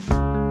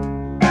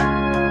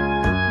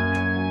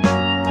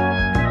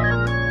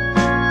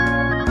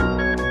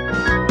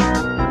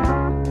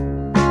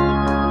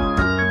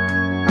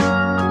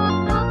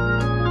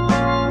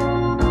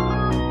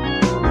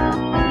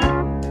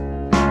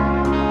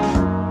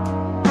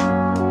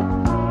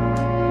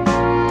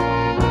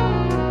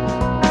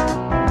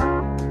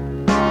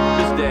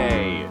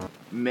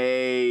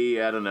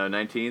don't know,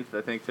 19th?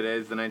 I think today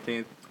is the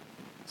 19th.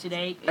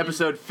 Today is...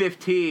 Episode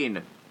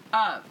 15.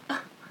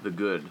 The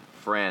Good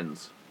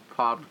Friends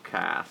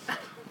Podcast.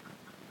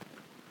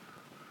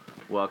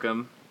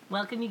 Welcome.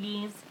 Welcome, you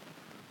geese.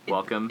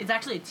 Welcome. It's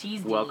actually a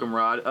Tuesday. Welcome,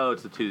 Rod. Oh,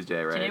 it's a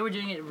Tuesday, right? Today we're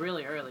doing it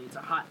really early. It's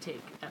a hot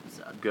take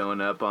episode.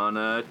 Going up on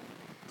a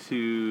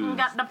Tuesday.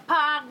 Got the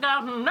pod.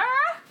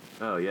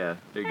 Oh, yeah.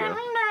 There you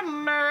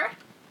go.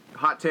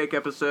 Hot take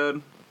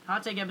episode.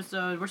 Hot take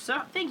episode.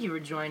 Thank you for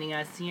joining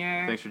us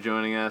here. Thanks for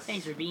joining us.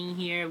 Thanks for being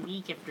here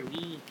week after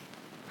week.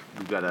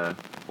 We've got a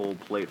whole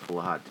plate full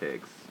of hot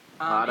takes.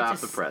 Hot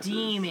off the presses. It's a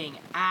steaming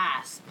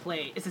ass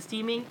plate. It's a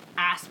steaming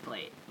ass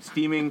plate.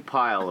 Steaming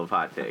pile of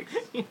hot takes.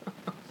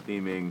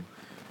 Steaming.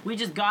 We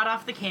just got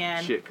off the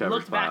can,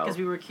 looked back pile. because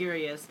we were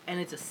curious, and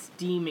it's a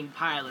steaming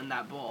pile in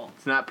that bowl.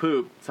 It's not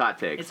poop, it's hot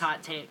takes. It's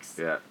hot takes.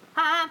 Yeah.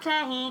 Hot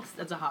takes.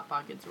 That's a Hot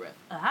Pockets riff.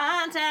 A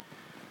hot take.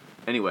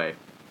 Anyway,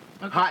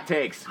 Okay. hot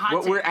takes.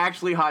 What we're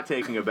actually hot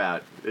taking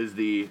about is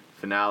the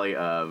finale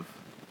of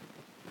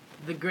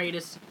the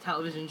greatest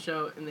television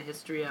show in the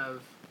history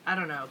of, I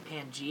don't know,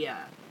 Pangea,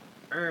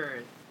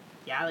 Earth,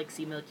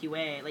 Galaxy, Milky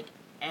Way, like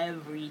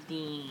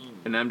everything.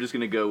 And I'm just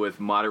going to go with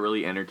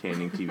moderately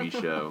entertaining TV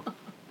show,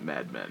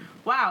 Mad Men.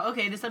 Wow,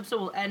 okay, this episode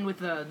will end with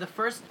the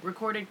first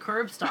recorded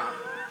curb stop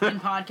in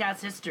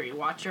podcast history.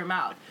 Watch your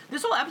mouth.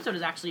 This whole episode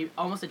is actually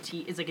almost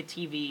it's like a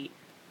TV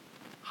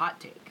hot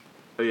take.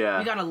 Oh, yeah.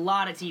 We got a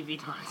lot of TV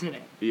talks in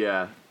it.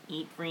 Yeah.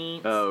 Eat free.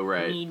 Oh,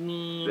 right.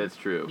 Need. That's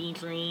true. Be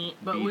free.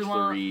 But Beach we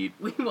won't. read.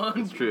 We won't.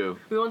 It's true.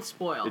 We won't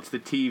spoil. It's the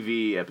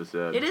TV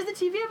episode. It is the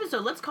TV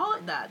episode. Let's call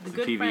it that. The it's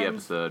Good TV Friends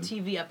episode.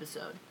 TV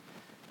episode.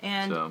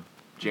 And so,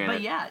 Janet.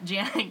 But yeah,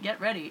 Janet,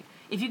 get ready.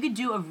 If you could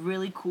do a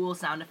really cool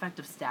sound effect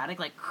of static,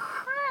 like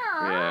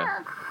yeah.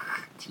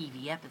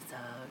 TV episode.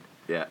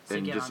 Yeah, So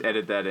and get just on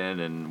edit that in,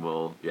 and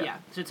we'll Yeah.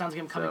 So it sounds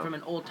like I'm coming from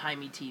an old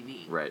timey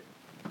TV. Right.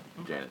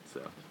 Okay. Janet.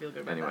 So I feel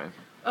good about anyway.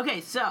 that.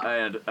 Okay, so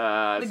And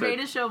the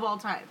greatest show of all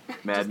time.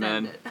 Mad Just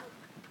Men. ended.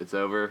 It's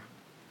over.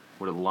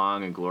 What a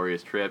long and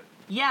glorious trip.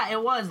 Yeah,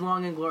 it was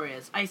long and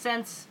glorious. I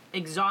sense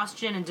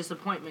exhaustion and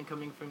disappointment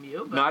coming from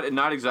you. But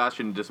Not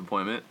exhaustion and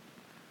disappointment.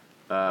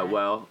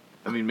 Well,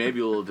 I mean, maybe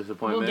a little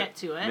disappointment. We'll get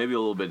to it. Maybe a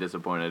little bit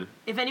disappointed.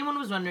 If anyone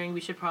was wondering,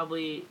 we should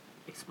probably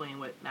explain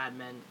what Mad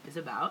Men is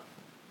about.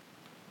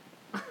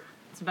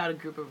 It's about a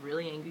group of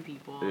really angry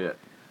people. Yeah.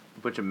 A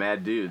bunch of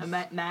mad dudes.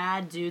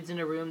 Mad dudes in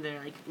a room. They're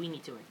like, we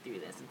need to work through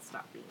this and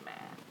stop being mad.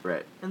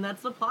 Right. And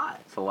that's the plot.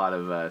 It's a lot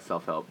of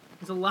self-help.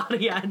 It's a lot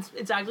of,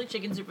 it's actually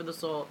Chicken Soup for the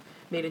Soul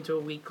made into a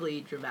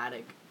weekly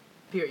dramatic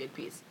period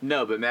piece.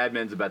 No, but Mad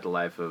Men's about the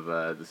life of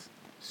this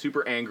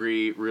super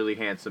angry, really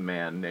handsome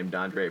man named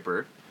Don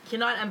Draper.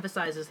 Cannot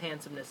emphasize his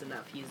handsomeness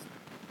enough. He's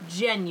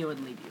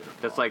genuinely beautiful.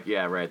 That's like,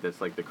 yeah, right.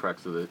 That's like the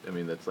crux of the. I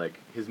mean, that's like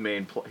his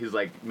main. His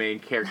like main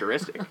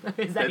characteristic.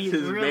 That's his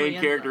really main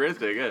handsome.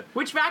 characteristic. Yeah.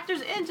 Which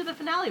factors into the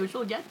finale, which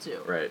we'll get to.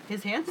 Right.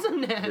 His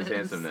handsomeness. His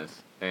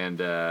handsomeness and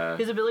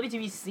his ability to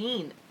be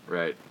seen.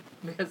 right.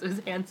 Because of his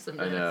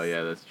handsomeness. I know.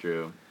 Yeah, that's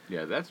true.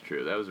 Yeah, that's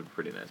true. That was a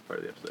pretty nice part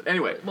of the episode.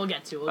 Anyway, We'll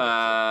get to.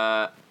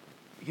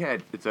 yeah,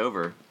 it's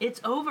over.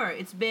 It's over.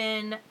 It's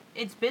been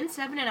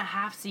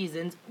 7.5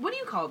 seasons. What do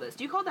you call this?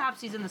 Do you call the half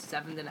season the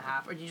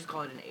 7.5, or do you just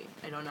call it an 8?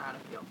 I don't know how to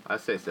feel. I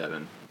say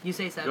 7. You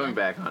say 7? Going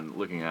back on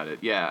looking at it,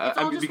 yeah. It's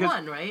all just because,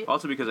 one, right?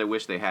 Also because I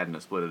wish they hadn't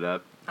have split it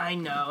up. I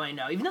know.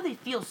 Even though they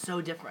feel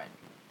so different.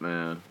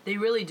 Man, They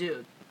really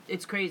do.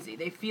 It's crazy.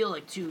 They feel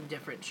like two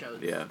different shows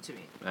Yeah. to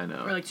me. I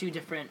know. Or like two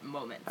different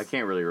moments. I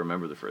can't really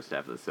remember the first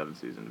half of the 7th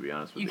season, to be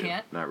honest with you. You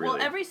can't? Not really.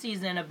 Well, every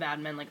season of Mad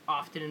Men, like,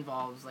 often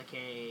involves, like,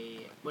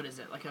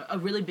 like a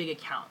really big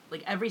account.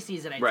 Like, every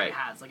season, I'd say, Right.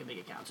 has, like, a big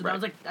account. So Right. that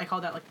was, like, I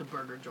call that, like, the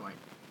burger joint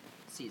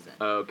season.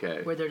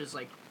 Okay. Where they're just,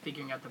 like,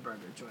 figuring out the burger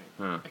joint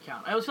Huh.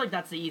 account. I always feel like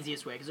that's the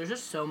easiest way, because there's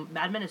just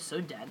Mad Men is so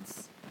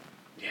dense.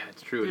 Yeah,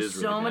 it's true. There's it is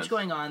really so much dense.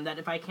 going on that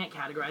if I can't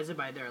categorize it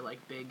by their,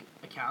 like, big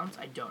accounts,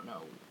 I don't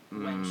know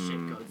when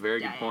shit goes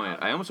Very down. good point.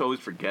 I almost always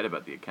forget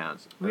about the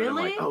accounts. And I'm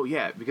Really? like, oh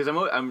yeah, because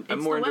I'm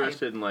It's more the way.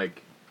 interested in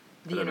like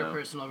The I don't know.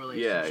 interpersonal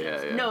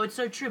relationships. Yeah. No, it's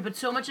so true, but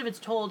so much of it's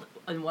told,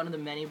 and one of the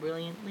many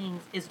brilliant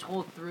things is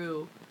told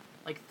through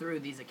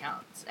these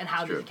accounts and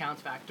how It's these true.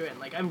 accounts factor in.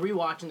 Like, I'm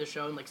rewatching the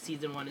show, and like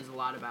season 1 is a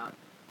lot about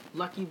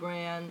Lucky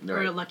Brand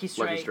Right. or Lucky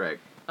Strike. Lucky Strike.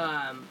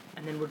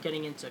 And then we're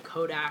getting into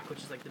Kodak, which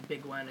is like the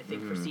big one I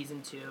think for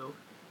season 2.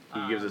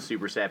 He gives a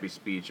super sappy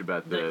speech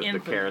about the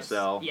infamous-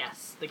 carousel.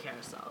 Yes, the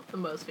carousel, the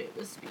most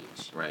famous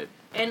speech. Right.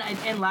 And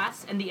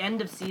the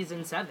end of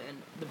season 7,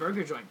 the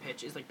burger joint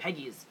pitch is like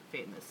Peggy's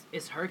famous.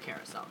 Is her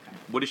carousel kind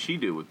of. What does she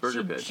do with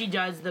Burger she, Pitch? She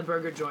does the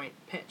burger joint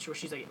pitch where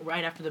she's like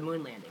right after the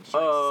moon landing. She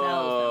like, sells them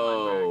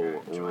on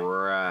burger joint.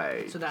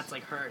 right. So that's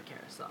like her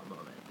carousel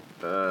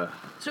moment.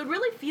 So it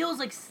really feels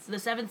like the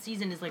 7th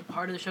season is like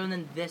part of the show, and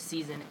then this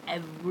season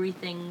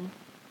everything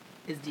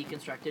is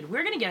deconstructed.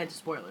 We're gonna get into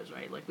spoilers,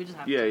 right? Like we just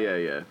have to.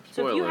 Yeah.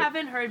 So if you Spoiler.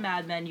 haven't heard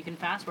Mad Men, you can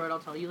fast forward. I'll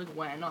tell you like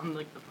when on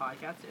like the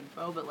podcast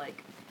info, but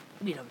like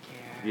We don't care.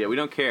 Yeah, we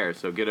don't care,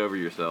 so get over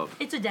yourself.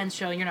 It's a dense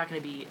show, and you're not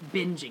going to be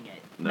binging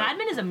it. No. Mad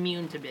Men is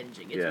immune to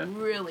binging. It's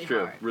really true.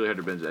 hard. Really hard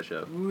to binge that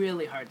show.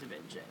 Really hard to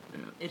binge it. Yeah,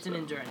 It's an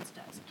endurance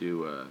test.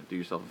 Do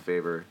yourself a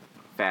favor.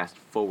 Fast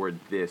forward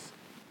this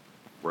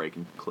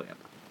breaking clip.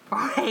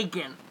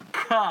 Breaking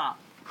cup.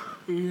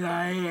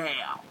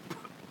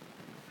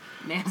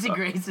 Nancy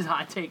Grace's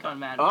hot take on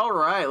Mad Men. All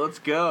right, let's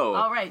go.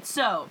 All right,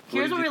 so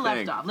here's did where we you left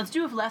think? off. Let's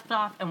do left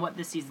off and what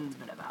this season's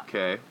been about.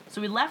 Okay.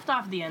 So we left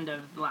off at the end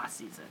of the last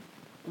season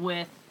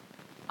with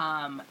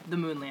the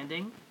moon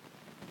landing.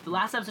 The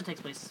last episode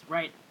takes place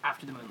right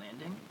after the moon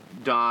landing.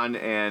 Dawn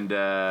and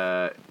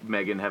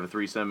Megan have a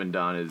threesome, and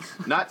Dawn is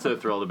not so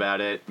thrilled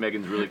about it.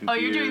 Megan's really confused. Oh,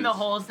 you're doing the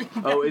whole thing.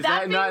 Oh, is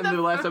that not in being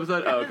the last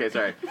episode? Oh, okay,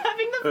 sorry. That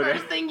being the Okay.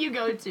 first thing you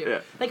go to. Yeah.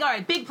 Like, all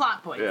right, big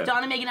plot point. Yeah. Dawn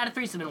and Megan had a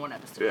threesome in one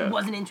episode. Yeah.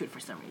 Wasn't into it for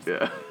some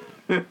reason.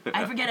 Yeah.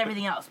 I forget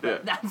everything else, but Yeah.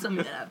 that's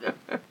something that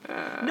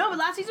happened. No, but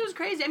last season was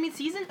crazy. I mean,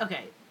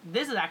 okay,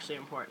 this is actually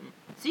important.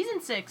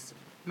 Season 6,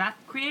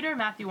 creator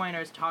Matthew Weiner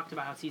has talked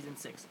about how season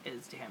 6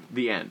 is to him.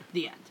 The end.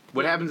 The end.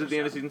 What happens of at the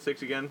end of show. season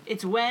 6 again?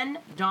 It's when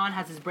Dawn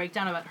has his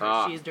breakdown about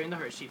Hershey's during the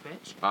Hershey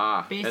pitch.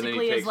 And then Basically,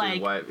 he is takes like,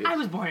 his wife. I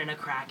was born in a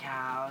crack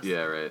house.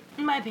 Yeah, right.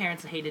 My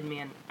parents hated me,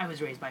 and I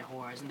was raised by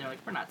whores, and they're like,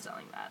 we're not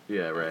selling that.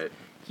 Yeah, right.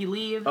 He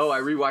leaves. Oh, I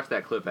rewatched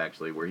that clip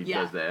actually where he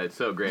Yeah. does that. It's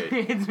so great.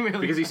 It's really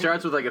Because he funny.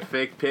 starts with like a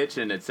fake pitch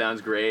and it sounds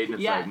great and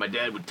it's Yeah. like my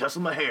dad would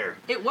tussle my hair.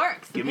 It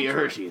works. The Give me a pitch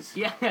works. Hershey's.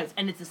 Yes,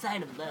 and it's a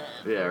sign of love.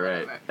 Yeah, or right.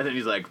 whatever. And then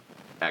he's like,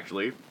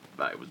 actually,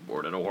 I was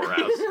born in a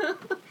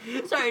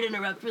whorehouse. Sorry to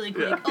interrupt really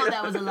quick. Yeah. Oh,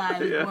 that was a lie. I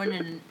was Yeah. born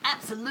in an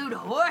absolute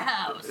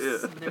whorehouse.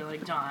 Yeah. They're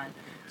like, Dawn.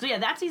 So yeah,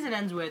 that season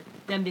ends with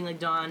them being like,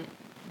 Dawn,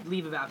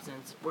 leave of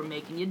absence. We're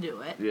making you do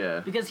it.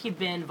 Yeah. Because he'd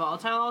been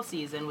volatile all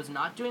season, was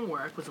not doing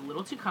work, was a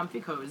little too comfy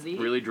cozy.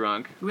 Really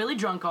drunk. Really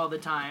drunk all the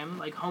time.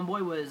 Like,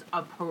 homeboy was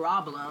a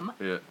problem.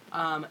 Yeah.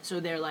 So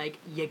they're like,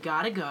 you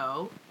gotta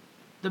go.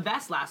 The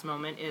best last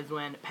moment is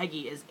when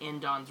Peggy is in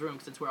Dawn's room,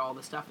 because it's where all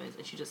the stuff is,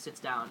 and she just sits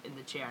down in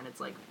the chair, and it's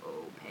like,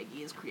 oh,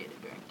 Peggy is creative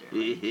director.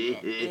 Like,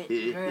 get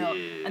it, girl.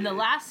 And the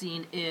last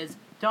scene is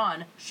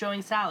Dawn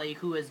showing Sally,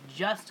 who has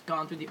just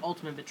gone through the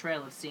ultimate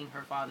betrayal of seeing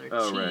her father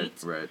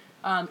cheat. Right.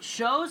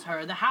 Shows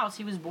her the house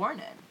he was born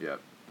in.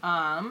 Yep.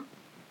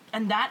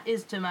 And that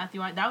is to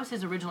Matthew. That was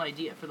his original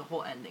idea for the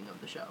whole ending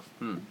of the show.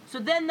 So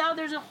then now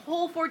there's a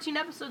whole 14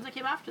 episodes that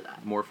came after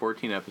that. More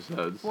 14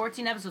 episodes.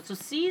 14 episodes. So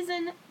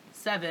season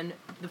 7,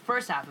 the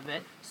first half of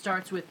it,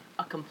 starts with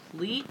a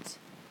complete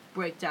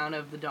breakdown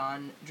of the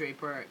Don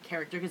Draper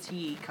character because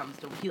he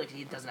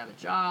doesn't have a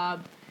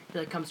job. He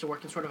like comes to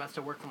work and sort of has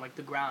to work from like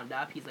the ground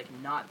up. He's like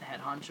not the head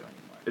honcho anymore.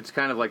 It's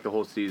kind of like the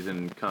whole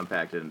season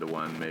compacted into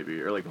one,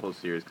 maybe, or like the whole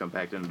series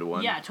compacted into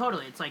one. Yeah,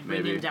 totally. It's like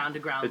bringing Maybe. down to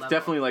ground It's level.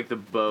 definitely like the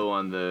bow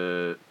on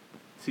the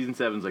season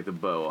 7's like the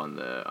bow on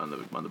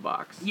the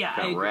box. Yeah, I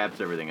kind of agree.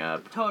 wraps everything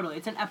up. Totally.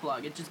 It's an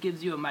epilogue. It just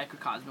gives you a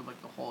microcosm of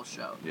like the whole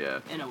show. Yeah.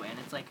 In a way, and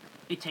it's like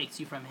it takes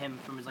you from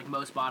his like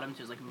most bottom to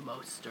his like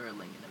most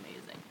sterling and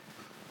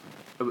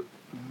amazing.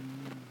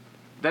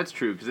 That's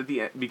true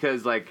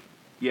because like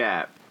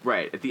yeah,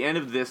 right at the end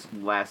of this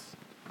last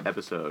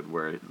episode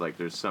where like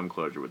there's some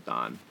closure with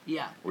Don.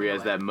 Yeah. Where he in a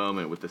has way. that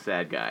moment with the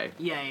sad guy,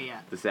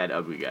 Yeah. the sad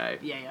ugly guy.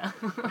 Yeah.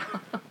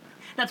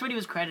 That's what he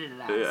was credited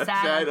as. Yeah,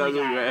 Sad ugly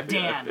guy. guy.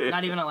 Dan. Yeah.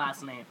 Not even a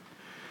last name.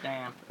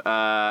 Damn.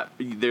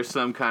 There's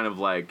some kind of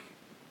like,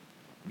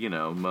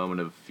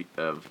 moment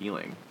of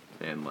healing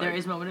and like There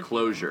is a moment of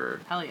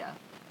closure. Hell yeah.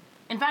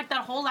 In fact,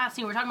 that whole last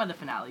scene, we're talking about the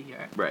finale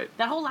here. Right.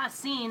 That whole last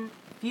scene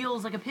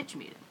feels like a pitch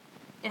meeting.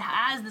 It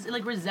has this, it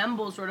like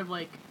resembles sort of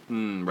like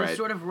this Right.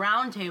 sort of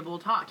round table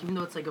talk, even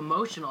though it's like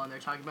emotional and they're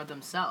talking about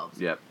themselves.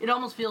 Yep. It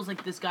almost feels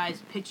like this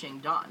guy's pitching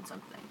Don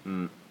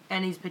something.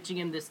 And he's pitching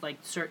him this like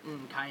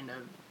certain kind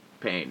of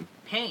Pain.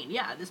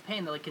 yeah, this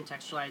pain that like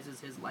contextualizes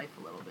his life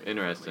a little bit.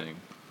 Interesting.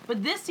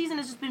 But this season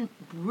has just been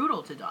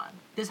brutal to Don.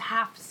 This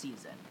half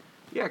season.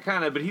 Yeah,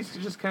 kind of, but he's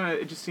just kind of.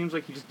 It just seems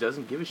like he just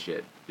doesn't give a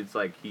shit. It's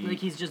like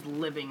He's just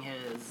living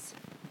his.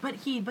 But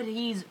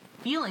he's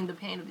feeling the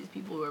pain of these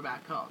people who are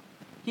back home.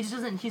 He just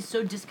doesn't. He's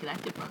so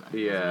disconnected from them.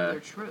 He doesn't know Yeah. their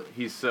truth.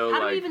 He's so How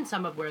do like. we even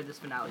sum up where this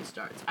finale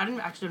starts? I don't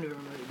even really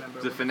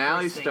remember. The what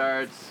finale first thing-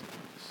 starts.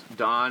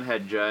 Don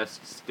had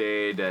just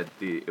stayed at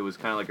the. It was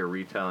kind of like a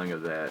retelling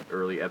of that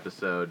early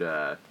episode.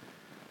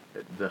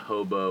 The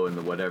hobo and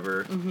the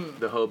whatever.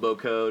 The hobo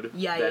code.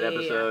 Yeah, that yeah, yeah,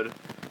 episode.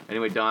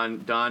 Anyway,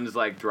 Don is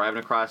like driving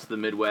across the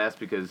Midwest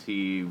because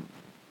he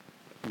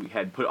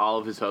had put all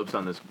of his hopes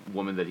on this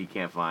woman that he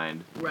can't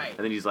find. Right. And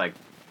then he's like,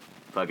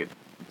 "Fuck it,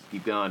 let's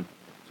keep going."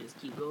 Just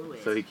keep going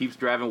with. So he keeps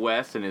driving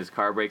west, and his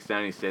car breaks down.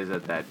 And he stays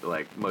at that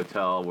like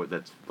motel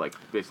that's like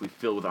basically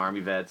filled with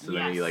army vets. And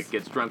then he Yes. like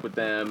gets drunk with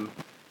them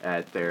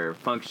at their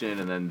function,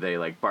 and then they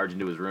like barge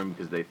into his room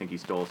because they think he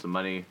stole some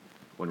money,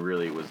 when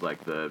really it was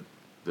like the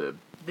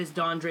This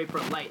Don Draper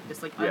light.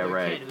 This like yeah other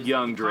right kid who's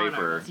young like, a con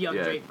Draper artist. Young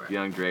yeah, Draper.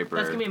 young Draper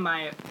That's gonna be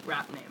my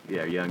rap name.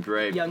 yeah young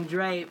Drape Young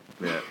Drape.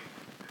 yeah.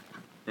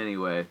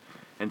 Anyway,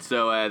 and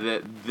so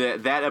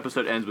that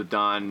episode ends with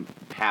Don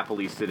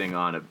happily sitting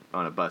on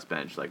a bus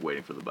bench, like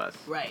waiting for the bus.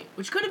 Right.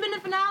 Which could have been a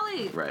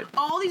finale. Right.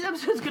 All these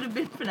episodes could have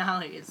been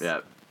finales.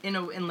 Yeah.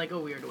 In like a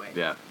weird way.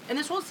 Yeah. And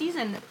this whole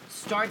season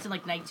starts in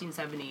like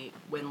 1970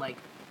 when like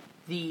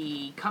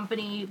the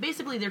company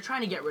basically they're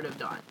trying to get rid of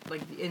Don,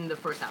 like in the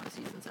first half of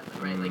season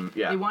 7, right? Like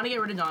yeah. they want to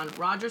get rid of Don.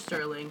 Roger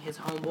Sterling, his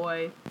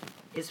homeboy,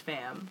 his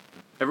fam.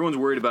 Everyone's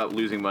worried about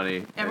losing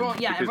money. Everyone's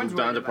because worried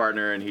Don's a about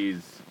partner and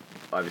he's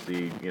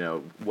obviously,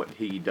 what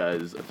he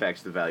does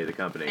affects the value of the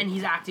company. And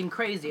he's acting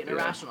crazy and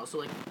irrational, so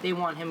like they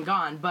want him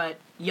gone. But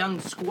young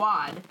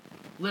squad,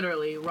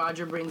 literally,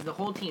 Roger brings the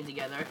whole team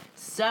together,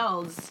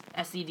 sells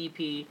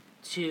SCDP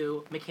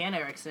to McCann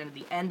Erickson at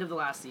the end of the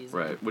last season.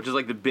 Right, which is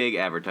like the big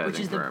advertising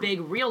Which is firm. the big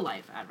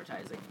real-life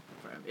advertising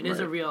firm. It is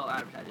a real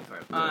advertising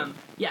firm.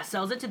 Yeah.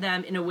 Sells it to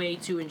them in a way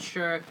to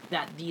ensure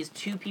that these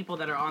two people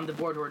that are on the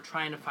board who are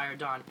trying to fire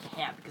Don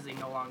can't because they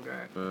no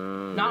longer...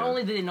 not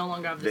only do they no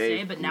longer have the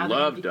say, but now they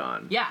love have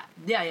Don. Yeah,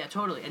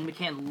 totally. And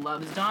McCann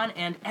loves Don,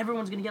 and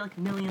everyone's going to get like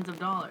millions of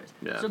dollars.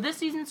 Yeah. So this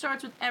season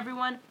starts with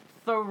everyone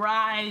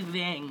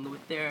thriving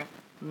with their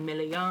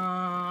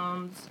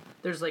millions.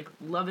 There's like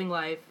loving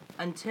life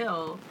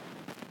until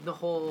the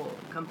whole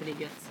company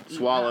gets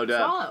Swallowed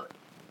up. Swallowed.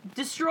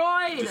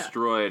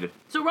 Destroyed.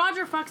 So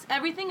Roger fucks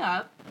everything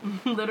up,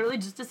 literally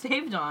just to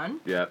save Don.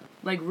 Yep.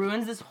 Like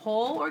ruins this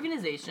whole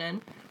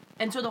organization.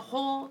 And so the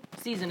whole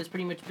season has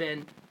pretty much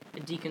been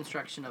a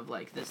deconstruction of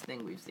like this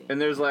thing we've seen. And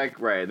there's like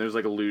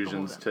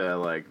allusions to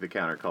like the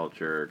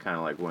counterculture, kind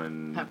of like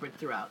when Peppered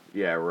throughout.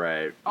 Yeah,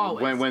 right.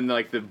 Always. When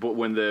like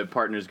when the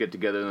partners get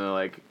together and they're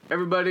like,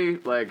 everybody,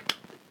 like,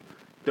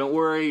 don't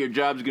worry, your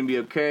job's gonna be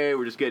okay.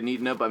 We're just getting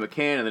eaten up by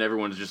McCann, and then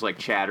everyone's just like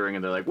chattering,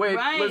 and they're like, wait,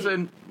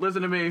 listen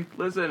to me,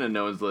 and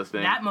no one's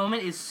listening. That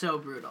moment is so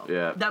brutal.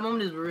 Yeah. That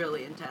moment is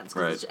really intense.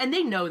 Right. And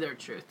they know their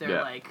truth.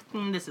 They're like,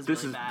 this is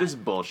really bad. This is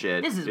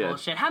bullshit. This is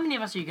bullshit. How many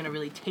of us are you gonna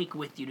really take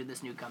with you to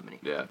this new company?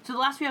 Yeah. So the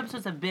last few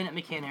episodes have been at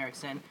McCann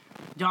Erickson.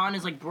 Don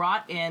is like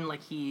brought in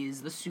like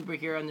he's the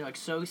superhero, and they're like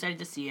so excited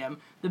to see him.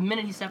 The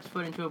minute he steps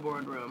foot into a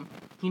boardroom,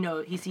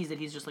 he sees that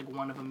he's just like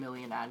one of a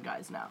million ad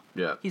guys now.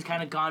 Yeah. He's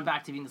kind of gone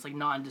back to being this like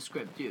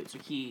nondescript dude. So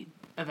he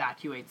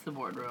evacuates the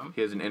boardroom.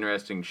 He has an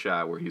interesting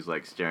shot where he's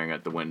like staring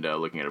at the window,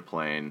 looking at a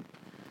plane.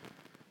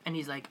 And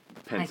he's like,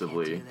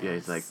 pensively. I can't do this. Yeah,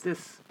 he's like,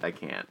 this, I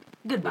can't.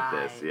 Goodbye.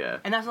 With this, yeah.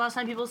 And that's the last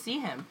time people see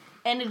him.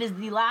 And it is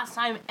the last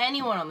time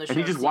anyone on the show And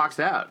he just sees walks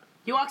him. out.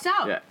 He walks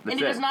out. Yeah, and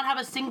he does not have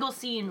a single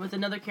scene with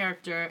another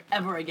character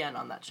ever again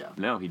on that show.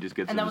 No, he just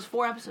gets And that was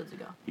 4 episodes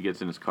ago. He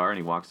gets in his car and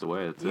he walks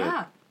away. That's it.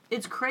 Yeah.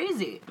 It's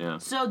crazy. Yeah.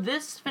 So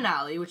this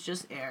finale, which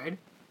just aired,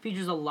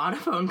 features a lot of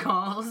phone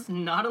calls,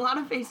 not a lot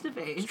of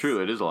face-to-face. It's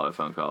true, it is a lot of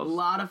phone A calls.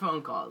 lot of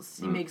phone calls.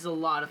 He makes a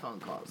lot of phone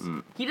calls.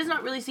 He does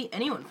not really see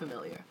anyone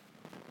familiar.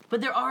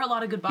 But there are a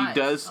lot of goodbyes.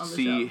 He does on the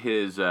see show.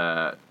 his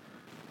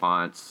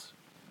aunts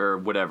or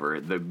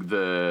whatever,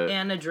 the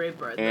Anna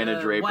Draper,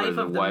 wife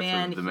of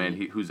the man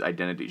whose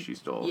identity she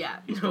stole. Yeah,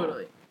 he stole.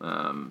 totally.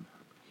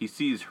 He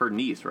sees her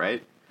niece,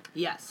 right?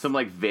 Yes. Some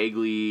like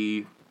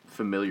vaguely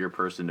familiar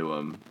person to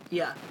him.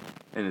 Yeah.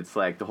 And it's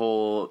like the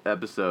whole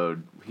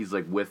episode, he's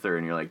like with her,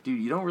 and you're like,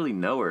 dude, you don't really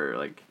know her,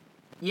 like.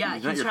 Yeah,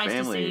 he's he not your tries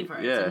family. to save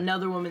her. Yeah. It's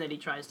another woman that he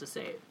tries to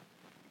save.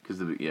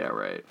 Yeah,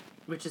 right.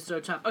 Which is so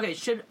tough. Okay,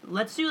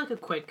 let's do like a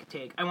quick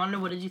take. I want to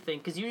know, what did you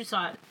think? Because you just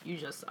saw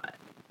it.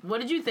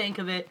 What did you think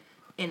of it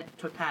in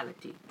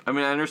totality? I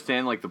mean, I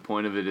understand, like, the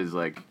point of it is,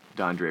 like,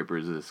 Don Draper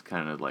is this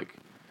kind of, like,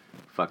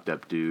 fucked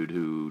up dude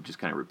who just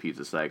kind of repeats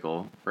a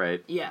cycle,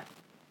 right? Yeah.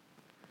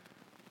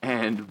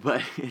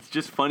 But it's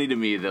just funny to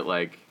me that,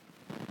 like,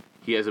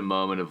 he has a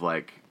moment of,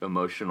 like,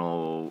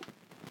 emotional,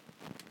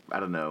 I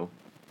don't know,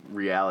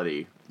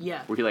 reality.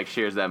 Yeah. Where he, like,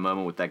 shares that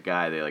moment with that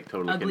guy. They, like,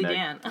 totally Ugly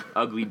connect. Dan.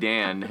 Ugly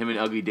Dan. Him and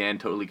Ugly Dan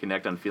totally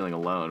connect on feeling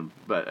alone.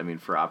 But, I mean,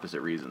 for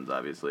opposite reasons,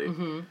 obviously.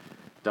 Mm-hmm.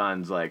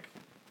 Don's, like,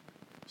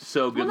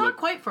 so good. Well, not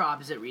quite for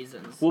opposite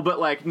reasons. Well, but,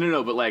 like,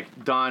 no, but,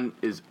 like, Don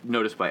is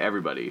noticed by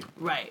everybody.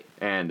 Right.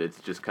 And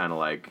it's just kind of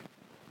like,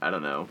 I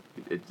don't know.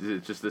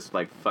 It's just this,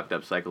 like, fucked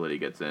up cycle that he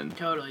gets in.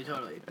 Totally.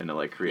 And it,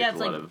 like, creates a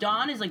lot like of...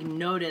 Don is, like,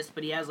 noticed,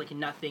 but he has, like,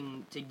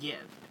 nothing to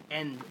give.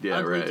 And Yeah,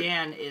 Ugly right.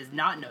 Dan is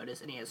not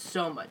noticed, and he has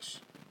so much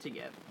to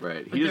give.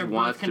 Right. But He they're just both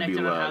wants to be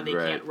connected on how loved, they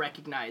right. can't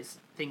recognize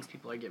things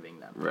people are giving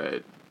them.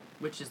 Right.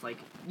 Which is, like,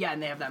 yeah,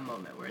 and they have that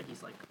moment where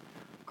he's, like,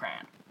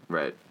 crying.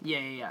 Right.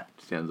 Yeah.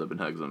 Stands up and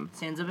hugs him.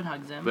 Stands up and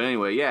hugs him. But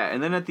anyway, yeah,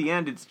 and then at the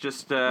end, it's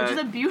just... which is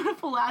a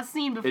beautiful last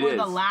scene before is.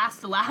 the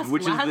last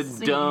Which last is the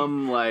scene.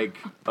 dumb, like,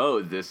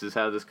 oh, this is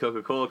how this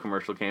Coca-Cola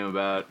commercial came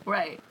about.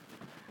 Right.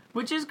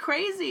 Which is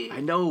crazy. I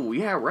know,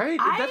 yeah, right?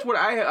 That's what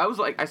I was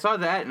like, I saw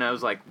that and I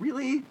was like,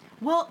 really?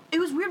 Well, it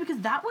was weird because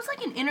that was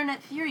like an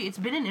internet theory. It's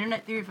been an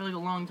internet theory for like a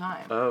long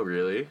time. Oh,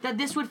 really? That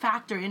this would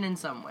factor in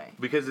some way.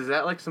 Because is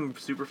that like some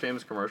super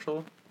famous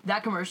commercial?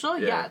 That commercial?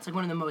 Yeah. Yeah, it's like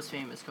one of the most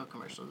famous Coke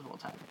commercials of all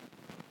time.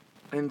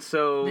 And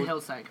so... The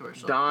Hillside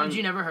commercial. Don... Had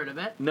you never heard of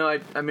it? No,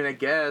 I mean, I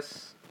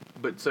guess...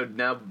 But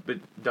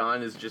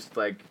Don is just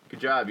like,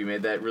 good job, you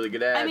made that really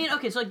good ad. I mean,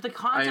 okay, so like the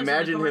context I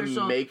imagine of the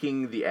commercial... him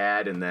making the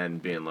ad and then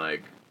being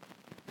like,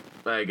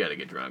 I gotta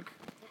get drunk.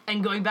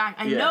 And going back,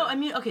 I know, I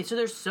mean, okay, so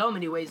there's so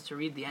many ways to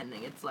read the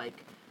ending. It's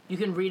like, you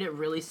can read it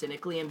really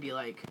cynically and be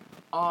like,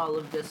 all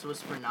of this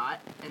was for naught,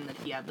 and that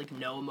he had, like,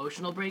 no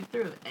emotional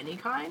breakthrough of any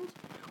kind.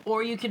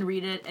 Or you can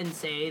read it and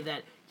say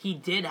that he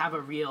did have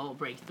a real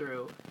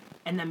breakthrough,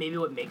 and then maybe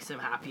what makes him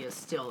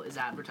happiest still is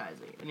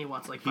advertising. And he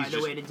wants to, like, find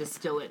a way to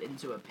distill it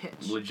into a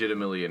pitch.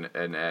 Legitimately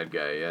an ad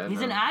guy, yeah.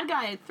 He's an ad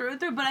guy through and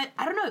through, but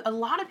I don't know, a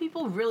lot of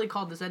people really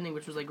called this ending,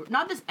 which was, like,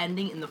 not this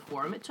ending in the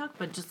form it took,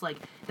 but just, like,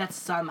 that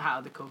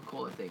somehow the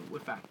Coca-Cola thing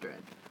would factor in.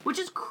 Which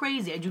is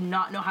crazy. I do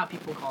not know how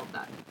people called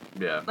that.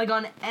 Yeah. Like,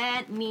 on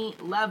any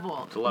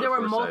level. It's a lot there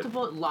of were foresight. a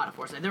lot of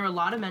foresight. There were a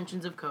lot of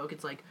mentions of Coke.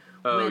 It's like,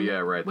 when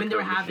they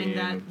were having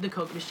machine. the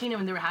Coke machine, and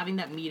when they were having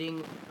that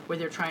meeting where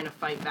they're trying to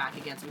fight back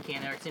against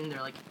McCann Erickson, and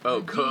they're like, oh,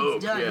 the Coke,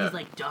 deed's done. yeah. He's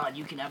like, done,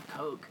 you can have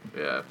Coke.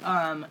 Yeah.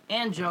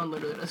 And Joan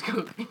literally does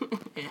Coke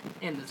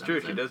in this It's true,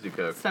 episode. she does do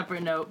Coke.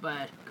 Separate note,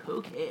 but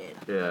cokehead.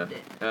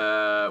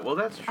 Yeah. Well,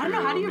 that's true. I don't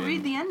know, how do you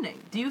read the ending?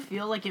 Do you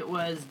feel like it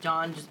was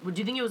Don just... Do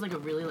you think it was like a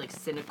really like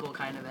cynical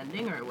kind of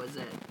ending, or was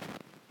it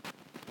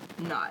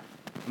not?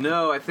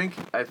 No, I think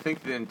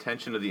the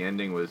intention of the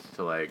ending was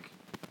to, like,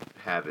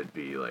 have it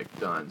be, like,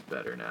 Don's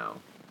better now.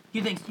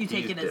 You think you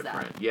take He's it as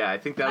different. that? Yeah, I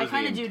think that was the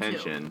kinda do, too.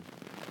 intention.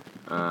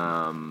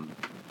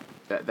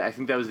 I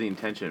think that was the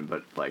intention,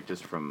 but, like,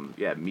 just from,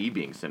 me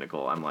being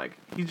cynical, I'm like,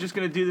 he's just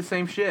gonna do the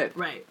same shit.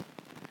 Right.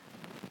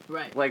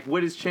 Right. Like,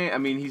 what is change? I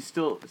mean, he's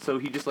still... So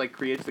he just, like,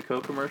 creates the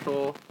Coke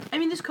commercial? I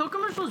mean, this Coke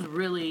commercial is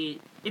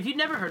really... If you've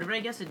never heard of it, I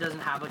guess it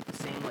doesn't have, like, the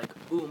same, like,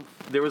 oomph.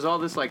 There was all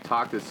this, like,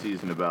 talk this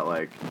season about,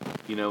 like,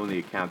 you know, when the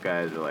account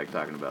guys are, like,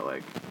 talking about,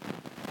 like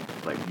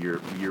you're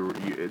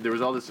there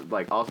was all this,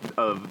 like, all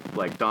of,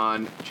 like,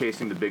 Don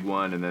chasing the big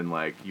one, and then,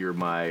 like, you're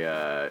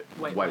my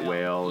white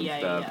whale and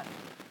stuff. Yeah.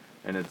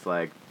 And it's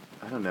like,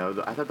 I don't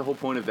know. I thought the whole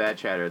point of that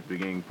chatter at the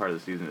beginning part of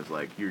the season is,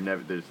 like, you're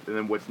never... There's... And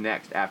then what's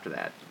next after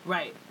that?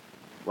 Right.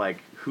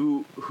 Like,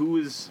 who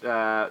is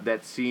that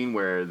scene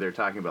where they're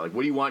talking about, like,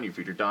 what do you want in your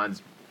future?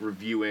 Don's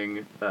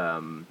reviewing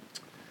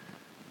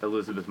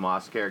Elizabeth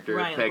Moss' character,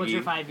 right, Peggy. what's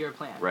your 5-year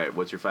plan? Right,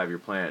 what's your 5-year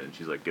plan? And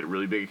she's like, get a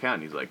really big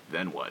account. And he's like,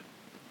 then what?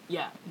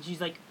 Yeah. And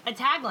she's like, a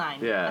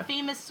tagline. Yeah. A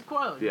famous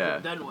quote. Yeah.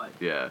 Like, then what?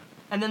 Yeah.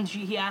 And then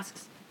he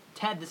asks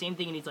Ted the same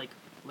thing, and he's like,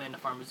 land a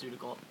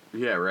pharmaceutical.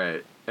 Yeah,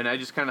 right. And I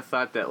just kind of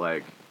thought that,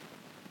 like...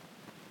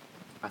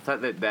 I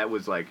thought that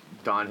was, like,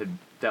 Don had...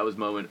 That was a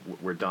moment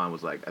where Don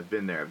was like, I've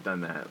been there, I've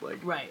done that. Like,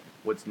 right.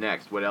 What's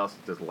next? What else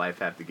does life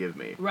have to give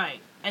me? Right.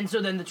 And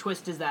so then the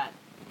twist is that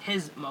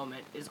his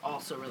moment is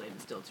also related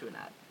still to an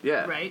ad.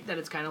 Yeah. Right? That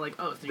it's kind of like,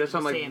 oh, so that's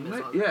you're why the I'm same like,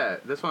 as all yeah,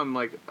 that's why I'm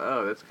like,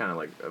 oh, that's kind of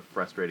like a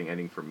frustrating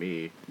ending for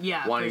me.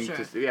 Yeah, wanting for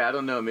sure. to, yeah, I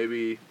don't know,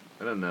 maybe,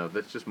 I don't know.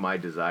 That's just my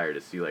desire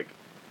to see, like,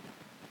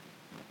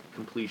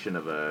 completion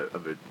of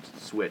a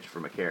switch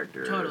from a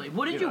character. Totally.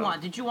 What did you know.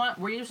 want?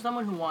 Were you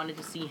someone who wanted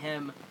to see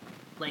him,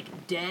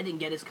 like, dead and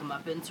get his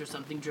comeuppance or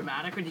something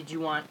dramatic, or did you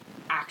want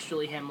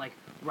actually him, like,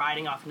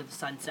 riding off into the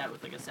sunset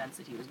with, like, a sense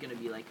that he was going to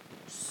be, like,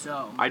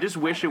 so much I just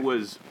wish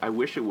better? I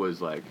wish it was,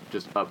 like,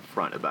 just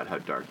upfront about how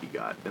dark he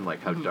got and,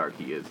 like, how dark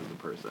he is as a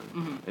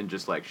person. And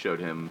just, like, showed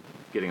him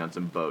getting on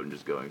some boat and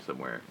just going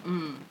somewhere.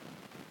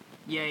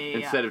 Yeah.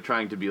 Instead of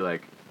trying to be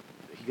like,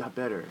 he got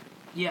better.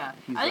 Yeah.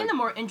 He's I think like- the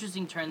more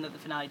interesting turn that the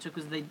finale took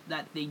was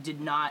that they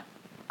did not...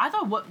 I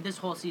thought what this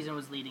whole season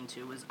was leading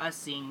to was us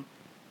seeing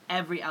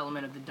every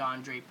element of the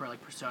Don Draper,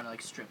 like, persona,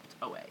 like, stripped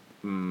away.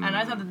 And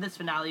I thought that this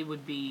finale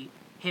would be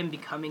him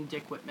becoming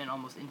Dick Whitman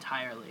almost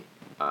entirely.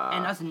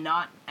 And us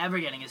not ever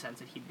getting a sense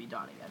that he'd be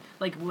Don again.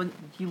 Like, when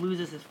he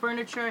loses his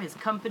furniture, his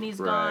company's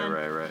gone.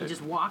 Right. He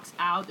just walks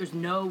out. We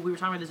were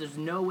talking about this,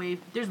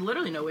 there's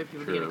literally no way for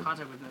people to get in True.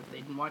 contact with him if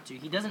they didn't want to.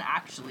 He doesn't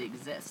actually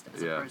exist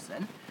as Yeah. a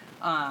person.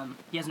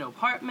 He has no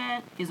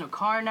apartment, he has no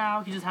car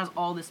now, he just has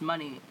all this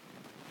money.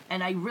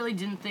 And I really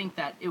didn't think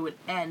that it would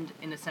end,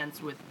 in a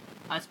sense, with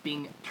us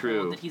being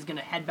True. told that he's going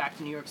to head back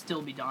to New York,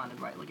 still be Don, and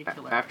write like a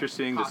killer. After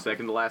seeing the cop.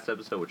 second to last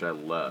episode, which I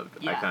loved,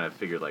 I Yeah. kind of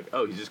figured, like,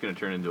 oh, he's just going to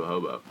turn into a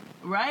hobo.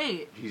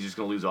 Right. He's just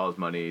going to lose all his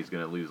money. He's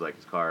going to lose, like,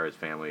 his car, his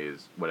family,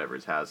 his whatever,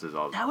 his houses,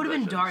 all his That would have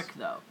been possessions.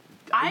 dark,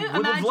 though. I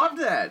would have loved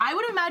that. I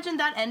would imagine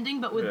that ending,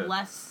 but with Yeah.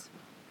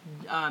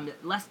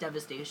 less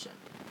devastation.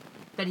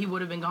 That he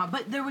would have been gone.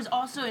 But there was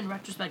also, in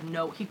retrospect,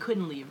 no, he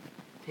couldn't leave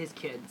his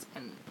kids,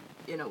 and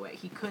in a way,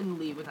 he couldn't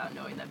leave without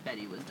knowing that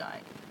Betty was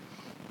dying.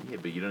 Yeah,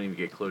 but you don't even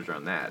get closure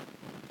on that.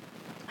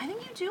 I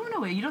think you do in a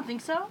way. You don't think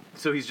so?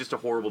 So he's just a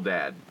horrible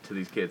dad to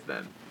these kids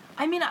then.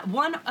 I mean,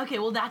 okay,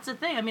 well, that's the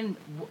thing. I mean,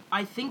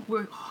 I think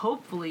we're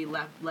hopefully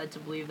led to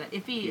believe that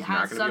if he He's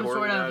has not gonna be a some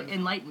sort horrible of dad?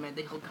 enlightenment,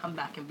 that he'll come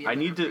back and be a I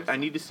need better to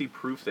person. see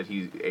proof that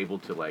he's able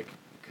to, like,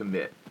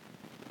 commit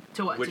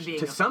To what? which, to being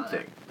to a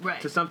something. father.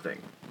 Right. To something.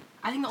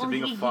 I think the to only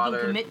being a thing he father.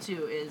 can commit to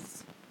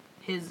is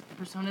his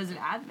persona as an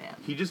ad man.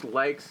 He just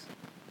likes...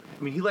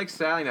 I mean, he likes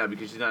Sally now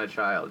because she's not a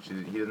child. He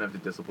doesn't have to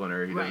discipline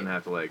her. He doesn't Right.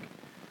 have to, like...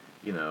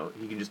 You know,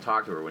 he can just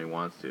talk to her when he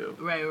wants to.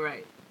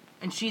 Right.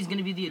 And she's going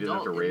to be the He doesn't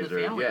have adult to raise in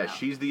the her. family Yeah, now.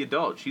 she's the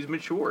adult. She's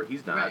mature.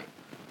 He's not. Right.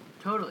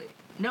 Totally.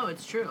 No,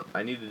 it's true.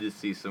 I needed to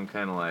see some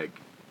kind of, like,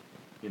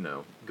 you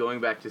know, going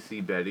back to see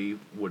Betty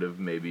would have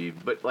maybe...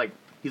 But, like,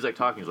 he's like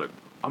talking. He's like,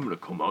 I'm gonna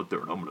come out there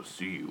and I'm gonna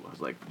see you. I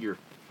was like, you're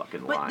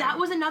fucking lying. But that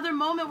was another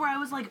moment where I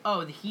was like,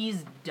 oh,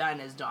 he's done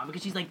as Dawn,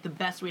 because she's like, the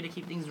best way to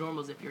keep things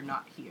normal is if you're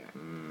not here.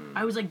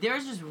 I was like, they're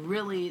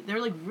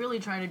really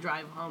trying to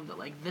drive home that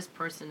like this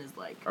person is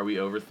like. Are we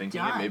overthinking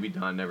done. it? Maybe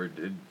Dawn never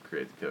did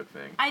create the Coke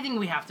thing. I think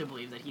we have to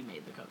believe that he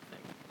made the Coke thing.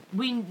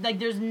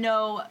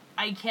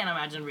 I can't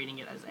imagine reading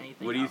it as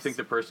anything. What do you think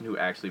the person who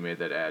actually made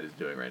that ad is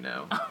doing right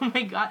now? Oh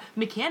my god,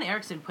 McCann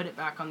Erickson put it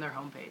back on their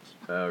homepage.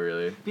 Oh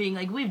really? Being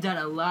like, we've done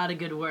a lot of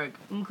good work,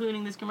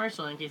 including this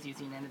commercial. In case you've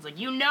seen it, it's like,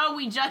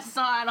 we just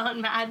saw it on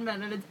Mad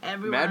Men, and it's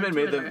everywhere. Mad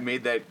Men on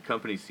made that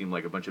company seem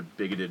like a bunch of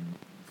bigoted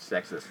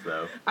sexists,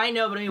 though. I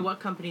know, but I mean, what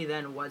company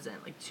then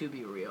wasn't? Like, To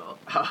Be Real.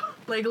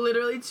 Like,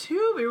 literally,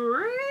 To Be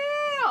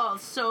Real!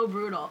 So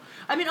brutal.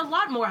 I mean, a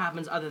lot more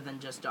happens other than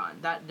just Dawn.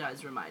 That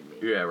does remind me.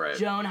 Yeah, right.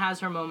 Joan has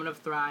her moment of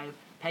thrive.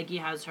 Peggy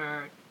has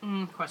her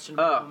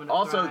questionable moment of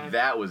also, thrive.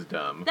 that was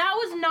dumb. That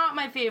was not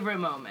my favorite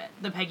moment.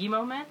 The Peggy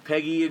moment?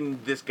 Peggy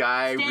and this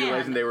guy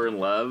realizing they were in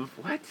love?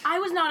 What? I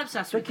was not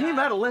obsessed with that. That came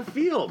out of left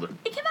field.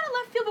 It came out of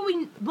left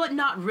field, but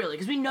not really,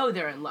 because we know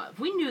they're in love.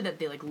 We knew that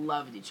they, like,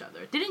 loved each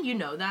other. Didn't you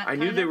know that? I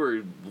knew they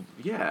were,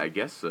 yeah, I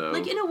guess so.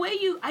 Like, in a way,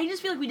 I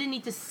just feel like we didn't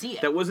need to see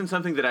it. That wasn't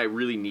something that I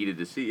really needed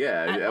to see,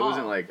 yeah. I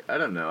wasn't like, I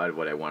don't know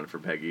what I wanted for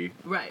Peggy.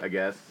 Right. I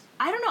guess.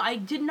 I don't know, I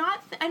did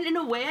not, and in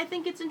a way, I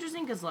think it's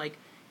interesting, because, like,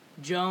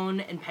 Joan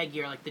and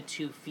Peggy are, like, the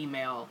two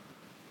female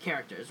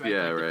characters, right?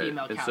 Yeah, like, the right.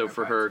 female And so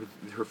for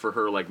counterparts.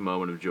 her, like,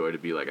 moment of joy to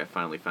be like, I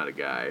finally found a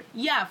guy.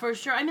 Yeah, for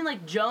sure. I mean,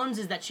 like, Joan's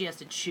is that she has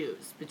to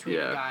choose between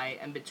Yeah. a guy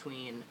and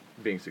between...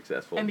 Being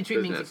successful. And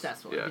between being Business.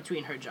 successful, Yeah. and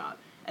between her job.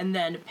 And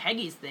then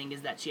Peggy's thing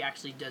is that she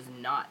actually does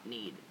not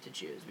need to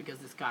choose, because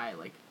this guy,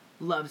 like,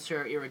 loves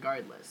her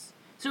irregardless.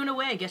 So in a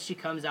way, I guess she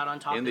comes out on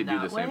top And in they do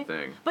that the way. same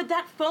thing. But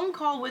that phone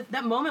call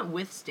that moment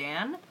with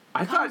Stan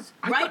comes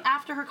right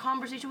after her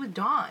conversation with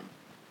Dawn.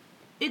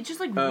 It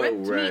just, like,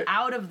 ripped me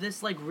out of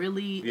this, like,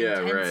 really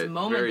intense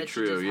moment Very that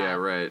true. she just had. Yeah,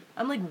 right.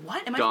 I'm like,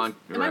 what? Am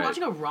I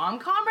watching a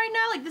rom-com right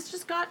now? Like, this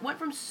just went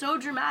from so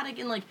dramatic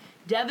and, like,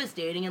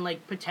 devastating and,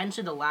 like,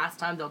 potentially the last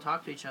time they'll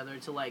talk to each other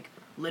to, like,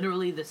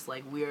 literally this,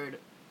 like, weird,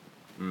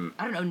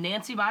 I don't know,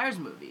 Nancy Meyers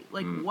movie.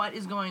 Like, what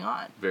is going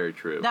on? Very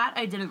true. That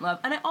I didn't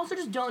love. And I also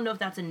just don't know if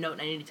that's a note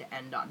I needed to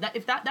end on.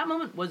 If that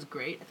moment was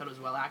great, I thought it was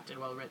well acted,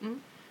 well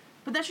written.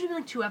 But that should have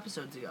been like 2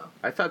 episodes ago.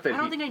 I thought that I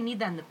don't think I need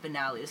that in the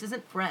finale. This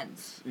isn't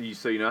Friends.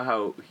 So you know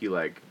how he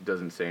like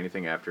doesn't say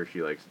anything after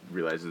she like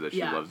realizes that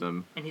she loves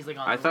him? And he's like,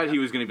 I thought he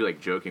was gonna be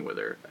like joking with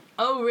her.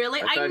 Oh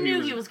really? I thought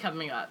knew he was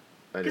coming up.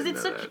 Because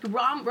it's such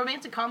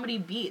romantic comedy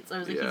beats. I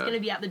was like, he's gonna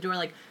be at the door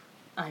like,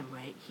 I'm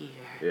right here.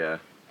 Yeah.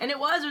 And it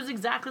was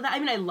exactly that. I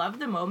mean, I loved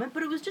the moment,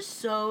 but it was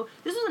just so...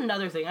 This was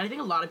another thing. I think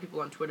a lot of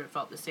people on Twitter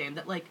felt the same.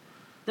 That, like,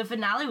 the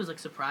finale was, like,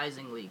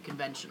 surprisingly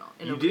conventional.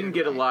 You didn't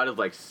get a lot of,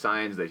 like,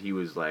 signs that he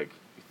was, like,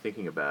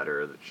 thinking about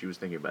her, or that she was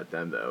thinking about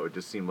them, though. It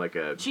just seemed like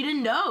a... She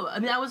didn't know. I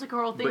mean, that was, like,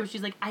 her whole thing where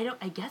she's like,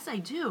 I guess I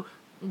do.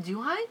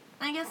 Do I?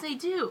 I guess I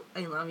do.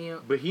 I love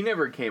you. But he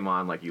never came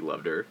on like he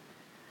loved her.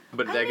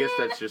 But I guess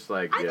that's just,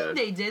 like, I think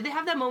they did. They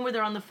have that moment where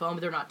they're on the phone, but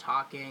they're not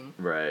talking.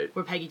 Right.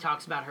 Where Peggy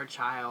talks about her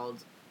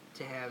child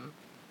to him.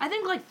 I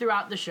think, like,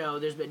 throughout the show,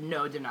 there's been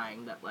no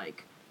denying that,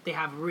 like, they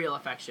have real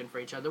affection for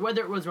each other.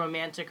 Whether it was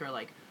romantic or,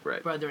 like,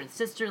 brother and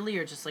sisterly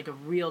or just, like, a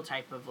real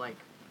type of, like,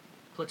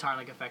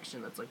 platonic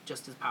affection that's, like,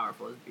 just as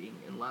powerful as being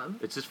in love.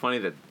 It's just funny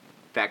that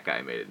that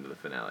guy made it into the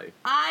finale.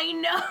 I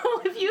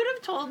know! If you'd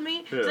have told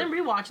me... Because I'm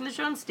rewatching the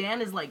show and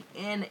Stan is, like,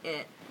 in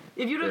it.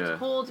 If you'd have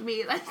told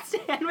me that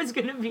Stan was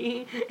going to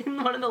be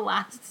in one of the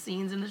last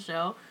scenes in the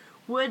show,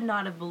 would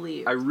not have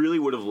believed. I really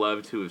would have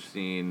loved to have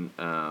seen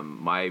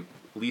my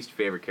least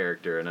favorite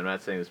character, and I'm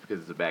not saying this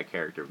because it's a bad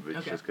character, but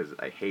it's just because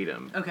I hate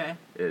him. Okay.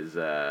 Is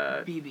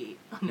BB.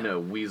 No,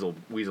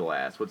 Weasel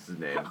ass. What's his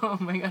name? Oh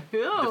my god,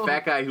 who? The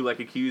fat guy who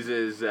like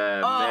accuses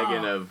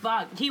Megan of.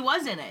 Fuck, he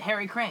was in it.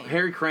 Harry Crane.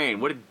 Harry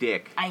Crane. What a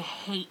dick. I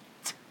hate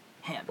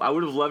him. I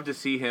would have loved to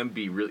see him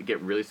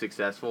get really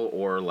successful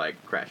or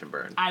like crash and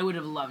burn. I would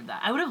have loved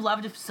that. I would have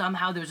loved if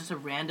somehow there was just a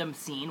random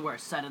scene where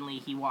suddenly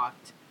he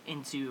walked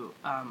into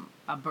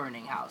a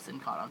burning house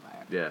and caught on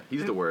fire. Yeah,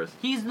 he's the worst.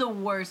 He's the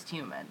worst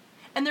human.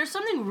 And there's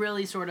something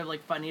really sort of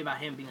like funny about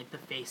him being like the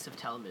face of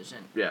television.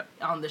 Yeah.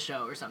 On the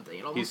show or something.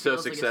 It almost he's so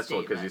feels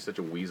successful because like he's such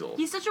a weasel.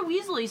 He's such a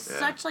weasel. He's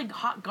such like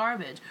hot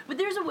garbage. But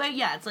there's a way,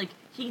 it's like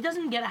he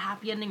doesn't get a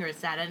happy ending or a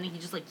sad ending. He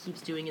just like keeps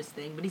doing his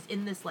thing. But he's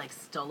in this like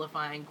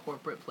stultifying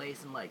corporate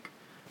place and like,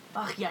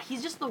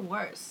 he's just the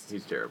worst.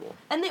 He's terrible.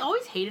 And they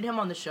always hated him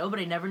on the show, but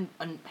I never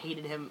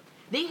hated him.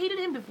 They hated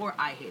him before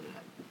I hated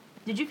him.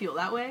 Did you feel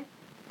that way?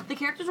 The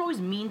characters were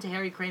always mean to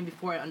Harry Crane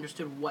before I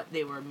understood what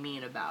they were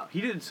mean about. He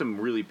did some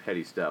really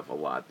petty stuff a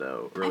lot,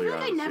 though, earlier I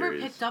feel like on I never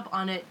series. picked up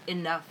on it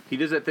enough. He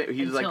does that thing.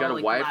 He's like got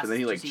a wife, and then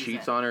he like season.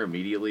 cheats on her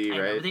immediately, right?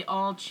 I know, they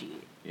all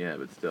cheat. Yeah,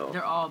 but still.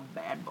 They're all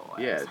bad boys.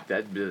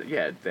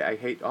 Yeah, I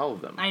hate all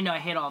of them. I know, I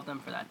hate all of them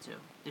for that, too.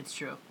 It's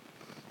true.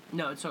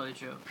 No, it's totally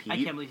true. Pete, I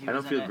can't believe he was I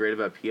don't feel great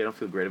about Pete. I don't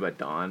feel great about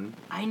Dawn.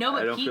 I know,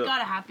 but Pete got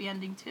a happy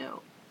ending,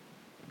 too.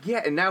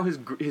 Yeah, and now his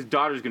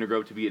daughter's gonna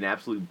grow up to be an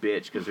absolute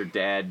bitch because her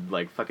dad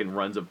like fucking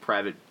runs a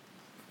private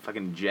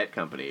fucking jet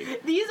company.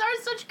 These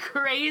are such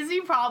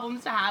crazy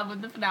problems to have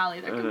with the finale.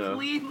 They're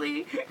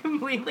completely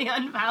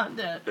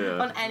unfounded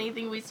on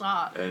anything we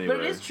saw. Anyway.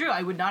 But it is true.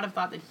 I would not have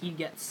thought that he'd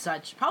get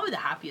probably the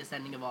happiest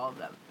ending of all of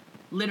them.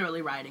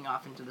 Literally riding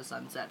off into the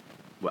sunset.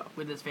 Well,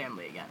 with his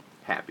family again.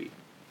 Happy.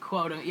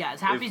 Quote, yeah, as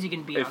happy as you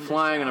can be on this If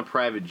flying show. on a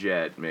private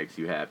jet makes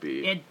you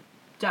happy... It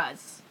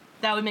does.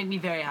 That would make me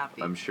very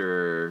happy. I'm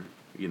sure,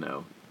 you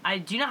know...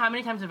 Do you know how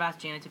many times I've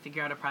asked Janet to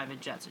figure out a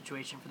private jet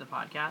situation for the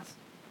podcast?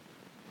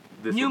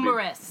 This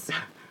Numerous.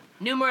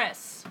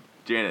 Numerous.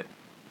 Janet,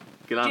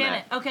 get on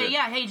Janet, that. okay,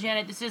 yeah, hey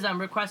Janet, this is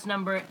request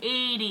number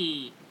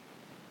 80.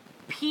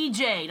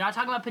 PJ, not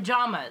talking about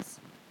pajamas.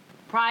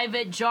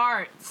 Private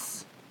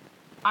jarts.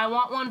 I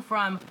want one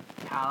from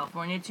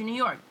California to New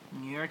York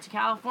to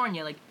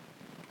California, like,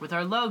 with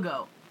our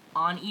logo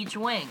on each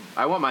wing.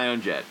 I want my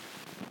own jet.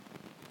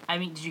 I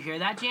mean, did you hear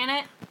that,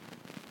 Janet?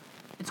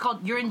 It's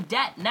called You're in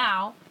Debt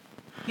Now.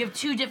 You have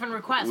 2 different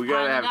requests. We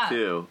gotta have up.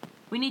 2.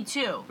 We need 2.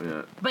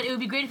 Yeah. But it would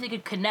be great if they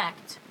could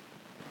connect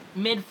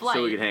mid-flight.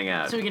 So we could hang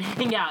out. So we could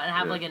hang out and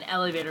have like an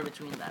elevator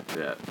between them.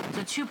 Yeah.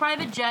 So 2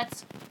 private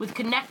jets with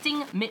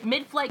connecting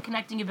mid-flight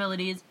connecting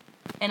abilities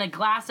and a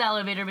glass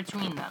elevator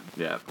between them.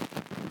 Yeah.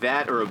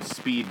 That or a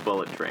speed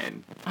bullet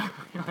train.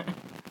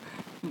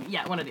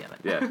 Yeah, one or the other.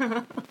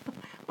 Yeah.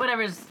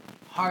 Whatever's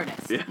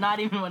hardest. Yeah. Not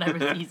even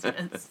whatever's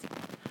easiest.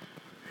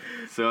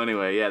 So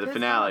anyway, yeah, the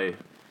finale.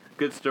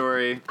 Good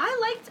story.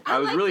 I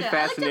was really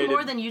fascinated. I liked it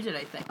more than you did,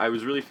 I think. I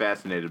was really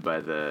fascinated by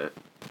the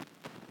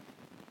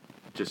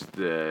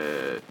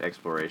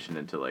exploration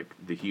into like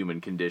the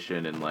human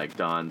condition and like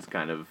Dawn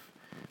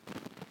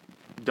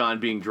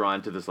being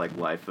drawn to this like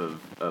life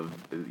of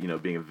you know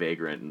being a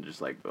vagrant and just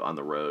like on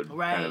the road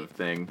kind of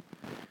thing.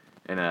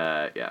 And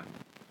yeah.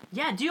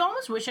 Yeah, do you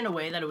almost wish in a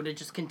way that it would have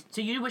just so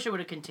you wish it would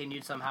have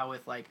continued somehow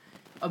with like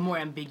a more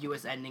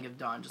ambiguous ending of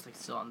Dawn just like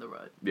still on the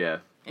road? Yeah.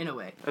 In a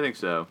way. I think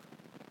so.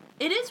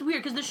 It is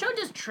weird, because the show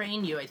does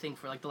train you, I think,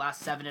 for, like, the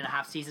last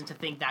 7.5 seasons to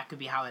think that could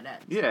be how it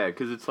ends. Yeah,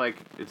 because it's like,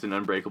 it's an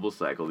unbreakable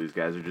cycle. These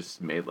guys are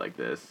just made like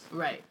this.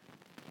 Right.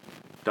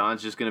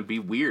 Dawn's just going to be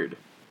weird.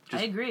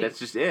 I agree. That's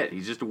just it.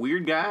 He's just a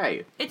weird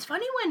guy. It's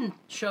funny when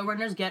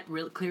showrunners get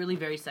clearly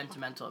very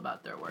sentimental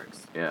about their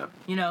works. Yeah.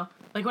 You know?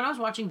 Like, when I was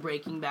watching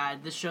Breaking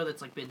Bad, this show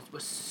that's, like,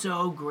 was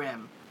so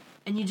grim.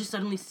 And you just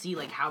suddenly see,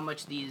 like, how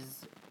much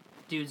these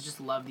dudes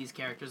just love these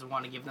characters and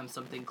want to give them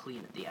something clean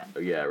at the end.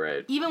 Yeah,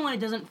 right. Even when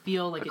it doesn't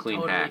feel like it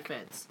totally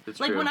fits.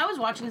 It's like, true. when I was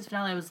watching this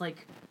finale, I was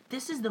like,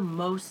 this is the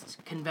most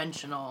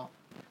conventional...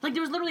 Like,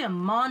 there was literally a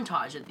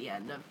montage at the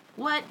end of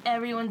what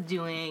everyone's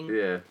doing.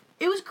 Yeah.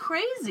 It was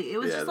crazy. It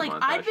was just like,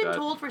 I'd been shot.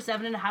 told for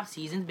 7.5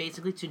 seasons,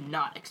 basically, to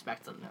not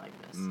expect something like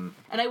this. And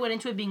I went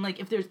into it being like,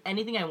 if there's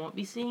anything I won't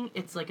be seeing,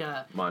 it's like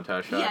a...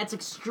 Montage shot? Yeah, it's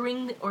like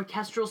stringed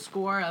orchestral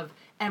score of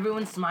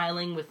everyone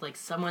smiling with, like,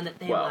 someone that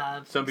they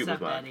love. Some people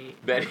smile.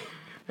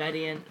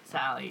 Betty and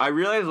Sally. I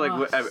realized,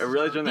 like, I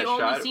realized during that shot...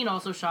 The only scene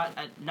also shot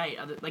at night.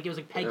 Like, it was,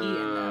 like, Peggy and...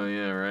 Oh,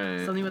 yeah,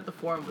 right. Something with the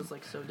forum was,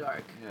 like, so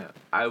dark. Yeah.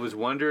 I was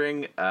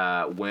wondering,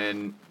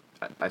 when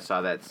I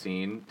saw that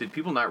scene, did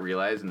people not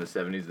realize in the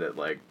 70s that,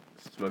 like,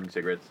 smoking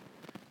cigarettes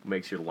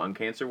makes your lung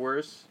cancer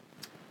worse?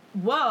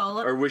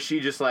 Well... Or was she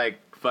just like,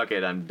 fuck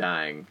it, I'm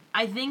dying?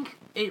 I think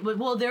it...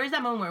 Well, there is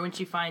that moment where when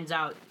she finds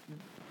out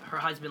her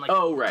husband,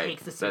 like,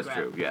 takes the cigarette. That's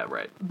true. Yeah,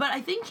 right. But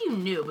I think you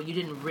knew, but you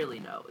didn't really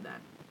know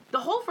that. The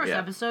whole first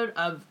episode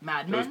of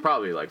Mad Men it was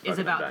probably like is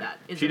about dying.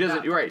 that. She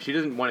doesn't. You're right. She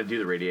doesn't want to do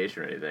the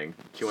radiation or anything.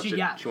 She wants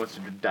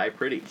to die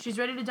pretty. She's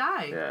ready to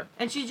die. Yeah.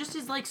 And she just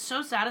is like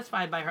so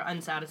satisfied by her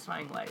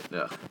unsatisfying life.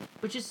 Ugh.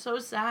 Which is so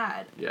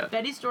sad. Yeah.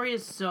 Betty's story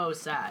is so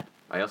sad.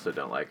 I also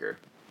don't like her.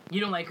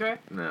 You don't like her?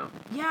 No.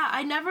 Yeah,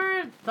 I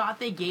never thought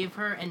they gave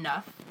her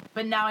enough,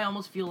 but now I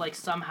almost feel like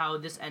somehow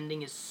this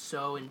ending is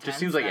so intense. Just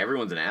seems like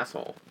everyone's an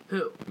asshole.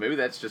 Who? Maybe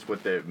that's just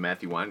what the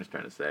Matthew Weiner's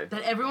trying to say.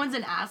 That everyone's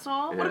an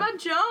asshole? Yeah. What about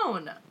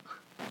Joan?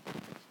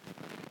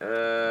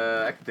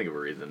 I can think of a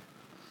reason.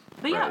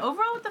 But yeah,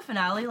 overall with the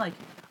finale, like,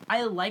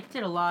 I liked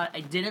it a lot.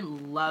 I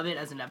didn't love it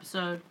as an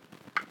episode,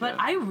 but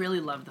I really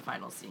loved the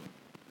final scene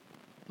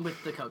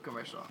with the Coke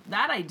commercial.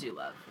 That I do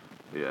love.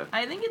 Yeah.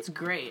 I think it's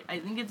great. I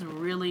think it's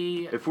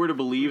really... If we're to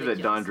believe ridiculous.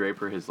 that Don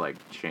Draper has, like,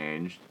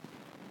 changed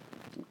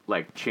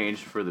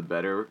for the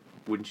better,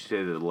 wouldn't you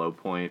say that the low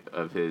point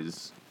of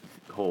his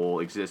whole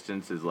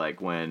existence is, like,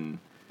 when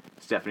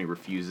Stephanie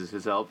refuses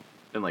his help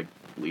and, like,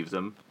 leaves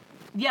him?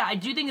 Yeah, I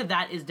do think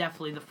that is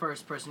definitely the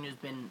first person who's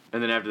been...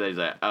 And then after that, he's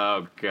like,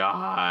 oh,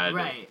 God.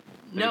 Right.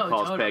 And he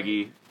calls totally.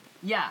 Peggy.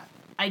 Yeah.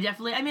 I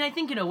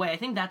think in a way, I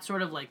think that's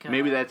sort of like...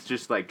 Maybe that's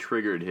just, like,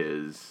 triggered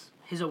his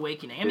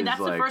awakening. I mean, that's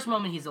the first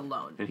moment he's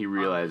alone. And he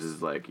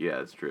realizes, like, yeah,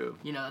 it's true.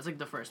 You know, that's, like,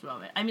 the first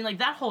moment. I mean, like,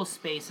 that whole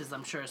space is,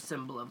 I'm sure, a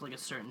symbol of, like, a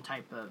certain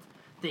type of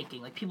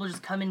thinking. Like, people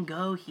just come and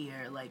go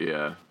here. Like,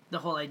 yeah. The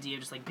whole idea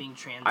of just, like, being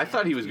transient. I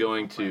thought he was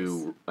going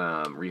to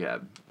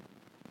rehab.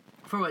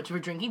 For what? For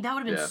drinking? That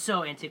would have been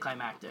so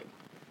anticlimactic.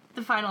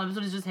 the final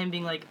episode is just him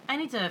being like, I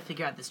need to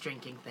figure out this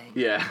drinking thing.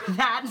 Yeah.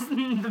 That's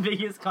the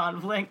biggest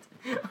conflict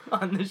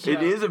on the show.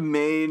 It is a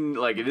main,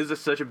 like, it is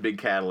such a big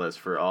catalyst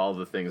for all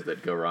the things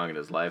that go wrong in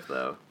his life,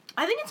 though.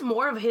 I think it's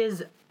more of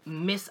his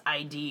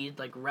mis-ID'd,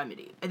 like,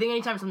 remedy. I think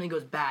anytime something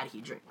goes bad,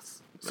 he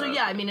drinks. So,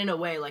 yeah, I mean, in a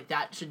way, like,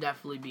 that should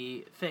definitely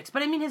be fixed.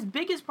 But, I mean, his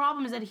biggest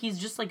problem is that he's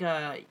just, like,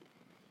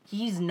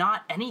 he's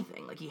not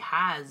anything. Like, he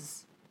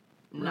has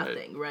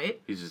nothing,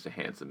 right? He's just a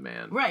handsome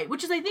man. Right,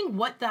 which is, I think,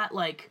 what that,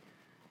 like...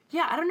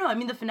 Yeah, I don't know. I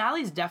mean, the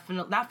finale is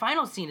definitely... That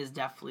final scene is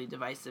definitely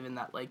divisive in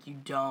that, like, you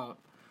don't...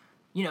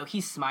 You know,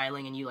 he's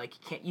smiling and you, like,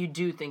 can't... You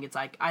do think it's,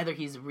 like, either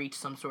he's reached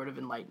some sort of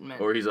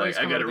enlightenment... Or he's like,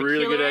 I got a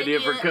really good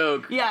idea for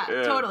Coke. Yeah,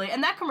 totally.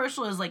 And that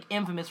commercial is, like,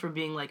 infamous for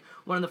being, like,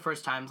 one of the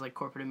first times, like,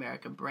 corporate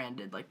America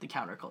branded, like, the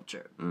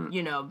counterculture.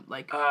 You know,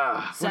 like,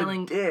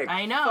 selling... What a dick.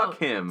 I know. Fuck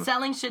him.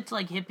 Selling shit to,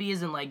 like,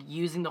 hippies and, like,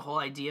 using the whole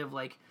idea of,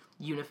 like,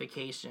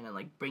 unification and,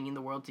 like, bringing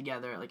the world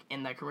together, like,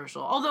 in that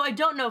commercial. Although I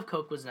don't know if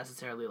Coke was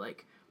necessarily,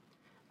 like...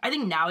 I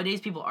think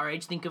nowadays people our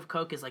age think of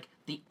Coke as, like,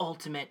 the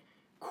ultimate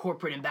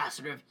corporate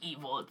ambassador of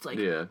evil. It's like,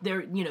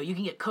 they're, you know, you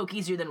can get Coke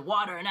easier than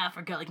water in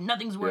Africa. Like,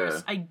 nothing's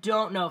worse. Yeah. I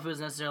don't know if it was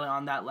necessarily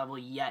on that level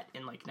yet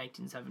in, like,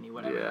 1970,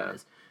 whatever it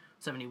is.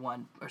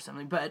 71 or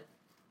something. But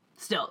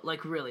still,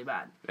 like, really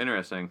bad.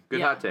 Interesting.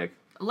 Good hot take.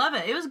 Love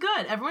it. It was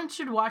good. Everyone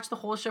should watch the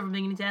whole show from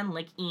beginning to end,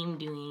 like I'm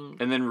doing.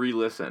 And then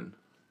re-listen.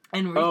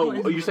 And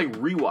re-listen. Oh, you're saying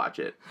rewatch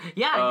it.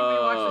 Yeah, I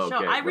rewatched the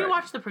show. Okay, I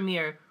rewatched the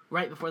premiere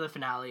right before the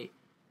finale.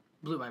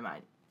 Blew my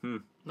mind. Hmm.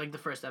 Like the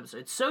first episode.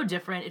 It's so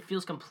different. It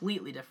feels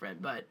completely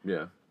different, but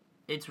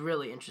it's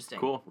really interesting.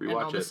 Cool.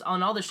 Rewatch it.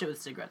 On all the shit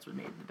with cigarettes with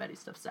me, the Betty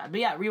stuff sad. But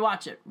yeah,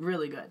 rewatch it.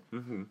 Really good.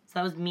 Mm-hmm. So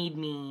that was Mead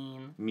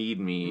Mean. Mead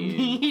Mean.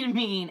 Mead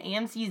Mean.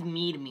 AMC's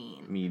Mead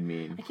Mean. Mead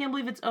Mean. I can't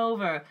believe it's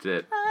over. That's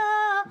it.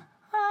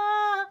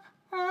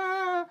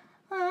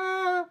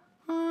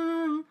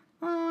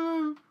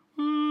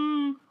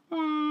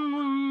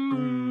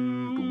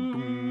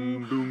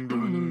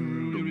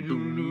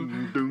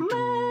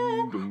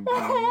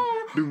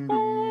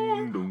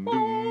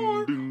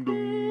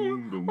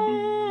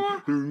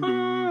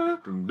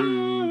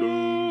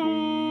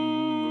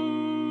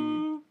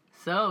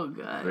 So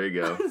good. There you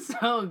go.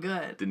 So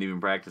good. Didn't even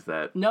practice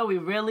that. No, we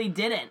really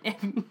didn't.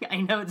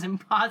 I know it's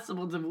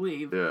impossible to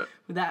believe. Yeah.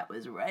 But that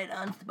was right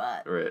on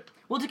spot. Right.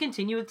 Well, to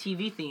continue with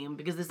TV theme,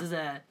 because this is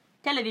a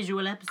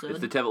televisual episode. It's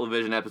the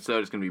television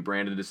episode. It's going to be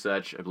branded as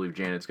such. I believe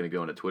Janet's going to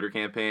go on a Twitter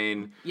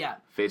campaign. Yeah.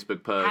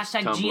 Facebook posts.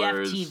 Hashtag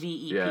Tumblrs.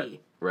 GFTVEP. Yeah.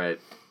 Right.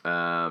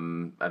 I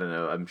don't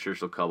know. I'm sure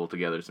she'll cobble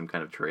together some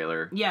kind of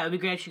trailer. Yeah, it would be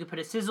great if she could put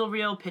a sizzle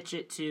reel, pitch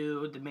it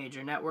to the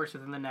major networks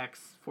within the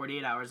next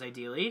 48 hours,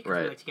 ideally.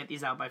 Because we like to get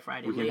these out by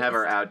Friday. We can have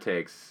our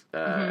outtakes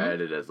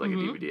edited as like a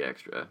DVD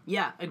extra.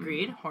 Yeah,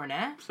 agreed.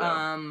 Hornet.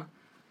 So.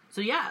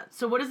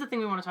 So what is the thing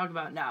we want to talk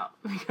about now?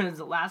 Because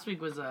last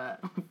week was a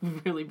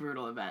really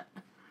brutal event.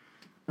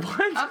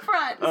 What?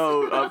 Upfronts.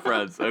 Oh,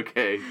 Upfronts.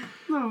 Okay.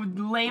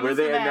 The lamest Where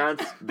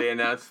event. they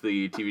announced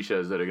the TV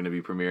shows that are going to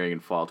be premiering in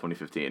fall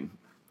 2015.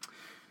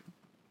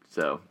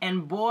 So.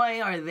 And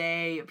boy, are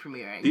they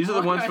premiering. These are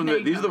the ones from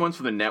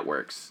the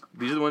networks.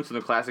 These are the ones from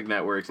the classic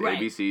networks: right.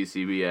 ABC,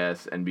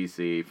 CBS,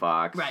 NBC,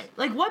 Fox. Right.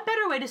 Like, what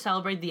better way to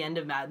celebrate the end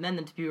of Mad Men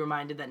than to be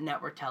reminded that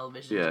network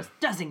television just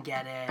doesn't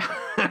get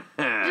it.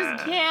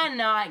 Just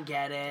cannot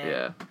get it.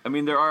 Yeah. I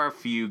mean, there are a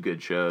few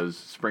good shows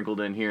sprinkled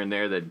in here and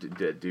there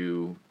that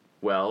do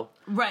well.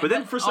 Right. But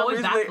then for some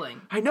reason,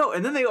 I know,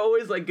 and then they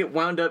always like get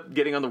wound up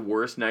getting on the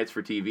worst nights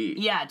for TV.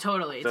 Yeah,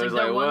 totally. It's so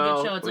like their one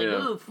good show. It's like,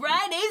 yeah. ooh,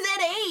 Fridays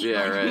at 8.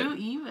 Yeah, like, right. who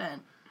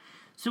even?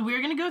 So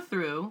we're gonna go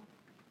through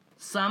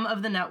some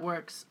of the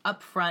network's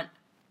upfront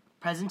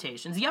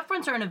presentations. The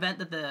upfronts are an event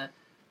that the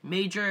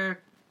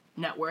major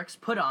networks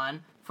put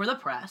on for the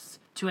press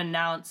to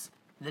announce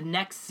the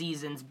next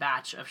season's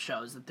batch of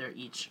shows that they're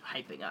each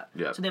hyping up.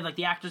 Yep. So they have like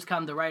the actors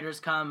come, the writers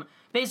come.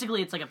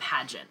 Basically, it's like a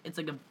pageant. It's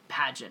like a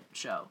pageant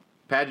show.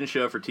 Pageant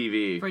show for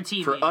TV. For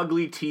TV. For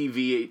ugly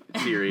TV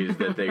series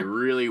that they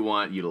really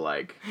want you to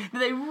like.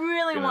 They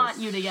really want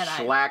you to get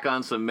hyped. Slack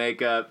on some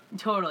makeup.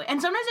 Totally.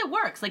 And sometimes it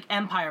works. Like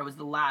Empire was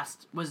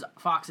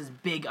Fox's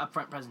big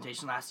upfront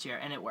presentation last year,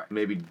 and it worked.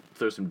 Maybe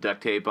throw some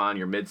duct tape on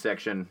your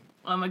midsection.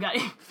 Oh my god.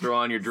 Throw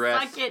on your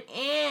dress. Suck it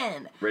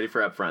in. Ready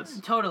for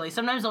upfronts. Totally.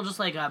 Sometimes they'll just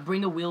like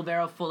bring a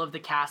wheelbarrow full of the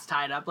cast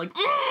tied up, like,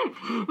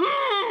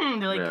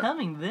 They're like,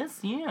 coming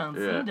this year on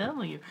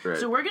CW. Right.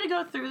 So we're going to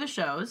go through the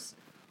shows.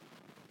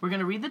 We're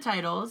going to read the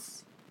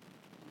titles.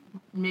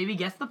 Maybe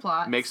guess the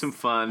plot. Make some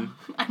fun.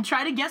 And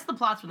try to guess the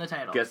plots from the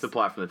titles. Guess the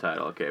plot from the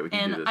title. Okay, we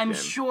can do this. And I'm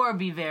game. sure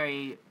be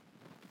very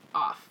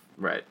off.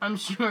 Right. I'm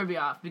sure it'll be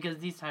off because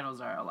these titles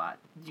are a lot.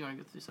 Do you want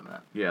to go through some of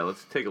that? Yeah,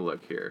 let's take a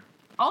look here.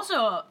 Also,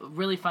 a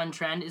really fun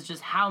trend is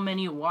just how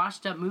many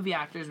washed-up movie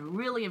actors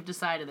really have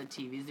decided that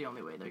TV is the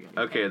only way they're going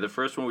to Okay, the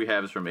first one we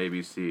have is from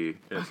ABC.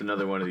 It's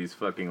another one of these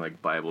fucking,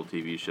 like, Bible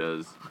TV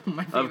shows.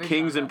 My Of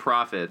Kings genre. and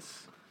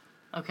Prophets.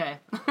 Okay.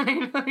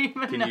 I don't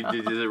even know.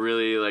 Does it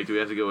really, like, do we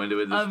have to go into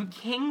it?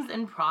 Kings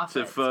and Prophets.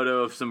 It's a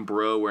photo of some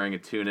bro wearing a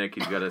tunic.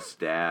 He's got a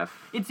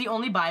staff. It's the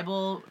only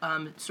Bible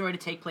story to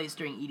take place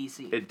during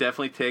EDC. It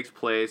definitely takes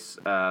place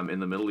in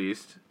the Middle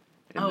East.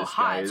 Oh,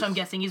 hot. So I'm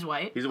guessing he's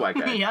white. He's a white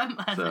guy. Yeah,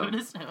 as I would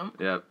assume.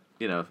 Yep.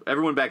 You know,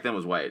 everyone back then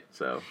was white,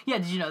 so. Yeah,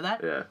 did you know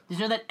that? Yeah. Did you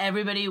know that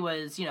everybody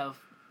was, you know,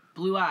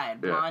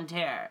 blue-eyed, blonde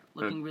hair,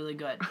 looking really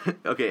good?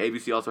 Okay,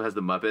 ABC also has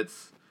the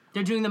Muppets.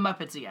 They're doing the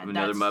Muppets again.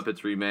 Another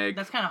Muppets remake.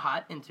 That's kind of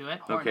hot. Into it.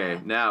 Okay,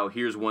 now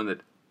here's one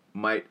that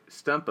might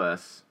stump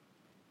us.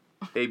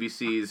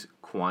 ABC's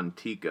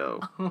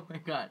Quantico. Oh my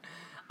god.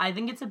 I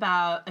think it's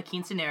about a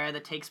quinceanera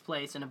that takes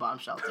place in a bomb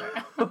shelter.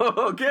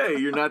 Okay,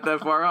 you're not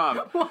that far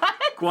off. What?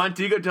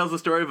 Quantico tells the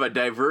story of a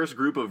diverse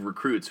group of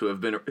recruits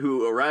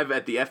who arrive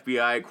at the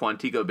FBI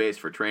Quantico base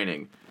for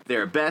training. They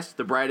are best,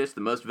 the brightest,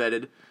 the most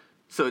vetted.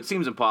 So it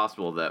seems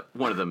impossible that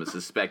one of them is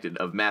suspected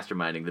of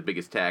masterminding the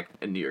biggest attack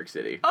in New York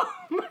City. Oh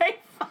my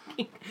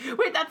fucking...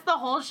 Wait, that's the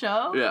whole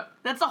show? Yeah.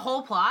 That's the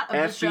whole plot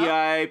of the show?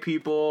 FBI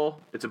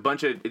people. It's a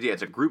bunch of... Yeah,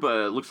 it's a group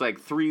of... Looks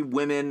like 3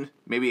 women,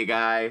 maybe a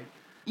guy.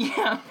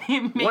 Yeah,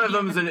 maybe. One of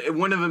them's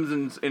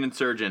an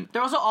insurgent.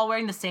 They're also all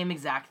wearing the same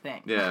exact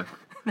thing. Yeah.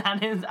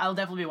 That is... I'll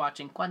definitely be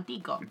watching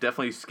Quantico.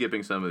 Definitely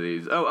skipping some of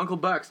these. Oh, Uncle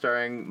Buck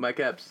starring Mike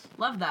Epps.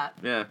 Love that.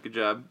 Yeah, good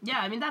job. Yeah,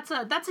 I mean, that's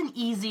an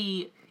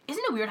easy...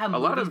 Isn't it weird how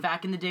movies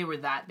back in the day were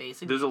that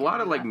basic? There's a lot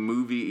of, like,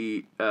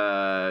 movie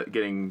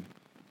getting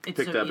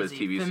picked up as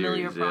TV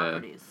familiar series.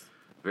 Properties.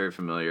 Yeah. Very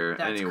familiar.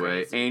 That's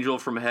anyway, crazy. Angel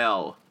from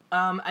Hell.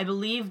 I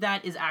believe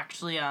that is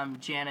actually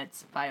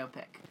Janet's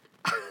biopic.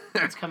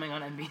 It's coming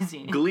on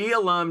NBC. Glee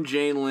alum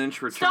Jane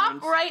Lynch returns.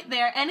 Stop right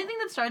there. Anything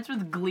that starts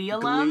with Glee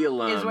alum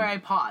is where I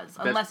pause,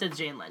 unless it's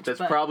Jane Lynch. That's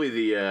probably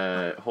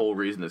the whole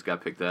reason this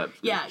got picked up.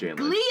 Yeah, Jane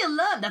Glee Lynch.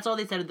 alum. That's all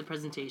they said at the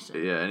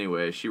presentation. Yeah,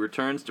 anyway, she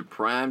returns to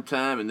prime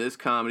time in this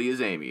comedy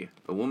as Amy,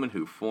 a woman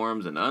who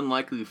forms an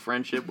unlikely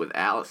friendship with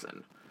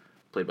Allison,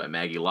 played by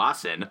Maggie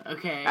Lawson,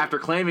 Okay. after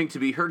claiming to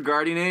be her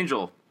guardian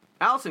angel.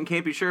 Allison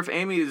can't be sure if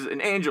Amy is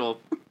an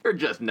angel or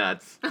just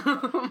nuts.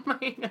 Oh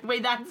my God.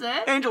 Wait, that's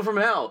it? Angel from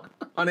Hell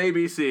on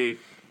ABC.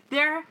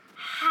 There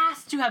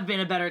has to have been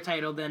a better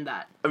title than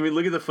that. I mean,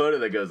 look at the photo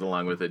that goes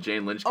along with it.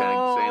 Jane Lynch kind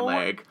of saying,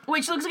 like...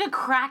 Wait, she looks like a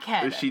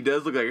crackhead. She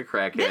does look like a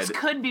crackhead. This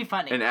could be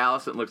funny. And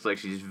Allison looks like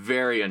she's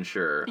very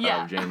unsure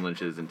of Jane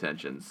Lynch's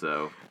intentions,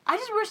 so... I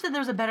just wish that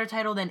there was a better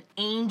title than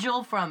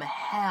Angel from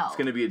Hell. It's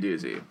gonna be a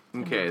doozy.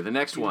 Okay, the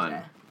next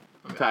one,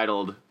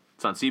 titled...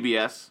 It's on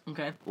CBS.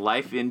 Okay.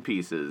 Life in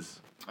Pieces.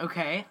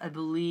 Okay, I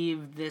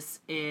believe this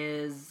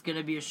is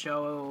gonna be a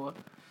show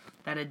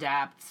that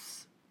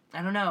adapts,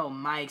 I don't know,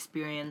 my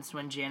experience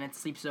when Janet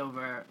sleeps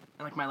over,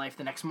 and like my life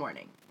the next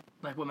morning.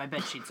 Like what my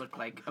bed sheets look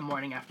like a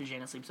morning after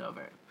Janet sleeps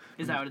over.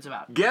 Is that what it's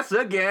about? Guess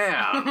again!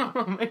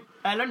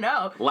 I don't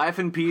know. Life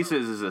in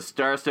Pieces is a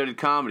star-studded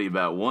comedy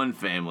about one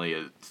family.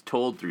 It's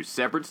told through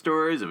separate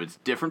stories of its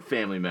different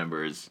family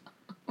members.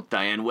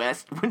 Diane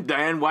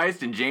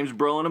Weist and James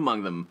Brolin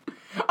among them.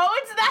 Oh,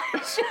 it's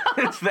that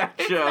show. It's that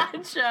show.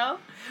 It's that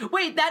show.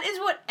 Wait, that is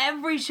what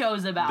every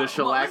show's about. The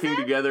shellacking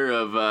together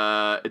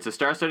of, it's a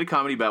star-studded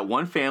comedy about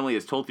one family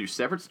is told through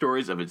separate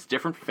stories of its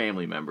different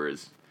family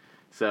members.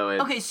 So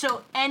it's... Okay,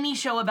 so any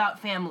show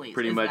about families.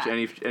 Pretty much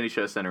any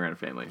show centered around a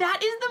family. That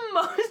is the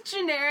most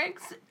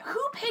generic. Who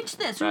pitched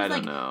this? Who's I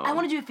don't know. I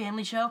want to do a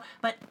family show,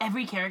 but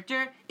every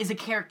character is a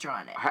character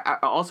on it.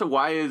 Also,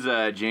 why is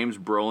James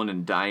Brolin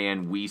and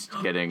Diane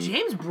Weist getting...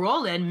 James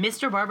Brolin,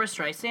 Mr. Barbara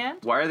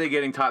Streisand? Why are they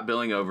getting top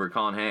billing over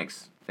Colin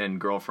Hanks and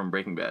Girl from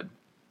Breaking Bad?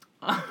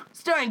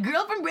 Starring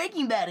Girl from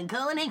Breaking Bad and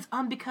Colin Hanks.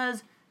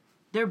 Because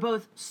they're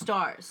both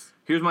stars.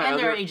 Here's my and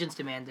other... their agents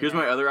demanded Here's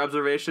my other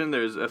observation.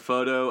 There's a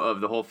photo of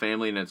the whole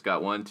family, and it's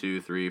got 1, 2,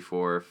 3,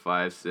 4,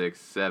 5,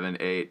 6, 7,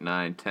 8,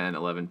 9, 10,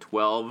 11,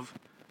 12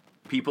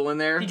 people in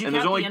there. Did you and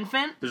count there's only, the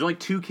infant? There's only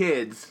 2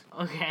 kids.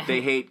 Okay. They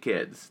hate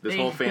kids. This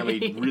whole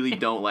family really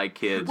don't like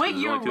kids. Wait,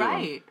 There's you're only 2 of them.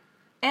 right.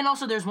 And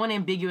also, there's one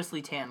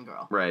ambiguously tan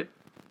girl. Right.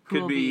 Who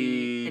Could will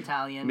be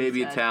Italian.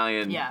 Maybe instead.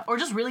 Italian. Yeah, or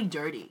just really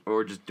dirty.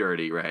 Or just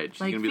dirty, right. She's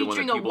Like going to be the one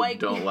that featuring a people white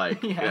don't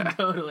like. Yeah,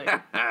 totally.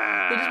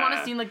 They just want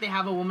to seem like they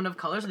have a woman of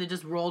color, so they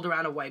just rolled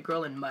around a white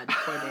girl in mud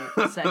before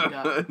they said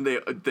go.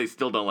 They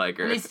still don't like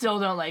her. And they still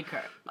don't like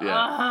her.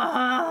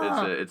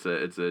 Yeah. It's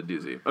a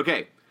doozy.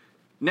 Okay.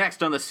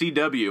 Next on the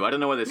CW. I don't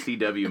know why the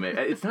CW made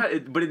it's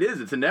not but it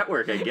is. It's a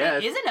network, I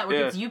guess. It is a network.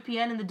 Yeah. It's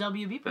UPN and the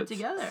WB put That's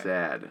together.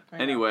 sad.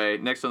 Anyway,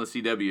 next on the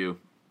CW,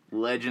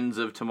 Legends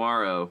of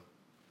Tomorrow.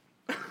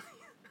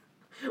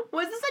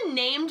 Was this a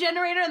name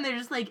generator? And they're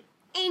just like,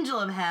 Angel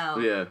of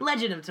Hell. Yeah.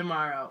 Legend of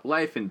Tomorrow.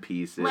 Life in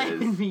Pieces. Life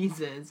in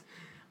Pieces.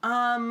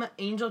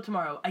 Angel of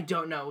Tomorrow. I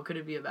don't know. What could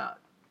it be about?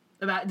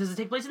 Does it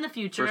take place in the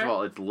future? First of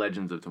all, it's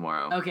Legends of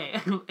Tomorrow. Okay.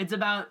 It's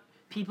about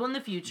people in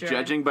the future.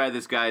 Judging by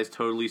this guy's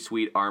totally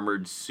sweet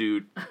armored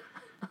suit,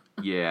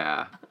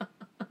 yeah.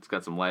 It's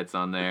got some lights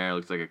on there.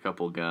 Looks like a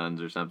couple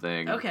guns or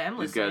something. Okay, I'm These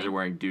listening. guys are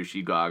wearing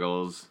douchey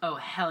goggles. Oh,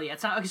 hell yeah.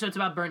 It's not, okay, so it's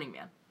about Burning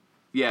Man.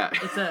 Yeah.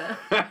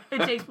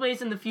 It takes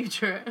place in the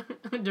future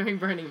during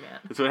Burning Man.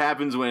 That's what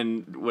happens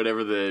when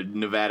whatever the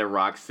Nevada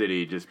Rock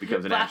City just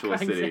becomes an actual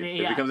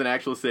city. It becomes an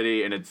actual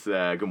city, and it's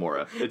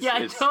Gomorrah. It's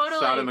totally.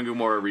 Sodom and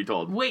Gomorrah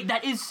retold. Wait,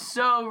 that is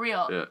so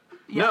real. Yeah.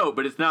 No,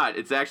 but it's not.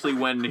 It's actually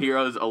when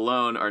heroes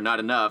alone are not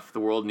enough, the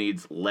world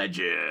needs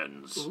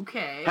legends.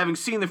 Okay. Having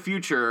seen the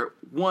future,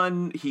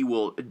 one he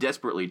will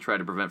desperately try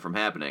to prevent from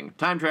happening.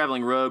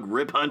 Time-traveling rogue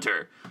Rip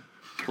Hunter,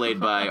 played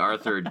by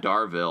Arthur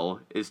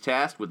Darvill, is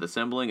tasked with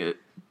assembling a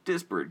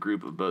disparate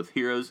group of both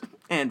heroes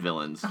and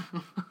villains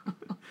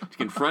to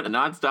confront an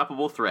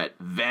unstoppable threat,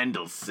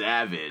 Vandal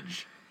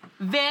Savage.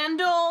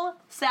 Vandal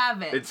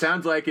Savage. It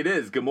sounds like it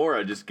is.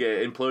 Gomorrah just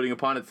imploding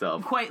upon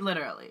itself. Quite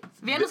literally.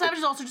 Vandal Savage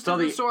is also just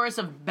a source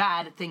of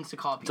bad things to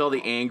call people. It's all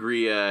the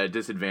angry,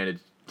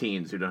 disadvantaged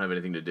teens who don't have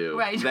anything to do.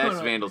 Right, That's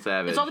totally. Vandal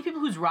Savage. It's all the people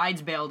whose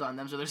rides bailed on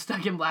them, so they're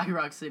stuck in Black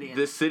Rock City.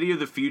 The city of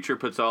the future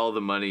puts all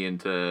the money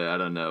into, I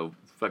don't know,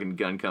 fucking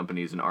gun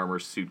companies and armor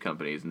suit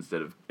companies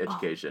instead of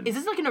education. Is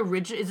this like an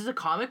original? Is this a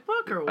comic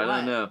book or what? I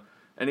don't know.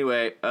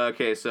 Anyway,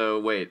 okay, so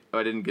wait. Oh,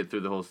 I didn't get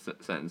through the whole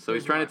sentence. So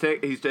he's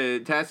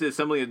tasked with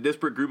assembling a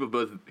disparate group of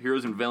both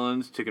heroes and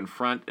villains to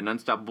confront an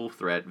unstoppable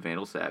threat,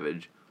 Vandal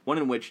Savage, one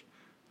in which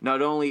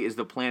not only is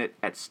the planet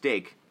at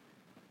stake,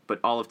 but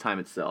all of time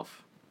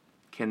itself.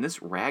 Can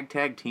this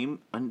ragtag team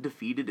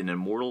undefeated an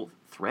immortal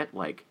threat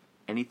like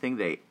anything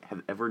they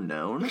have ever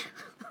known?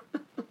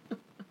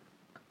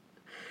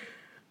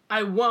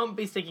 I won't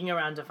be sticking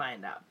around to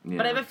find out. Yeah.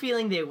 But I have a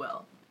feeling they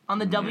will. On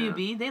the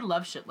WB, they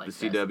love shit like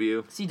The this.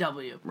 CW?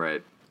 CW.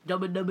 Right.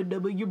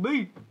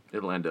 WB.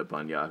 It'll end up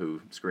on Yahoo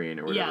Screen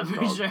or whatever Yeah, it's for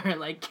called. sure.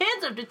 Like,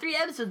 kids after 3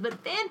 episodes,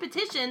 but fan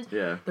petitions.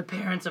 Yeah. The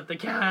parents of the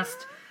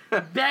cast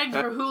begged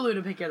for Hulu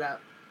to pick it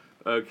up.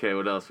 Okay,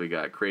 what else we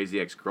got? Crazy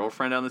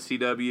Ex-Girlfriend on the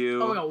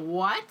CW. Oh my god,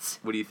 what?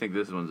 What do you think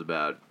this one's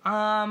about?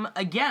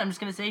 Again, I'm just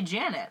gonna say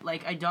Janet.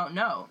 Like, I don't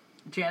know.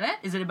 Janet?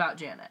 Is it about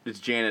Janet?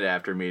 It's Janet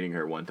after meeting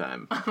her one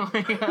time. Oh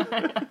my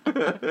god.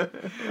 Where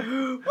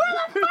the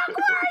fuck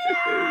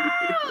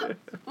were you?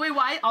 Wait,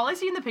 why? All I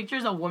see in the picture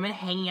is a woman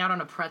hanging out on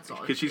a pretzel.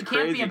 'Cause she's it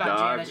can't crazy, be about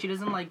dog. Janet. She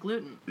doesn't like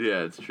gluten.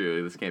 Yeah, it's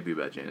true. This can't be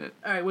about Janet.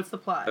 Alright, what's the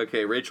plot?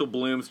 Okay, Rachel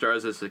Bloom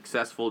stars a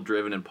successful,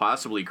 driven, and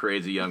possibly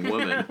crazy young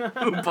woman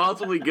who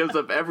possibly gives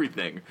up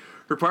everything.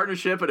 Her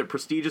partnership at a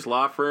prestigious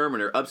law firm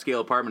and her upscale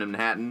apartment in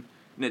Manhattan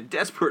in a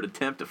desperate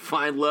attempt to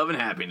find love and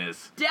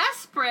happiness.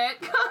 Desperate?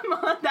 Come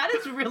on, that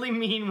is really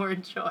mean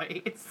word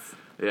choice.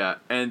 Yeah,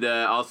 and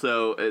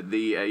also,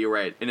 you're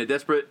right, in a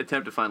desperate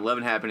attempt to find love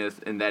and happiness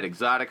in that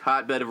exotic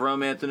hotbed of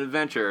romance and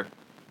adventure,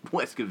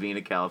 West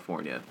Covina,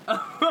 California.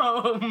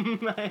 Oh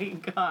my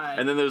god.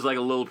 And then there's like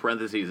a little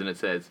parentheses and it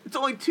says, it's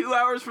only 2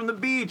 hours from the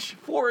beach,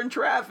 4 in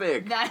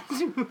traffic. That's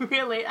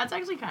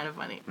actually kind of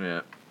funny.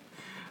 Yeah.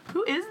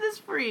 Who is this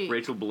freak?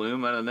 Rachel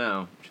Bloom? I don't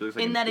know. She looks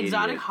like in an that idiot.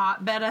 exotic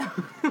hotbed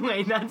of...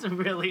 Wait, that's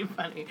really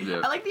funny.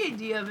 Yeah. I like the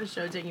idea of a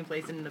show taking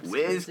place in an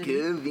obscure West city.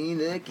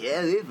 Covina,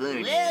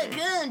 California.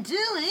 Welcome to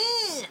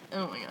it!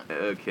 Oh my god.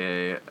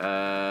 Okay,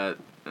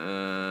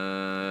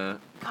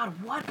 God,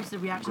 what is the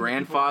reaction?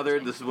 Grandfather,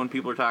 this is one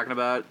people are talking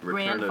about.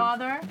 Return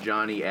Grandfather? of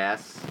Johnny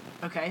S.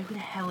 Okay, who the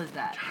hell is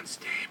that? John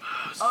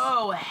Stamos.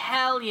 Oh,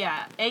 hell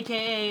yeah.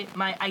 AKA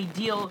my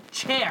ideal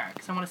chair,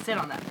 because I want to sit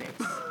on that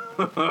face.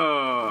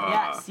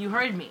 Yes, you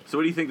heard me. So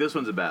what do you think this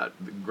one's about?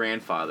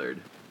 Grandfathered.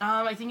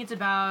 I think it's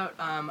about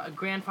a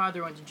grandfather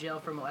who went to jail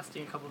for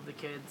molesting a couple of the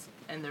kids,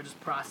 and they're just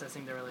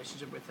processing their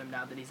relationship with him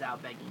now that he's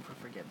out begging for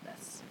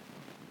forgiveness.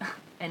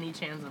 Any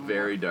chance of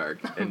Very dark.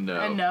 And no.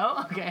 And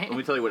no? Okay. Let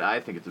me tell you what I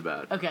think it's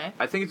about. Okay.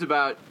 I think it's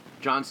about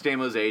John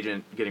Stamos'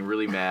 agent getting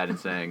really mad and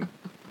saying,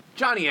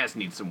 Johnny S.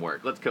 needs some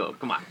work. Let's go.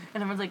 Come on.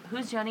 And everyone's like,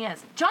 who's Johnny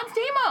S? John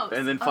Stamos!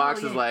 And then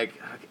Fox Oh, is yeah. like,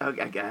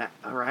 okay,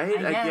 all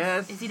right, I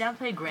guess. Is he down to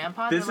play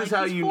grandpa? This They're is like,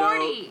 how he's you 40.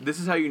 know. This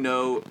is how you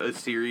know a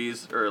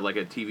series or like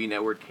a TV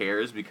network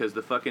cares, because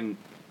the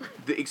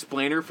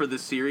explainer for the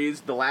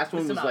series, the last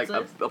one was like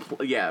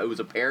it was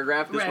a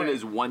paragraph. This one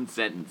is one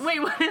sentence.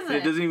 Wait, what is it?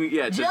 It doesn't even.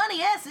 Yeah,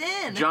 Johnny S.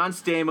 in. John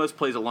Stamos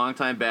plays a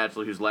longtime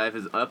bachelor whose life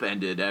is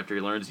upended after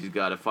he learns he's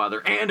got a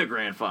father and a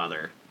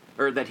grandfather,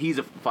 or that he's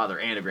a father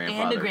and a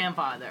grandfather. And a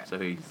grandfather. So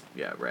he's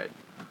right.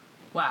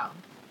 Wow,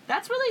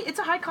 it's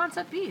a high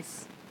concept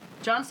piece.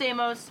 John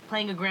Stamos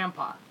playing a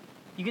grandpa.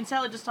 You can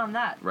sell it just on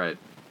that. Right.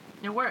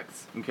 It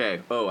works.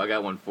 Okay. Oh, I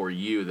got one for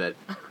you that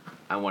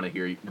I want to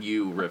hear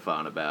you riff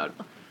on about.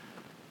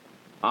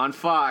 On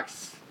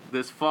Fox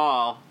this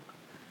fall,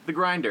 The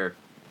Grinder.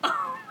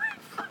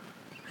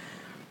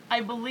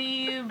 I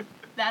believe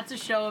that's a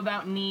show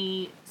about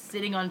me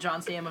sitting on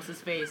John Stamos'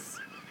 face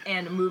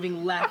and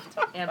moving left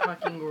and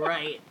fucking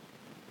right.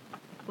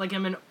 Like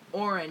I'm an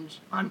orange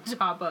on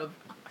top of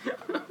a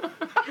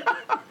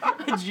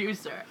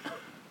juicer.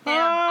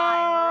 Am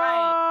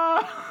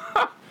I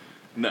right?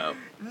 No.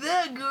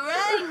 The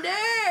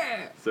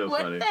Grinder! So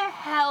what funny. What the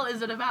hell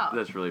is it about?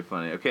 That's really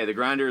funny. Okay, The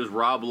Grinder is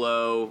Rob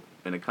Lowe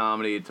in a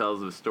comedy. It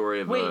tells the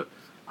story of Wait,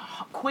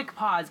 quick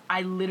pause.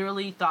 I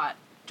literally thought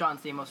John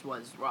Stamos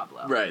was Rob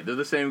Lowe. Right, they're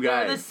the same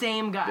guy. They're the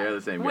same guy. They're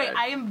the same Wait,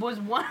 guy. was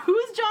one.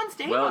 Who's John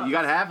Stamos? Well, you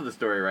got half of the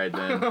story right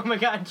then. Oh my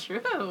god, true.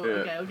 Yeah.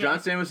 Okay. John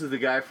Stamos is the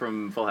guy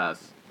from Full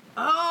House.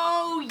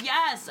 Oh,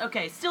 yes.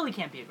 Okay, still he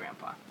can't be a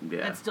grandpa. Yeah.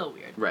 That's still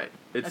weird. Right.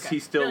 Okay.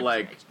 He's still Feel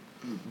like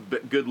he's your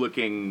age.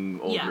 good-looking,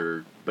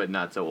 older, but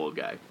not so old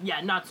guy. Yeah,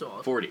 not so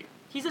old. 40.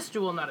 He's a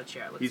stool, not a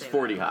chair. Let's He's say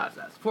 40 that.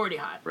 hot. 40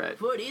 hot. Right.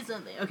 40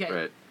 something. Okay.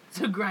 Right.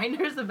 So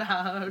Grinder's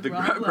about The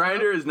Rob Lowe.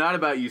 Grinder is not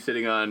about you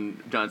sitting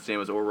on John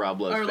Stamos or Rob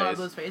Lowe's Or face. Rob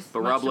Lowe's face.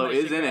 But Much Rob to Lowe my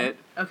is in chagrin. it.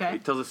 Okay.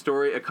 It tells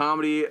a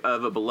comedy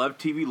of a beloved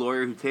TV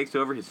lawyer who takes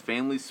over his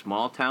family's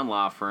small-town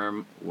law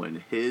firm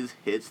when his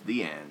hits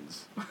the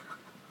ends.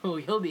 Oh,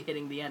 he'll be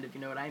hitting the end if you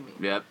know what I mean.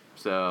 Yep,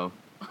 so...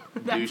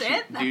 That's douche-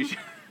 it? douche-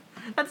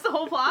 That's the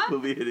whole plot? will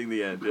be hitting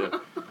the end, yeah.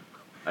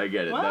 I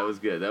get it. Well, that was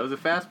good. That was a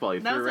fastball. You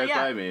That threw was it right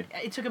by me.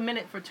 It took a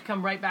minute for it to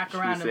come right back Should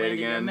around we and say it land in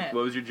your again? mitt.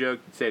 What was your joke?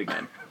 Say it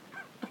again.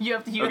 You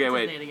have to Okay, to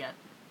wait. say it again.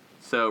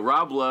 So,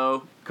 Rob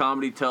Lowe,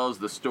 comedy tells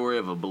the story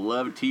of a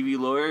beloved TV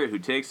lawyer who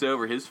takes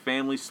over his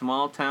family's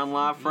small-town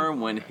law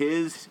firm when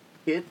his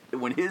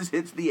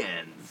hits the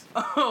ends.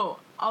 Oh,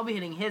 I'll be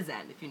hitting his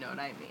end if you know what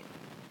I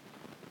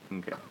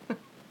mean. Okay.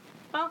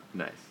 Well,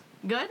 Nice.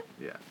 good?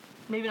 Yeah.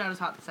 Maybe not as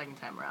hot the second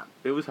time around.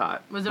 It was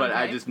hot. Was it but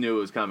I okay? just knew it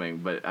was coming,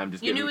 but I'm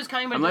just You giving, knew it was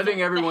coming, but I'm it letting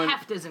doesn't- everyone the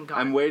heft isn't gone.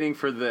 I'm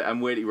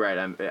waiting, right.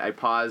 I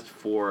paused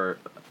for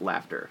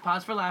laughter.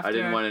 Pause for laughter. I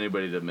didn't want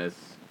anybody to miss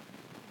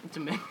to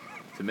me.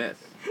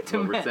 what To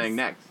we're miss. saying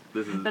next.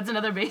 This is That's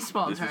another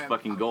baseball this term. is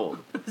fucking gold.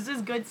 This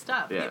is good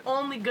stuff. Yeah. The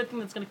only good thing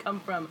that's going to come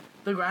from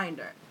The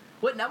Grinder.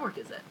 What network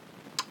is it?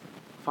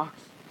 Fox.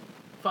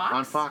 Fox?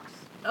 On Fox.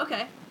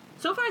 Okay.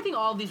 So far, I think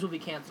all of these will be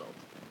canceled.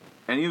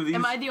 Any of these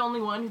Am I the only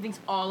one who thinks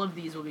all of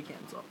these will be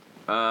canceled?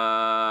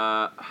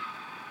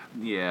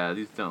 Yeah,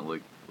 these don't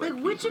look Like,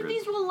 which of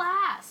these will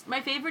last?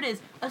 My favorite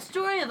is a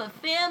story of a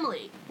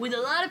family with a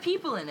lot of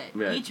people in it,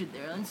 Right. each with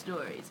their own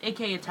stories,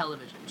 aka a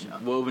television show.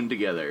 woven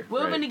together.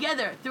 Woven right.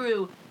 together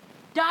through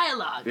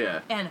dialogue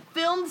Yeah. and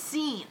filmed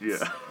scenes.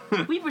 Yeah.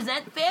 We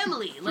present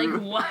family. Like, Through-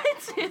 what?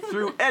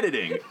 Through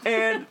editing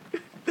and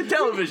the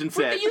television With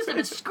set. the use of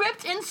a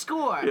script and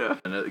score. Yeah.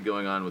 And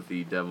going on with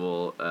the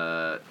devil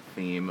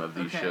theme of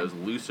these Okay. shows,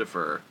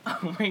 Lucifer.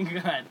 Oh my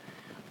god.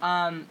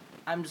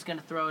 I'm just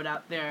gonna throw it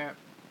out there.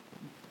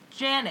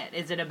 Janet,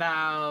 is it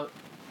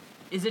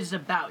just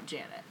about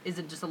Janet? Is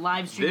it just a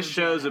live stream? This of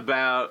show's Janet?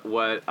 about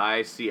what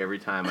I see every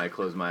time I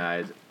close my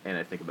eyes and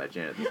I think about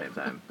Janet at the same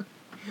time.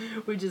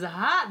 Which is a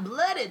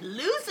hot-blooded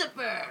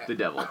Lucifer. The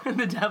devil.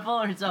 The devil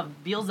herself,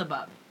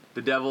 Beelzebub.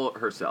 The devil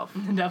herself.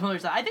 The devil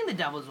herself. I think the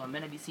devil's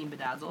woman. Have you seen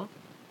Bedazzled?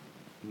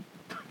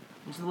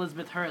 It's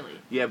Elizabeth Hurley.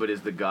 Yeah, but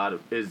is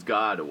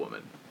God a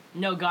woman?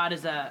 No, God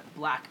is a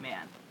black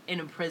man in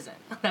a prison.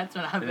 That's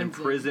what An happens.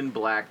 imprisoned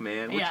black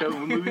man? Which Yeah. show,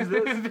 what movie is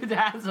this?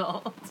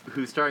 Bedazzled.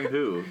 Who's starring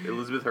who?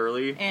 Elizabeth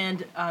Hurley?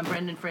 And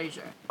Brendan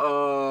Fraser.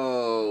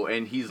 Oh,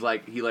 and he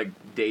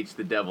dates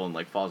the devil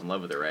and falls in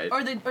love with her, right?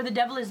 Or the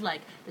devil is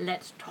like,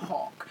 let's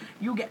talk.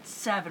 You get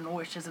 7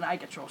 wishes and I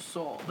get your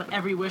soul. But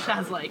every wish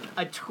has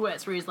a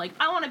twist where he's like,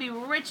 I want to be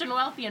rich and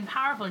wealthy and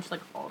powerful. And she's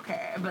like,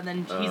 okay. But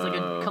then he's like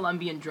a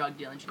Colombian drug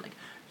dealer and she's like,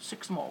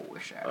 6 more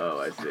wishes. Oh,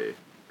 I see.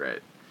 Right.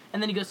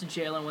 And then he goes to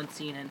jail in one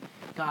scene and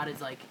God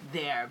is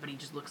there, but he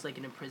just looks like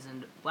an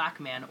imprisoned black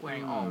man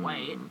wearing all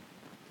white.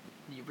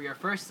 Your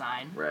first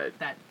sign. Right.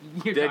 That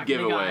you're Dead talking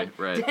to giveaway, God.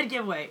 right. Dead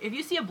giveaway. If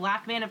you see a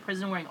black man in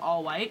prison wearing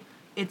all white,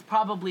 it's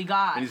probably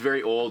God. And he's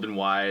very old and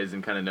wise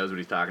and kind of knows what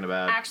he's talking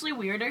about. Actually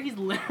weirder, he's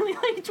literally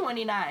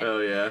 29. Oh,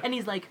 yeah? And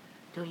he's like,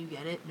 don't you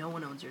get it? No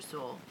one owns your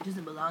soul. It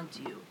doesn't belong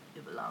to you.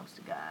 It belongs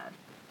to God.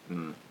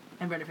 Hmm.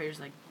 And Brendan Fraser's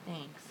like,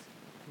 thanks.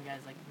 And the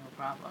guy's like, no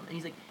problem. And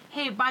he's like,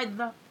 hey, by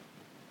the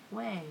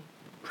way.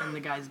 And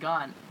the guy's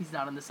gone. He's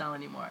not in the cell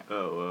anymore.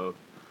 Oh, whoa.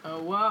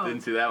 Oh, whoa.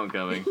 Didn't see that one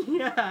coming.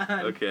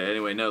 Yeah. Okay,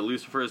 anyway, no,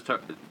 Lucifer's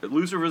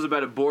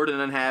about a bored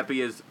and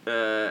unhappy as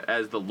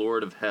the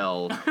Lord of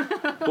Hell.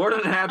 Bored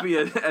and unhappy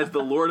as the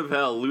Lord of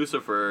Hell,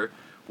 Lucifer.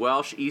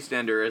 Welsh East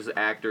Ender, his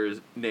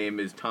actor's name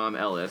is Tom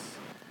Ellis.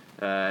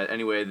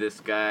 Anyway, this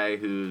guy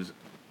who's,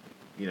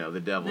 the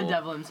devil. The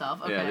devil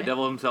himself, okay. Yeah, the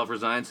devil himself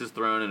resigns his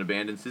throne and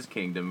abandons his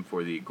kingdom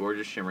for the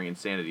gorgeous, shimmering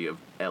insanity of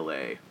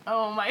L.A.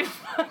 Oh my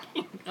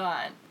fucking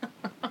god.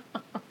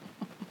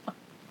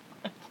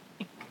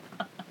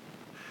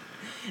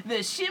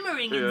 The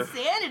shimmering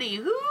insanity.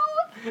 Who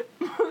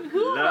Los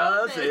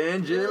wrote this?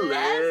 Angeles. Los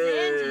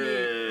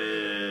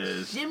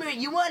Angeles. Shimmering.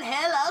 You want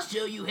hell? I'll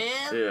show you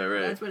hell. Yeah,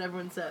 right. That's what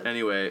everyone says.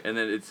 Anyway, and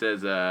then it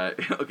says,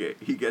 okay,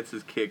 he gets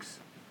his kicks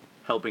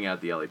helping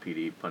out the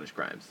LAPD punish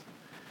crimes.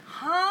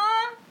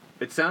 Huh?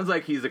 It sounds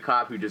like he's a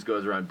cop who just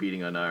goes around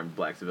beating unarmed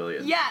black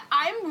civilians. Yeah,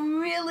 I'm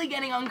really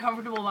getting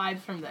uncomfortable vibes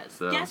from this.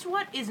 So- Guess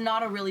what is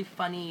not a really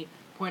funny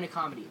point of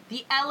comedy?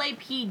 The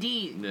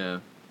LAPD. Yeah.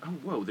 Oh,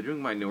 whoa, they're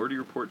doing Minority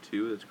Report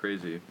too? That's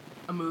crazy.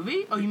 A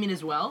movie? Oh, you mean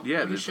as well?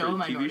 Yeah, like a this show, TV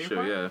Minority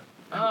show, Report? yeah.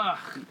 Ugh.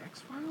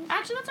 X-Files?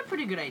 Actually, that's a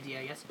pretty good idea,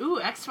 I guess.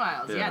 Ooh,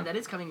 X-Files. Yeah. Yeah, that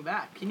is coming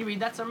back. Can you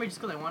read that summary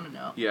just because I want to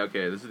know? Yeah,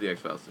 okay, this is the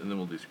X-Files, and then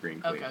we'll do Scream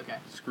Queens. Okay.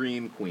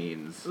 Scream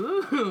Queens.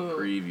 Ooh.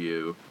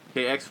 Preview.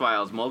 Hey,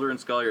 X-Files, Mulder and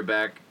Scully are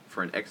back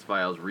for an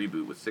X-Files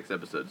reboot with 6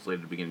 episodes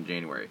slated to begin in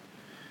January.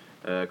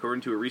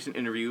 According to a recent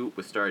interview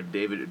with star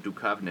David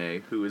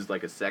Duchovny, who is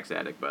like a sex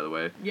addict, by the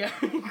way. Yeah,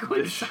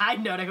 quick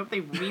side note, I hope they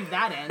weave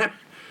that in.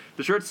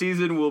 The short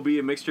season will be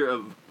a mixture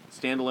of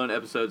standalone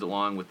episodes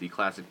along with the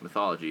classic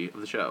mythology of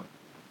the show.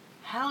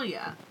 Hell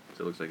yeah.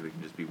 So it looks like they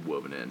can just be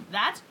woven in.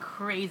 That's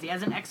crazy.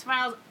 As an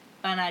X-Files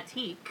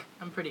fanatique,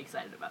 I'm pretty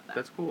excited about that.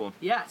 That's cool.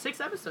 Yeah, 6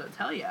 episodes.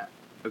 Hell yeah.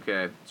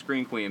 Okay,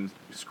 Scream Queens.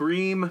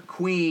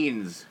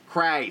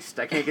 Christ,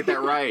 I can't get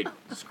that right.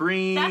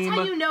 Scream That's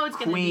how you know it's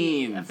going to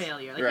be a Queens.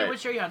 failure. Like, Right. hey, what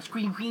show are you on?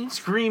 Scream Queens?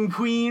 Scream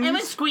Queens. I'm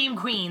on Scream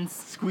Queens.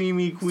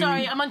 Squeamy Queens.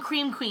 Sorry, I'm on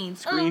Cream Queens.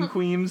 Scream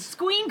Queens.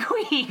 Scream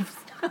Queeves.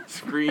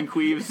 Scream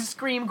Queeves.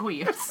 Scream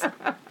Queeves. The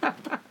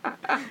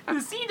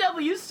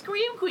CW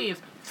Scream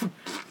Queeves.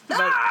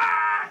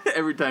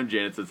 Every time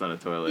Janet sits on a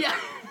toilet. Yeah.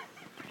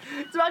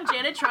 It's about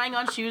Janet trying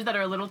on shoes that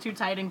are a little too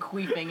tight and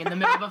queefing in the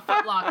middle of a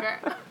Foot Locker.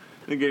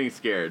 And getting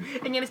scared.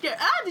 And getting scared.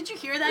 Did you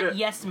hear that? Yeah.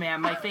 Yes,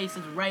 ma'am. My face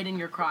is right in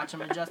your crotch.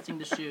 I'm adjusting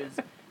the shoes.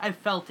 I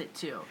felt it,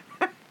 too.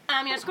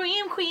 I'm your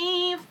Scream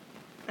Queef.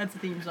 That's the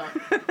theme song.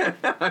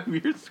 I'm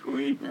your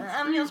Scream.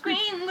 I'm your Scream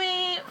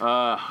Queef.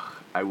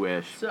 I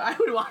wish. So I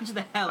would watch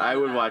the hell out I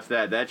of would that. watch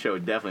that. That show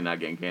would definitely not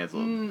getting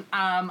canceled.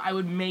 I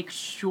would make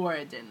sure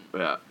it didn't.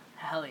 Yeah.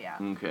 Hell yeah.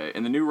 Okay.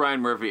 In the new Ryan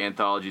Murphy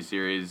anthology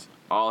series,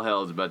 all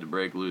hell is about to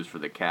break loose for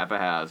the Kappa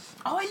House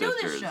Oh, I know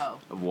this sisters show.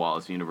 of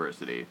Wallace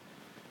University.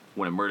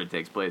 When a murder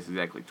takes place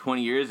exactly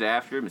 20 years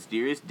after a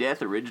mysterious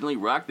death originally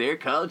rocked their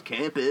college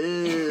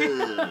campus.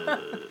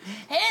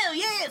 Hell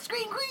yeah,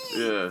 Scream Queef.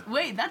 Yeah.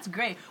 Wait, that's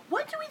great.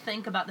 What do we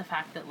think about the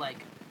fact that,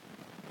 like,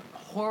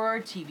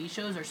 horror TV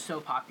shows are so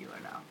popular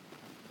now?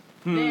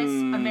 This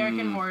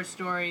American Horror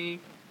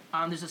Story,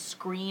 there's a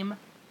Scream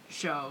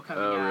show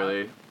coming out. Oh,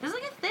 really? There's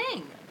like a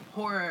thing.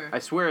 Horror. I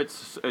swear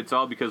it's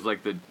all because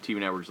like the TV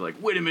networks are like,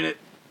 wait a minute,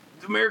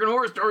 American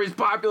Horror Story is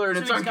popular and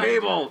So it's he's on gotta do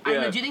cable. it. I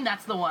know, do you think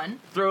that's the one?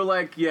 Throw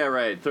like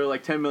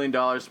 $10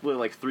 million, split it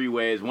like 3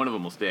 ways. One of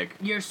them will stick.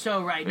 You're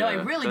so right. No, I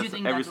Yeah, really do that's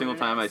think every that's single what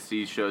it time I is.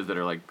 see shows that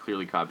are like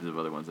clearly copies of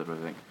other ones. That's what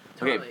I think.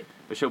 Totally. Okay,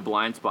 the show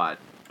Blind Spot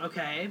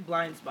Okay,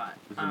 Blind Spot.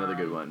 is another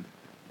good one.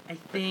 I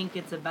think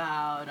it's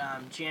about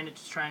Janet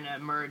just trying to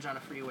merge on a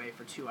freeway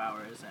for 2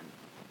 hours and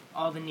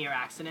all the near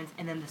accidents,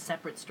 and then the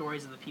separate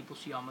stories of the people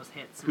she almost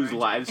hits. Whose merging.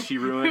 lives she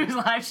ruined. Whose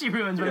lives she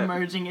ruins Yeah. when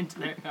merging into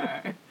their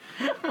car.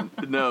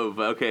 No,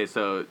 but okay.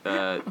 So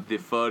the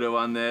photo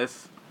on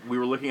this, we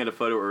were looking at a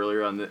photo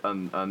earlier on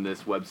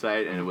this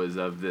website, and it was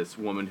of this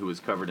woman who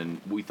was covered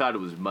in. We thought it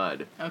was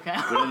mud, Okay.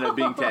 but it ended up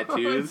being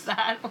tattoos. What's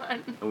that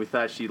one? And we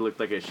thought she looked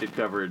like a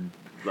shit-covered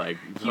like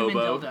Human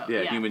hobo. dildo,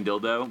 Yeah, yeah. human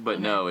dildo. But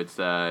Okay. no, it's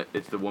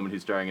the woman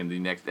who's starring in the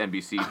next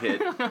NBC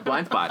hit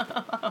Blind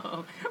Spot.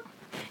 Oh.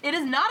 It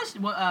is not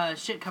a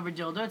shit-covered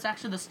dildo. It's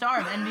actually the star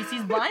of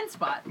NBC's Blind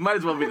Spot. Might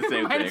as well be the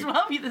same Might thing. as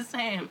well be the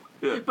same.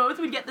 Yeah. Both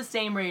would get the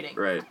same rating.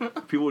 Right.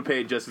 People would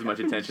pay just as much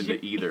attention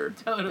to either.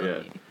 Totally.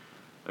 Yeah.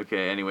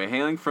 Okay, anyway,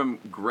 hailing from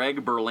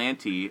Greg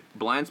Berlanti,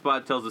 Blind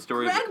Spot tells the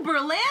story Greg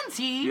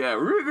Berlanti? Yeah,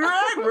 Greg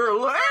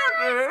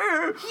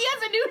Berlanti! He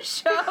has a new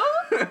show?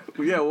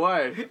 Yeah,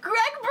 why? Greg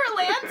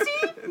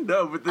Berlanti?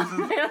 No, but this is...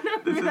 I don't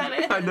know who that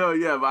is. I know,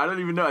 yeah, but I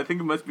don't even know. I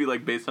think it must be,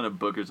 like, based on a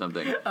book or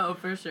something. Oh,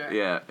 for sure.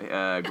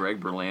 Yeah,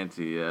 Greg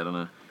Berlanti, yeah, I don't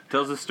know.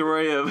 Tells the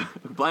story of...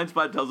 Blind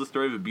Spot tells the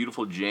story of a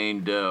beautiful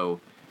Jane Doe.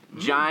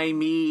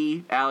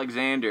 Jaime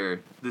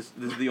Alexander. This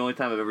is the only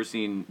time I've ever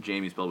seen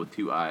Jamie spelled with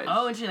 2 I's.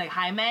 Oh, and she's like,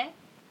 Jaime?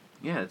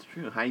 Yeah, that's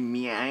true.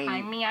 Jaime.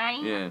 Jaime?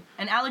 Yeah.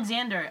 And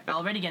Alexander,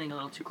 already getting a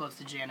little too close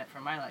to Janet for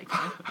my liking.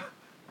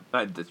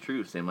 That's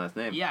true. Same last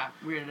name. Yeah,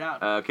 weirded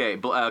out. Okay,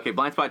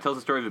 Blind Spot tells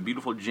the story of a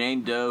beautiful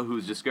Jane Doe who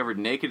is discovered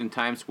naked in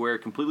Times Square,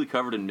 completely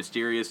covered in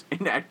mysterious,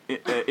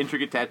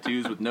 intricate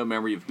tattoos with no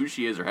memory of who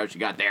she is or how she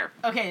got there.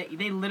 Okay,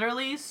 they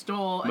literally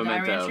stole a diary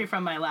Memento. entry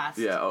from my last,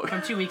 Yeah, oh.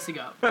 from 2 weeks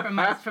ago.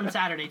 From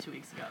Saturday 2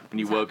 weeks ago. And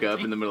you It's woke up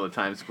happening. in the middle of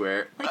Times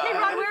Square. Like, hey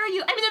Rod, where are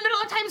you? I'm in the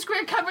middle of Times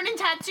Square covered in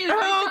tattoos.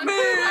 Help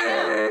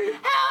me!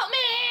 Help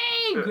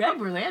me! Greg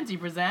Berlanti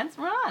presents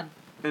Rod.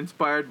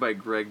 Inspired by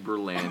Greg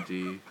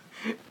Berlanti.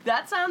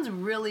 That sounds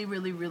really,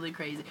 really, really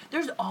crazy.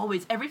 There's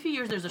always, every few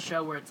years there's a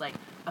show where it's like,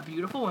 a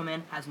beautiful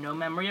woman has no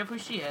memory of who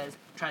she is,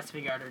 tries to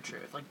figure out her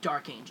truth. Like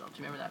Dark Angel. Do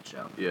you remember that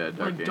show? Yeah, Dark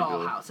like Angel.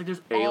 Dollhouse. Like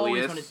there's Alias.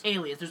 always one. It's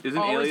Alias. There's Isn't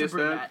always Alias a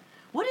that? brunette.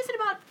 What is it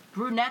about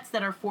brunettes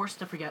that are forced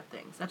to forget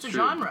things? That's a True.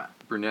 genre.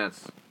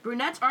 Brunettes.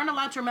 Brunettes aren't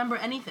allowed to remember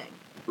anything.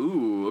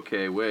 Ooh,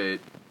 okay,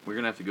 wait. We're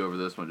gonna have to go over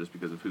this one just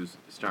because of who's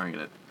starring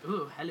in it.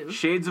 Ooh, hello.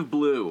 Shades of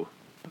Blue.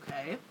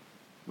 Okay.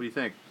 What do you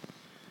think?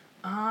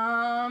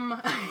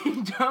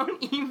 I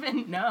don't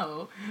even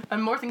know.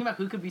 I'm more thinking about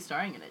who could be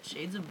starring in it.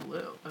 Shades of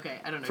Blue. Okay,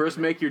 I don't know. First,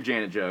 make your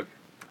Janet joke.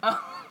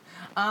 Oh,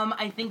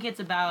 I think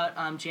it's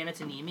about Janet's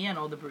anemia and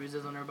all the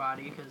bruises on her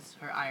body because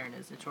her iron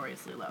is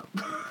notoriously low.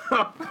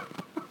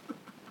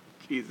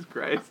 Jesus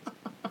Christ.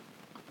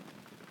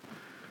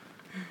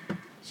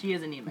 She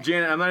is anemic.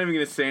 Janet, I'm not even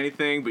gonna say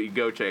anything, but you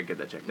go get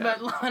that checked out.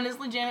 But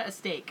honestly, Janet, a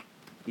steak.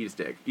 Eat a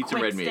steak. Eat some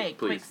Quick red steak, meat,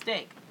 please. quick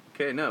steak.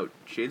 Okay, no.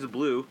 Shades of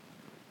Blue.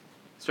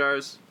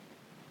 Stars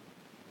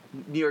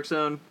New York's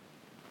own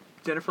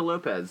Jennifer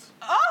Lopez.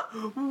 Oh!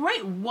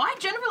 Wait, why?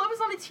 Jennifer Lopez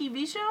on a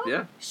TV show?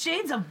 Yeah.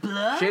 Shades of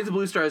Blue? Shades of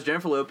Blue stars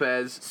Jennifer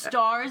Lopez.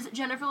 Stars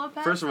Jennifer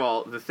Lopez? First of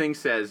all, the thing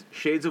says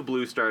Shades of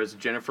Blue stars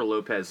Jennifer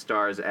Lopez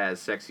stars as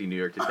sexy New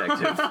York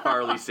detective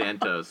Harley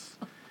Santos.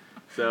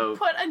 So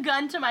put a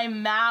gun to my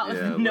mouth.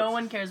 Yeah, no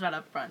one cares about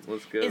upfronts.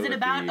 Let's go. Is it with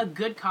about the a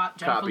good cop,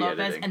 Jennifer copy Lopez,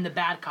 editing. and the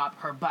bad cop,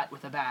 her butt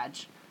with a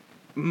badge?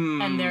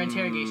 And their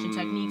interrogation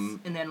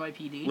techniques in the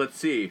NYPD? Let's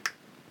see.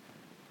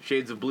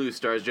 Shades of Blue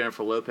stars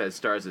Jennifer Lopez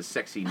stars as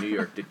sexy New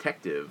York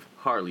detective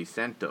Harley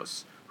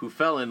Santos, who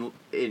fell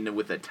in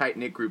with a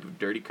tight-knit group of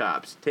dirty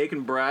cops,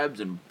 taking bribes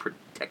and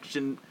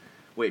protection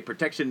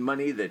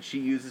money that she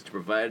uses to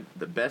provide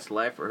the best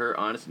life for her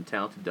honest and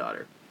talented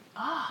daughter.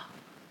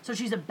 So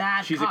she's a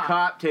bad She's cop. a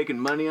cop taking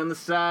money on the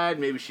side.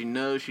 Maybe she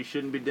knows she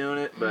shouldn't be doing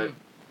it, but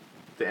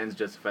the ends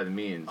justify the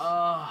means.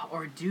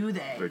 Or do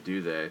they? Or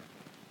do they?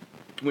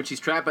 When she's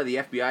trapped by the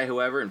FBI,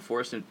 however, and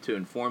forced to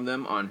inform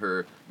them on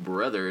her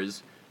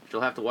brothers,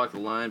 she'll have to walk the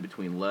line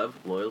between love,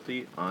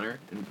 loyalty, honor,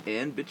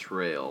 and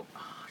betrayal.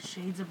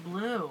 Shades of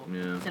Blue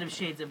instead of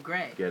Shades of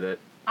Grey. Get it?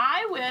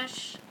 I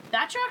wish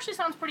that show actually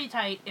sounds pretty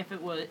tight.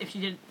 If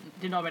she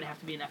didn't already have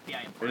to be an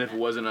FBI informant. And if it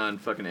wasn't on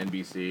fucking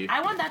NBC.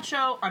 I want that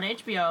show on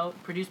HBO,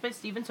 produced by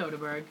Steven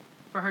Soderbergh,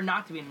 for her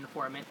not to be an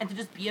informant and to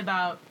just be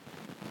about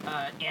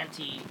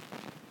anti.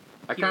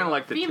 I kind of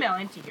like the female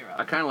anti-hero.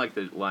 I kind of like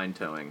the line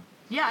towing.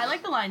 Yeah, I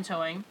like the line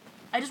towing.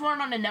 I just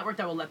want it on a network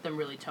that will let them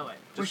really tow it,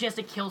 where she has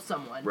to kill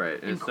someone Right,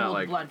 and in it's not cold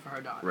like- blood for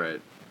her daughter.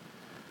 Right.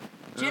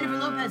 Jennifer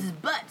Lopez's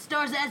butt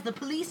stars as the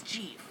police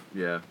chief.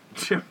 Yeah.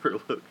 Jennifer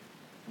Lopez.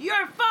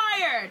 You're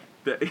fired.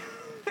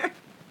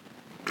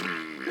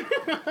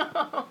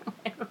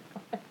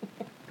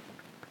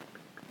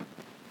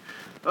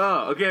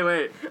 Oh, okay,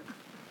 wait.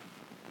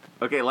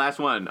 Okay, last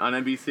one on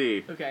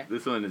NBC. Okay.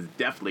 This one is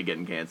definitely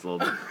getting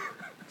canceled.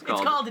 It's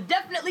called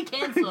Definitely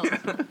Canceled.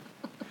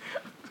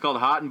 It's called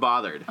Hot and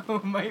Bothered. Oh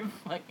my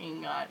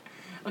fucking god.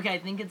 Okay, I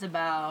think it's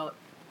about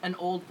an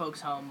old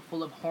folks home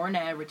full of horny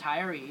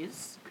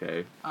retirees.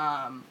 Okay.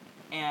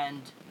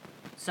 And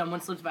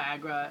someone slips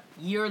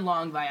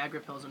year-long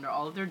Viagra pills under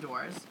all of their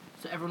doors.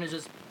 So everyone is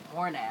just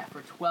horny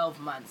for 12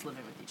 months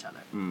living with each other.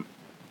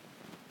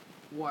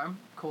 Warm,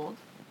 cold,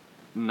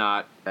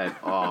 Not at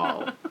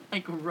all.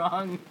 like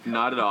wrong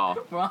Not at all.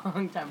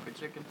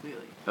 temperature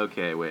completely.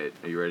 Okay, wait.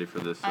 Are you ready for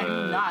this?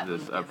 I'm not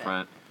this even. up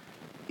front.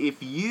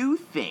 If you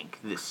think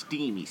the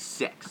steamy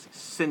sex,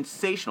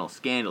 sensational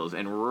scandals,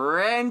 and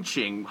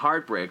wrenching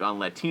heartbreak on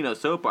Latino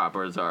soap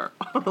operas are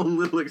a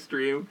little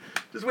extreme,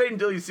 just wait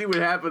until you see what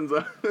happens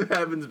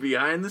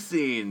behind the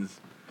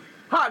scenes.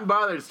 Hot and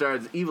Bothered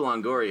stars Eva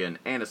Longoria and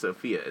Anna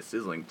Sophia, a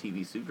sizzling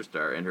TV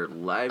superstar, and her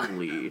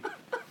lively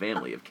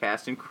family of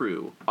cast and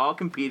crew, all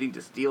competing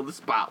to steal the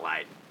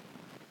spotlight.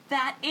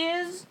 That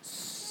is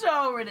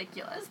so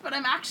ridiculous, but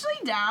I'm actually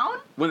down.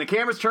 When the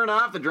cameras turn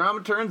off, the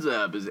drama turns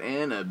up as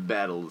Anna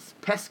battles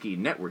pesky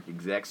network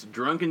execs,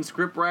 drunken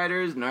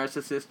scriptwriters,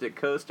 narcissistic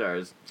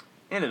co-stars,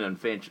 and an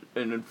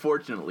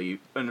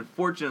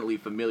unfortunately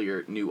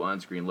familiar new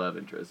on-screen love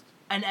interest.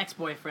 An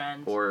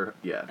ex-boyfriend. Or,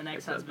 yeah. An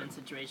ex-husband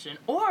situation.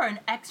 Or an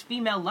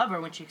ex-female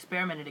lover when she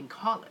experimented in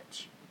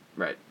college.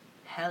 Right.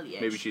 Hell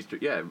yeah. Maybe she's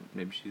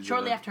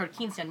Shortly after her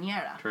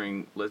quinceañera.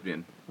 turning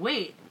lesbian.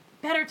 Wait,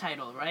 better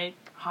title, right?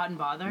 Hot and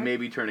Bothered?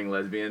 Maybe turning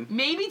lesbian.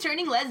 Maybe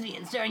Turning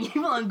Lesbian, starring Eva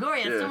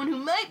Longoria, Yeah. someone who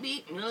might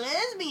be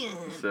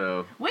lesbian.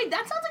 So, Wait,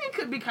 that sounds like it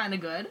could be kind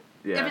of good.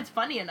 yeah. If it's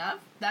funny enough,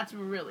 that's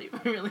really,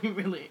 really,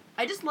 really...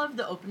 I just love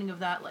the opening of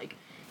that, like,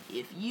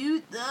 if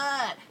you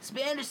thought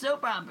Spanish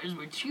soap operas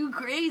were too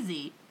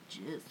crazy,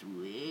 just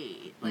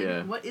wait. Like,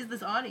 Yeah. what is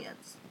this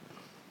audience?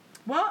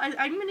 Well,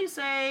 I'm going to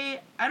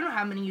say, I don't know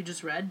how many you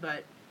just read,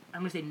 but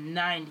I'm going to say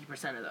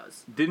 90% of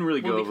those Didn't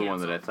really will go be over one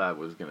that I canceled. thought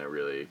was going to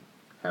really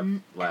have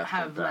lasting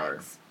have power.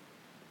 legs.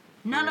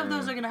 None of Yeah.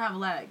 those are going to have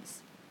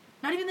legs.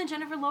 Not even the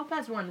Jennifer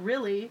Lopez one,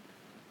 really.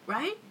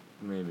 Right?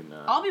 Maybe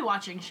not. I'll be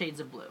watching Shades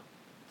of Blue.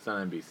 It's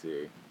on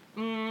NBC.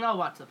 I'll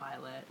watch the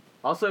pilot.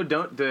 Also,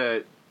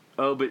 but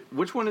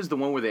which one is the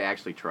one where they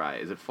actually try?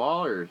 Is it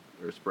fall or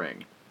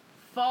spring?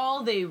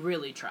 Fall, they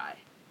really try.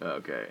 Oh,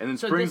 okay. And then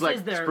So spring's this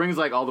is their- spring's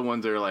like all the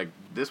ones that are like,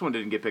 this one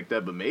didn't get picked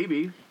up, but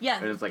maybe. Yeah.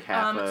 And it's like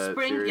half a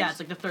spring, series. yeah, it's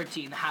like the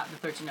 13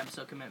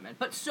 episode commitment.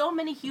 But so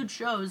many huge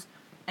shows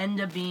end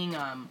up being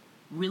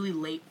really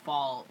late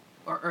fall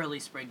or early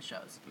spring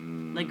shows.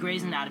 Like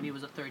Grey's Anatomy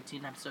was a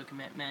 13 episode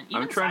commitment.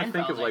 Even I'm trying to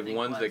think Seinfeld, of I like think,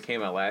 ones was. that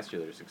came out last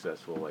year that are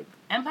successful, like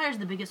Empire's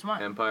the biggest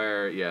one.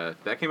 Empire. Yeah,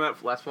 that came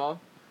out last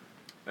fall.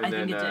 And I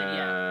then, think it did,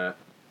 yeah.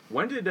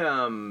 When did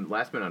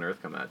Last Man on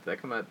Earth come out? Did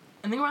that come out?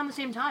 I think around the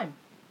same time.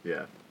 Yeah.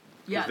 'Cause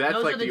Yeah, that's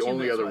those like are the the two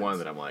only best other ones. one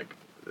that I'm like,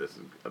 this is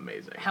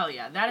amazing. Hell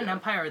yeah, that and Yeah.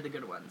 Empire are the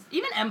good ones.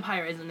 Even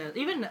Empire isn't as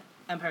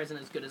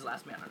good as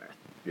Last Man on Earth.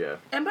 Yeah.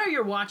 Empire,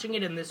 you're watching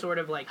it in this sort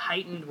of like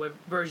heightened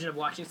version of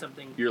watching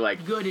something. You're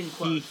like, good in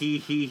quotes.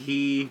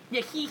 he.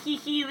 Yeah,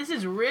 he. This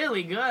is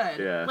really good.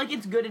 Yeah. Like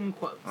it's good in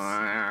quotes.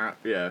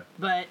 Yeah.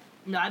 But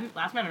no,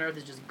 Last Man on Earth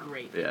is just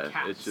great. Yeah.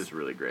 Caps. It's just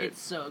really great.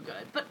 It's so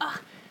good. But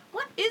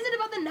what is it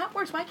about the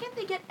networks? Why can't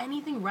they get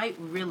anything right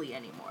really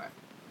anymore?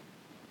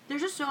 They're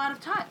just so out of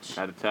touch.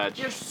 Out of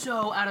touch. They're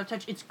so out of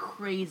touch. It's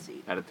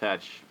crazy. Out of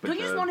touch. Don't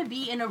you just want to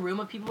be in a room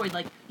of people where,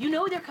 like, you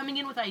know they're coming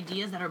in with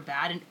ideas that are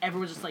bad, and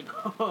everyone's just like,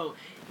 oh,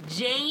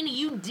 Jane,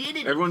 you did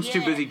it Everyone's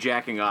again. too busy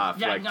jacking off,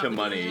 like, to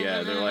money.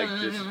 Yeah, they're like,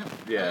 just,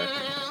 yeah.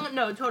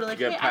 No, totally. Like,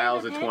 You get hey,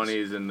 piles I of have a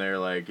pitch. 20s, and they're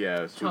like,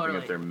 yeah, swooping Totally.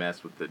 up their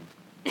mess with the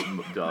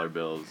dollar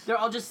bills. They're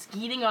all just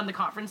skeeting on the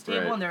conference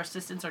table, Right. and their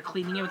assistants are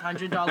cleaning it with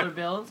 $100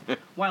 bills,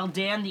 while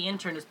Dan, the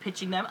intern, is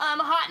pitching them,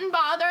 hot and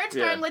bothered,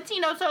 starring Yeah.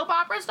 Latino soap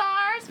opera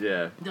stars.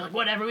 Yeah. They're like,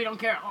 whatever, we don't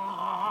care.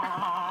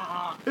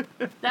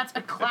 That's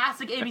a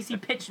classic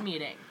ABC pitch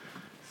meeting.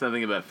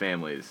 Something about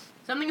families.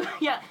 Something,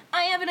 yeah,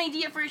 I have an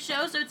idea for a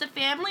show, so it's a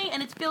family,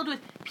 and it's filled with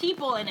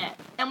people in it.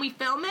 And we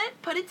film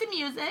it, put it to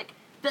music,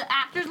 the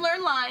actors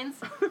learn lines,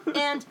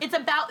 and it's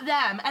about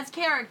them as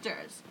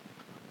characters.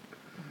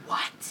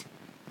 What?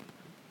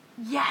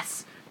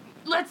 Yes,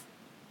 let's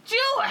do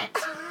it!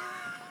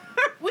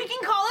 We can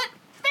call it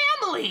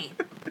Family!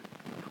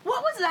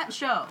 What was that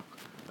show?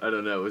 I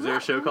don't know. Was there a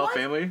What show called was-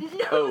 Family? No,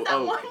 it was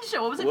that one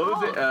show. What was it What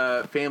called?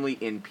 was it? Family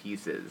in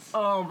Pieces.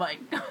 Oh my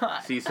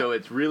god. See, so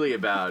it's really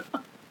about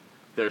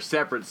their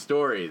separate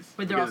stories.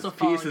 But they're because also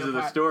it's pieces falling of the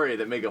apart. story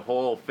that make a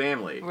whole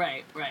family.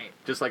 Right, right.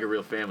 Just like a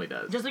real family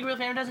does. Just like Real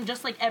Family does, and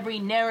just like every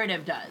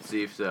narrative does.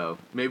 See if so.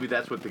 Maybe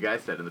that's what the guy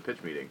said in the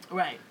pitch meeting.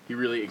 Right. He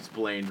really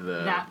explained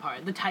the... That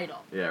part, the title.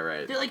 Yeah,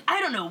 right. They're like,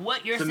 I don't know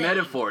what you're It's a saying.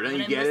 metaphor, don't but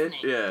you I'm get listening.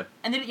 it? Yeah.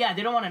 And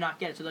they don't want to not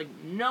get it, so they're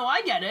like, no,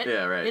 I get it.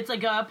 Yeah, right. It's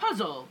like a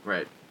puzzle.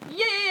 Right.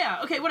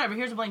 Yeah. Okay, whatever.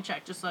 Here's a blank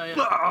check. Just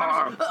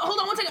Ah! hold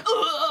on 1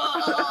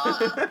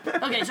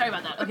 second. Okay, sorry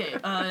about that. Okay,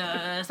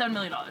 $7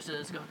 million. So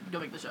let's go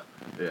make the show.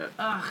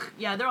 Yeah.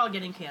 Yeah, they're all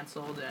getting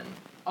canceled, and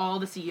all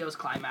the CEOs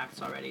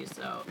climaxed already.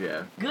 So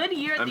Yeah. good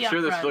year at I'm the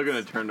sure they're still upfronts.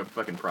 going to turn a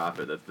fucking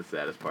profit. That's the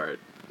saddest part.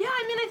 Yeah,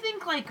 I mean, I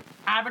think like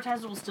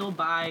advertisers will still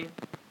buy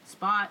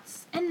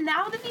spots, and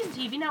now that these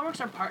TV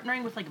networks are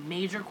partnering with like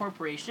major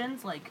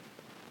corporations, like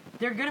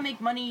they're gonna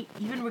make money.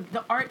 Even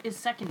the art is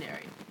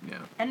secondary. Yeah.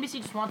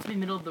 NBC just wants to be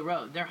middle of the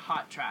road. They're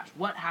hot trash.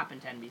 What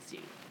happened to NBC?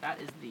 That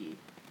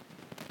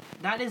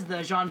is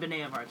the Jean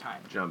Benet of our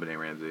time. John Benet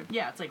Ramsey.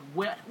 Yeah, it's like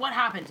what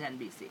happened to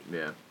NBC?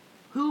 Yeah.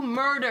 Who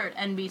murdered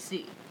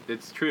NBC?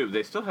 It's true.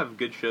 They still have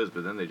good shows,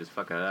 but then they just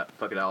fuck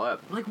it all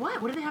up. Like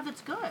what? What do they have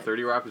that's good?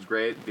 30 Rock was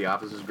great. The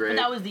Office was great.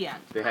 But that was the end.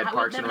 They had How-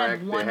 Parks they and haven't Rec.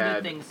 had one They had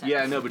good thing since.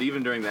 yeah, no, but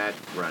even during that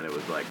run, it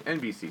was like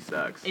NBC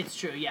sucks. It's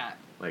true. Yeah.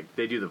 Like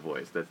they do The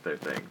Voice. That's their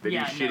thing. They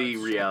Yeah, do no, shitty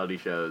it's true. reality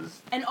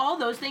shows. And all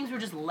those things were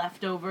just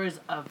leftovers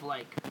of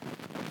like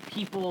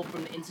people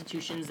from the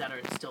institutions that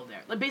are still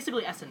there. Like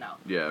basically SNL.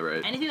 Yeah,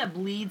 right. Anything that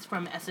bleeds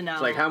from SNL.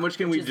 It's like how much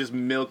can we which is- just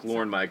milk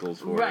Lorne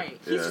Michaels for? Right.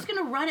 He's Yeah. just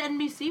gonna run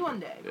NBC one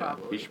day, Yeah.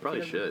 probably. He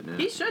probably should. Yeah.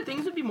 He should.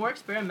 Things would be more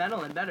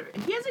experimental and better.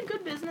 And he has a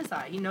good business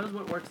eye. He knows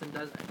what works and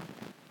doesn't.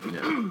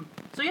 Yeah.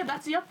 So yeah,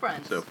 that's the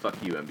upfront. So fuck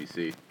you,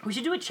 NBC. we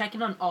should do a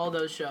check-in on all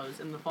those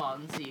shows in the fall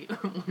and see.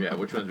 Yeah,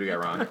 which ones we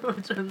got wrong?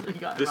 which ones we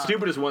got The wrong.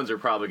 stupidest ones are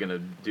probably gonna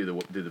do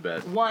the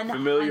best. 100%.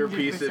 Familiar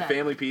Pieces,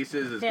 Family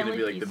Pieces is Family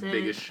gonna be like the Pieces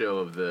biggest show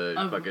of the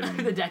of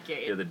fucking the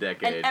decade. Yeah, the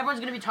decade. And everyone's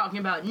gonna be talking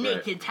about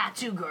naked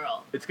tattoo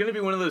girl. It's gonna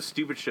be one of those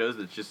stupid shows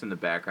that's just in the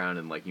background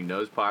and like you know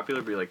is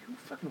popular, but you're like, who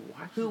fucking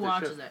watches Who this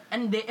watches show? it?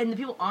 And the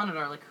people on it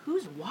are like,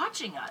 who's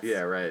watching us?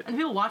 Yeah, right. And the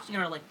people watching it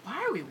are like,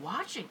 why are we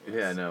watching this?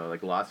 Yeah, no,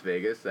 like Las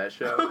Vegas, that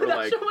show, or that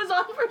like show was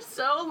on for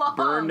so long.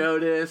 Burn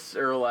Notice,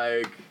 or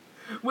like,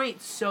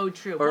 Wait, so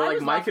true. or Why like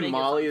was Mike Las and Vegas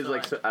Molly on is so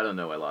like, long? so, I don't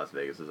know why Las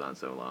Vegas is on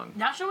so long.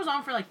 That show was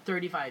on for like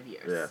 35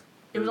 years. Yeah.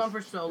 It was on for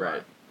so long.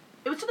 right.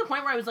 It was to the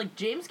point where I was like,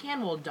 James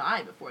Caan will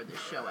die before this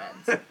show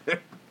ends.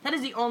 That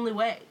is the only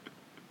way.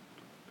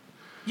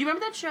 Do you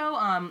remember that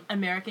show,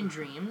 American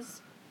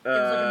Dreams? It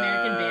was like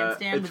American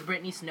Bandstand with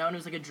Brittany Snow, and it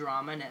was like a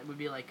drama, and it would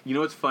be like... You know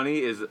what's funny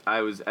is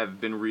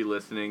I've been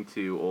re-listening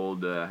to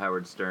old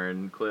Howard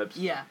Stern clips.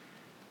 Yeah.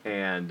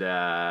 And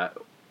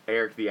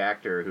Eric, the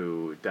actor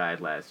who died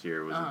last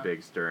year, was a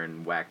big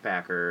Stern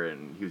whack-packer,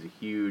 and he was a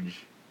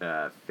huge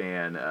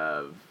fan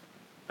of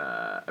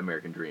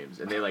American Dreams.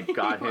 And they like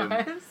got him.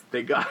 was?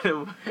 They got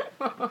him.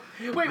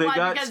 Wait, They why?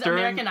 got Because Stern-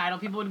 American Idol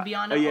people would be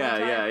on it all the Yeah,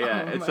 time? yeah,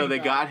 yeah. Oh And my so they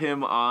God. got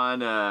him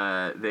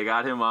on. They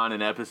got him on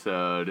an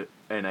episode,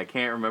 and I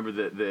can't remember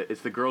the.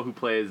 It's the girl who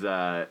plays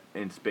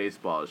in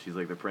Spaceballs. She's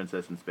like the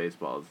princess in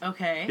Spaceballs.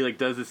 Okay. He like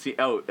does the scene.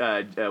 Oh,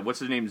 what's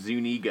her name?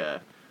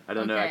 Zuniga. I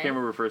don't know. I Okay. can't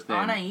remember her first name.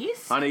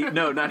 Anais?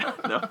 No,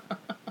 no.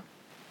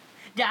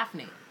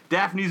 Daphne.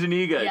 Daphne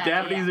Zuniga. Yeah,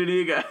 Daphne yeah.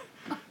 Zuniga.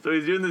 So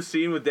he's doing the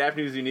scene with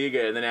Daphne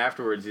Zuniga, and then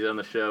afterwards he's on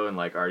the show, and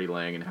like Artie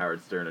Lang and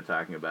Howard Stern are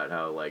talking about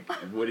how like,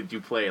 what did you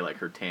play, like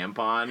her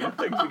tampon,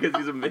 like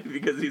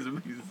because he's A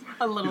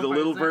little he's a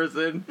little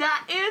person.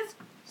 That is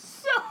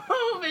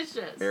so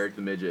vicious. Eric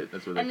the Midget.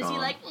 That's what they And is call he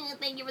him. like,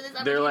 thank you for this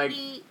They're like,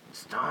 opportunity.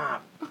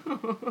 stop.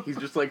 He's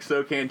just like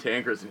so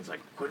cantankerous, and he's like,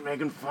 quit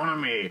making fun of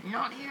me.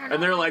 Not here.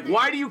 And they're like,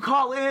 why do you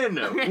call in?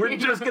 We're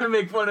just gonna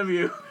make fun of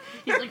you.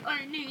 He's like,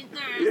 I need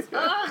this.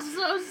 Oh,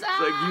 so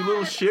sad. It's like, you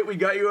little shit, we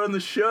got you on the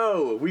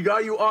show. We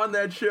got you on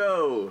that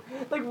show.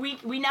 Like,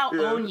 we now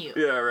own you.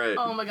 Yeah, right.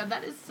 Oh my god,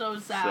 that is so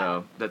sad.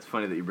 So, that's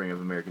funny that you bring up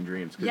American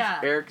Dreams, because Yeah.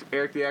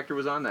 Eric the actor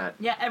was on that.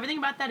 Yeah, everything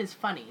about that is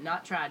funny,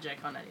 not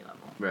tragic on any level.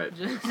 Right.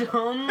 Just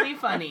only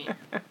funny.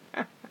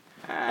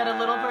 That a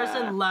little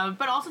person loved,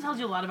 but also tells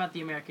you a lot about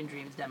the American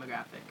Dreams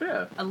demographic.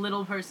 Yeah. A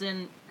little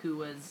person who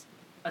was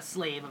a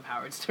slave of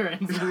Howard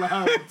Stern's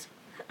loved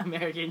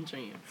American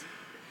Dreams.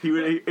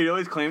 He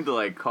always claimed to,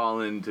 like,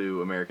 call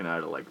into American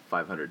Idol, like,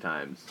 500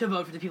 times. To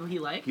vote for the people he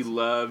liked? He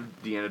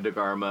loved Deanna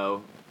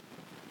DeGarmo.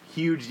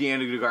 Huge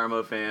Deanna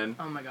DeGarmo fan.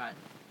 Oh my god.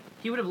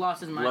 He would have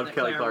lost his mind Loved that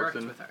Kelly Claire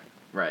Clarkson. worked with her.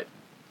 Right.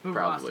 He would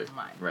have lost Probably. his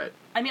mind. Right.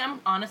 I mean, I'm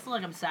honestly,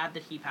 like, I'm sad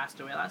that he passed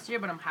away last year,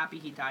 but I'm happy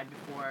he died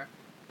before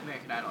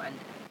American Idol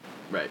ended.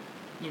 Right.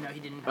 You know, he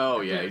didn't Oh,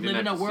 have yeah, to he didn't live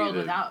in have a to see world the-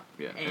 without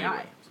Yeah, AI.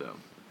 anyway, so,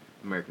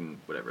 American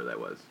whatever that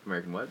was.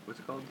 American what? What's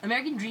it called?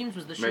 American Dreams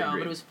was the show, American but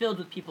it Dreams. was filled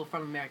with people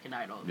from American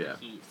Idol Yeah. that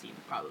he seemed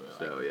probably like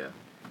So, yeah.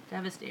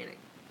 devastating.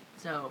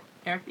 So,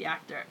 Eric the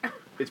actor.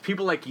 It's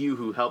people like you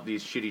who help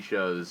these shitty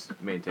shows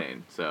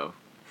maintain, so.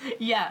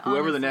 Yeah,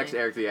 Whoever the honestly. next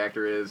Eric the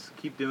actor is,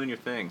 keep doing your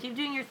thing. Keep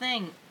doing your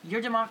thing.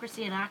 Your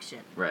democracy in action.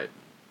 Right,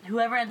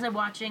 Whoever ends up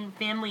watching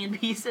Family in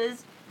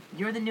Pieces,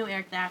 you're the new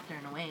Eric the actor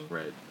in a way.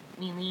 right.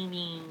 Me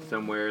leaving.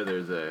 Somewhere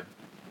there's a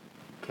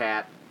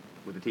cat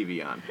with a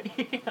TV on.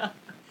 Yeah.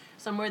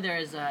 Somewhere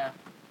there's a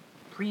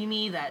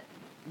preemie that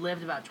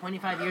lived about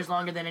 25 years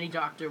longer than any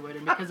doctor would,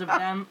 and because of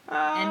them,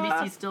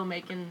 NBC's still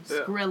making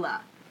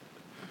Skrilla.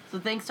 So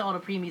thanks to all the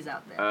preemies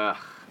out there.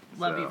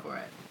 Love you for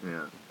it.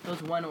 Yeah.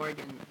 Those one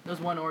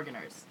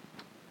organers.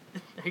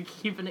 They're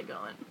keeping it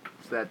going.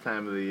 It's that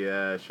time of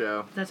the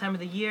show. That time of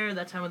the year,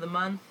 that time of the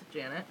month,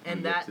 Janet, and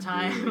We get that to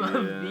time do, of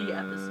the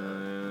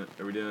episode.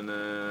 Are we doing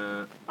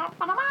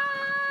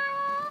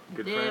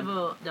Good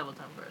Devil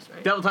tongue first,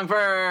 right? Devil Tongue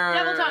first?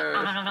 Devil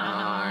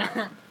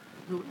tongue.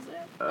 Who is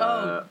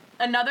it?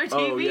 Another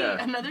TV. Oh,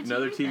 yeah.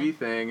 Another TV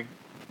thing.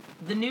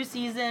 The new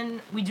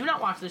season. We do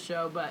not watch the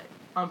show, but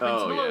on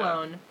principle yeah.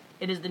 alone,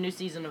 it is the new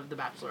season of The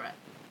Bachelorette.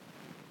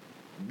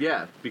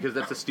 Yeah, because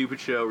that's a stupid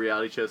show.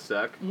 Reality shows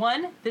suck.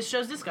 One, this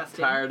show's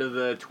disgusting. Tired of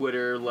the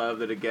Twitter love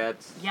that it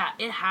gets. Yeah,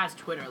 it has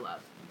Twitter love.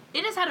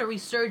 It has had a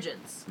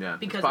resurgence. Yeah,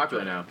 because it's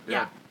popular of Twitter. now.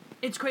 Yeah.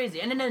 It's crazy,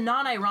 and in a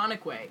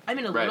non-ironic way. I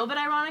mean, a Right. little bit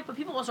ironic, but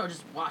people also are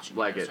just watching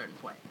Like it at a it. certain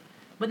point.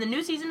 But the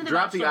new season of The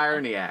Drop Bachelorette... the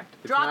irony act.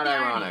 It's Drop not the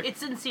ironic. irony. It's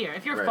sincere.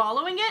 If you're Right.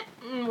 following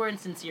it, we're in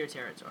sincere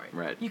territory.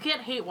 Right. You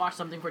can't hate watch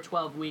something for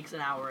 12 weeks,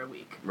 an hour a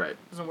week. Right.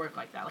 It doesn't work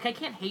like that. Like, I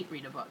can't hate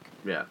read a book.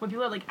 Yeah. When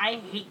people are like, I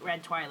hate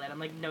read Twilight, I'm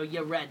like, no,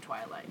 you read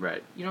Twilight.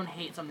 Right. You don't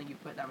hate something you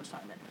put that much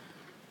time in.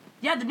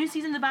 Yeah, the new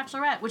season of The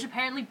Bachelorette, which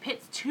apparently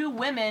pits two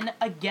women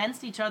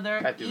against each other.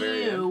 At the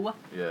very end.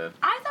 Yeah.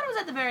 I thought it was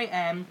at the very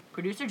end.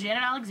 Producer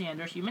Janet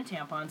Alexander, Human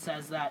Tampon,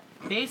 says that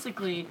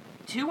basically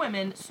two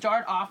women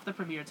start off the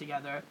premiere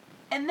together,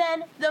 and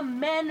then the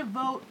men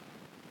vote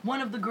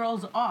one of the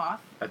girls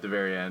off At the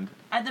very end.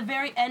 at the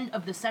very end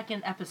of the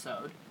second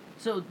episode.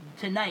 So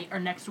tonight or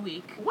next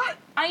week. What?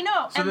 I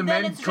know. So and the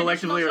then men it's a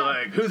collectively are traditional show.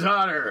 like, who's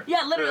hotter?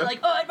 Yeah, literally, like,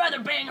 oh, I'd rather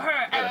bang her.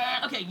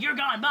 Yeah. Okay, you're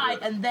gone, bye.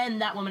 Yeah. And then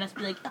that woman has to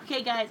be like,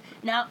 okay, guys,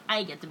 now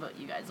I get to vote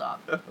you guys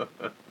off.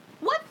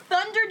 What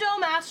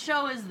Thunderdome-ass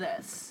show is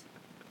this?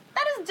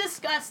 That is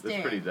disgusting.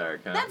 That's pretty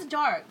dark, huh? That's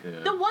dark. Yeah.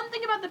 The one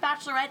thing about The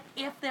Bachelorette,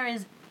 if there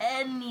is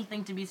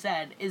anything to be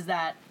said, is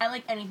that I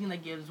like anything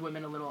that gives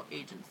women a little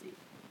agency.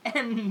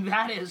 And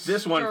that is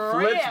This one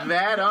flips scram.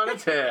 that on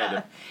its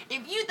head.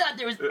 If you thought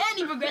there was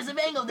any progressive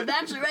angle of The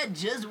Bachelorette,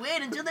 just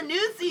wait until the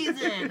new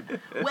season.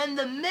 When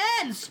the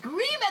men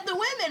scream at the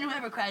women,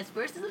 whoever cries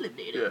first is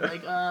eliminated. Yeah.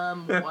 Like,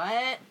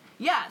 what?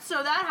 Yeah,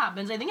 so that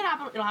happens. I think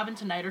it'll happen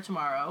tonight or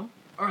tomorrow.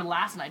 Or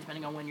last night,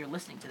 depending on when you're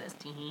listening to this,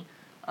 teehee.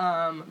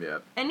 Yeah.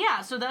 And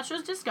yeah, so that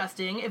show's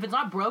disgusting. If it's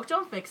not broke,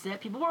 don't fix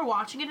it. People were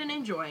watching it and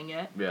enjoying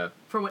it. Yeah.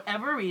 For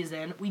whatever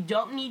reason, we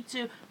don't need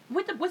to...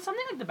 With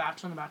something like The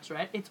Bachelor and The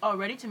Bachelorette, it's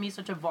already, to me,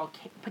 such a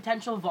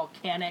potential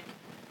volcanic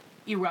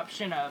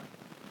eruption of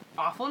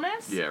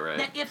awfulness. Yeah, right.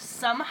 That if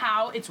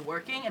somehow it's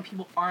working and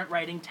people aren't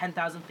writing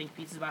 10,000 think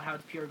pieces about how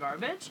it's pure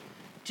garbage,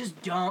 just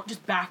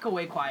back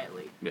away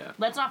quietly. Yeah.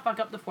 Let's not fuck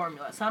up the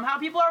formula. Somehow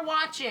people are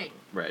watching.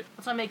 Right.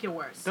 Let's not make it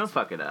worse. Don't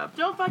fuck it up.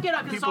 Don't fuck it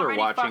up, because it's People are already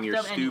watching fucked your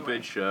up stupid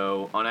anyway.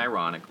 show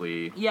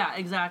unironically. Yeah,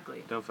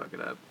 exactly. Don't fuck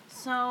it up.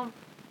 So...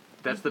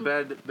 That's the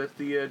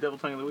Devil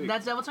Tongue of the Week.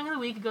 That's Devil Tongue of the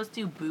Week. It goes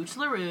to Booch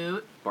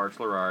LaRoute.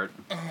 Bachelor Art.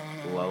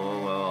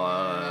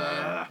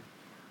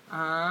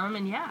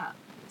 And yeah.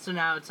 So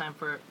now it's time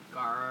for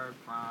Guard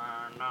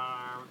Front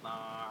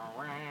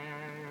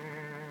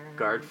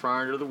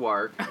of the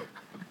Wark,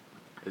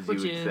 as you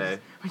would say.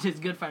 Which is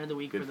Good Friend of the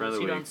Week Good for Friend those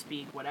of who the don't Week.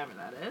 speak whatever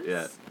that is.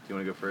 Yeah. Do you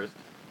want to go first?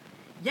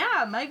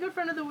 Yeah, my Good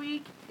Friend of the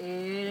Week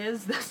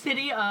is the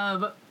city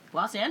of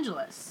Los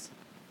Angeles.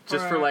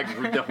 Just for like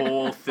the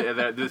whole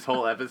this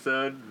whole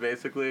episode,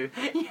 basically.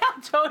 Yeah,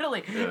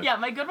 totally. Yeah,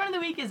 my good friend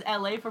of the week is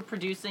LA for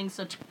producing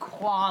such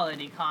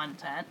quality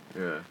content.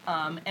 Yeah.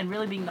 And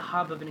really being the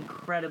hub of an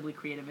incredibly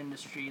creative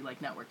industry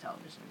like network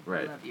television.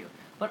 Right. I love you.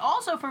 But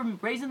also for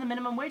raising the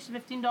minimum wage to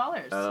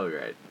 $15. Oh,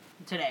 right.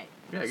 Today.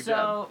 Yeah, good so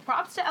job.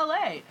 Props to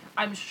LA.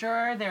 I'm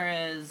sure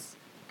there is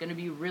going to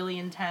be really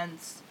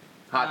intense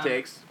hot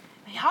takes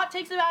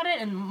about it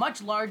and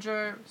much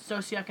larger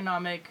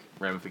socioeconomic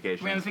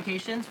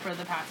ramifications for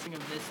the passing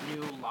of this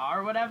new law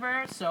or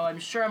whatever. So I'm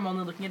sure I'm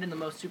only looking at it in the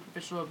most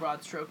superficial,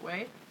 broad stroke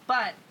way.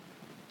 But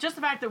just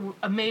the fact that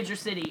a major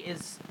city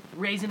is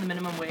raising the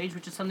minimum wage,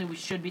 which is something we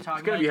should be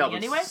talking about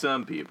anyway.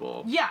 Some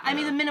people. Yeah, I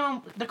mean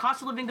the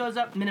cost of living goes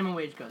up, minimum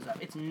wage goes up.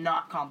 It's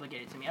not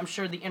complicated to me. I'm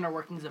sure the inner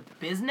workings of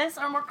business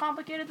are more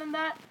complicated than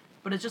that.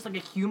 But it's just like a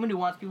human who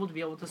wants people to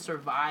be able to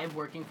survive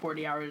working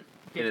 40 hours,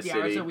 50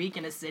 hours a week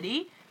in a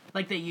city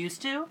like they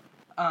used to.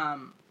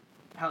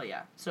 Hell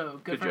yeah. So,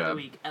 good friend of the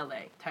week,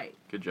 LA. Tight.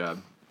 Good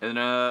job. And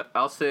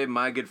I'll say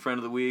my good friend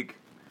of the week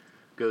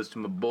goes to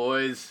my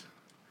boys.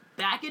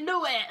 Back in the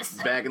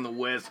West. Back in the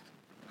West.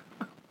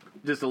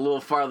 Just a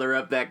little farther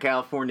up that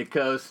California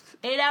coast.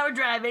 8-hour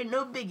drive, ain't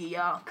no biggie,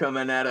 y'all.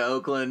 Coming out of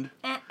Oakland.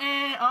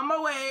 On my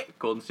way.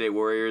 Golden State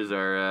Warriors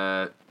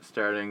are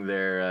starting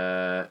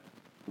their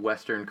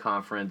Western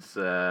Conference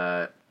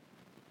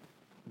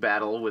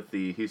battle with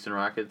the Houston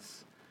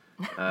Rockets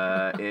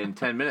in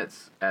 10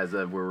 minutes as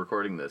of we're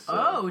recording this. So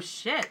oh,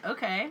 shit.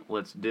 Okay.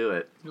 Let's do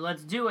it.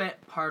 Let's do it,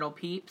 Partle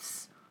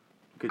peeps.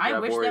 Good job, I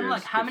wish Warriors. them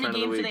luck. How Good many friend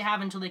of games the do week. they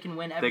have until they can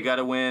win everything? They got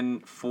to win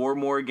 4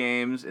 more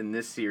games in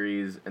this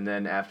series, and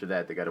then after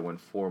that, they got to win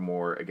 4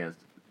 more against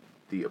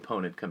the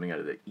opponent coming out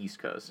of the East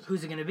Coast.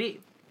 Who's it going to be?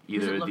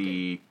 Either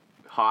the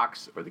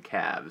Hawks or the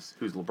Cavs,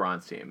 who's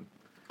LeBron's team.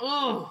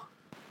 Ooh.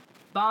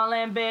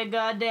 Ballin'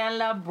 bigger than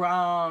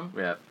LeBron.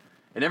 Yeah.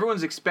 And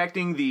everyone's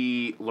expecting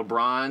the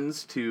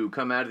LeBrons to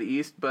come out of the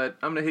East, but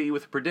I'm going to hit you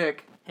with a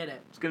predict. Hit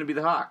it. It's going to be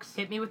the Hawks.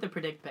 Hit me with the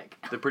predict pick.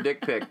 The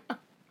predict pick.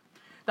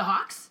 The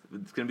Hawks?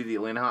 It's going to be the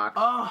Atlanta Hawks.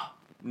 Oh.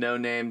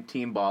 No-name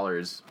team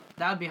ballers.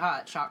 That would be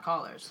hot. Shot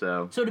callers.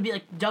 So it'd be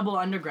like double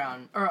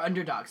underground or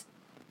underdog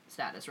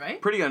status,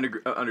 right? Pretty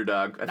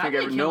underdog. I That'd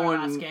think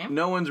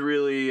no one's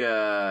really.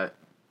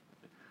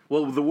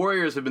 Well, the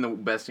Warriors have been the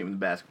best team in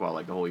basketball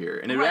like the whole year,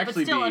 and it would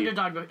actually but still be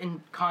underdog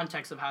in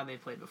context of how they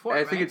played before.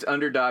 I think it's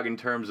underdog in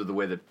terms of the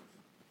way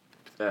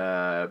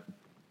that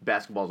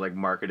basketball is like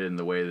marketed, and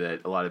the way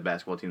that a lot of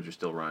basketball teams are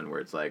still run, where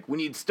it's like we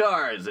need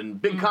stars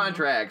and big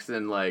contracts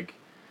and like.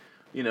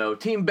 You know,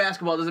 team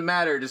basketball doesn't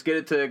matter. Just get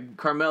it to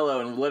Carmelo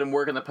and let him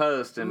work in the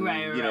post, and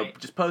you know,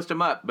 just post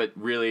him up. But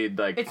really,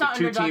 like it's the not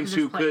 2 teams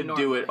who could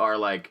do it normally. are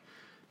like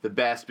the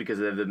best because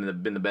they've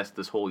been the best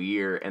this whole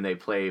year, and they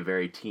play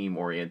very team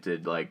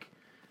oriented, like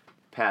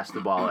pass the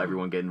ball,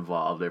 everyone get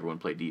involved, everyone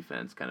play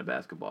defense kind of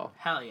basketball.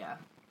 Hell yeah,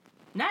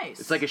 nice.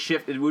 It's like a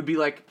shift. It would be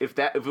like if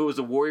it was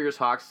a Warriors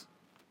Hawks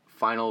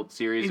final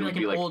series, it would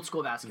be like old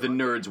school basketball. The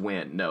nerds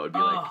win. No, it'd be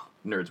like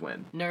nerds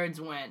win. Nerds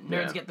win.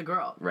 Nerds get the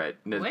girl. Right.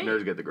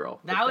 Nerds get the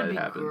girl. That would be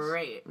happens.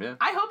 great. Yeah.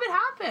 I hope it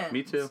happens.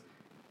 Me too.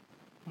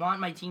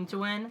 Want my team to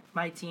win?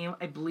 My team,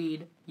 I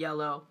bleed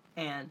yellow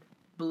and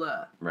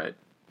blue. Right.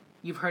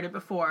 You've heard it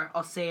before.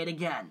 I'll say it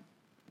again.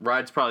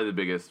 Ryan's probably the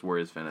biggest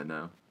Warriors fan I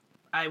know.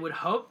 I would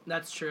hope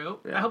that's true.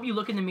 Yeah. I hope you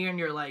look in the mirror and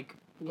you're like,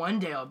 one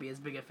day I'll be as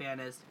big a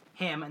fan as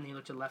him, and then you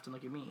look to the left and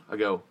look at me. I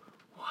go,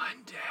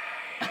 one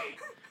day.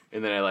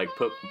 And then I like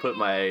put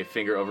my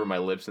finger over my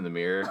lips in the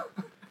mirror,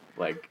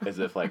 like as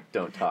if like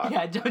don't talk.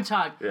 Yeah, don't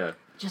talk. Yeah.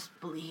 Just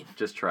believe.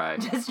 Just try.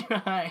 Just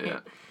try. Yeah.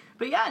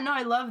 But yeah, no,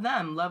 I love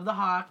them. Love the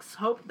Hawks.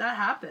 Hope that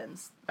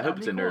happens. I hope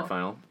it's a nerd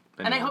final.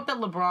 And I hope that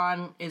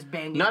LeBron is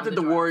banging. Not that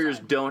the Warriors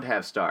don't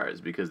have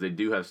stars, because they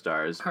do have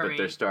stars, Curry but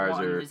their stars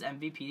won are his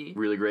MVP.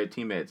 really great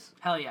teammates.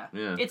 Hell yeah.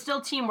 Yeah. It's still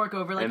teamwork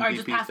over like, MVP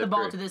just pass the Steph ball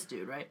Curry. to this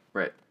dude, right?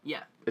 Right.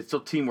 Yeah. It's still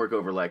teamwork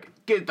over like,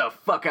 get the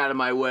fuck out of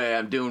my way,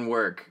 I'm doing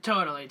work.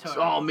 Totally. It's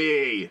all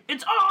me.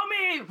 It's all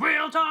me.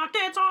 Real talk.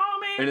 It's all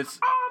me. And it's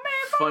all me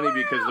for funny real.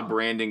 because the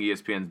branding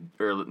ESPN,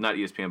 or not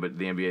ESPN, but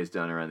the NBA's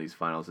done around these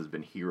finals has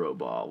been Hero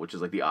Ball, which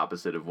is like the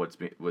opposite of what's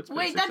been Wait,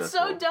 successful. that's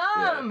so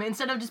dumb. Yeah.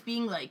 Instead of just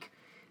being like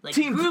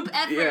Team group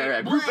effort, yeah,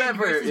 right. Group one effort,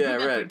 versus yeah,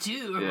 group right. effort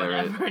 2 or Yeah,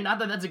 whatever. right. Not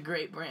that that's a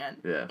great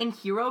brand. Yeah. In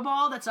Hero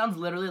Ball, that sounds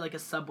literally like a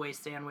Subway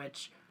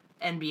sandwich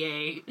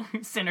NBA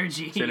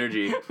synergy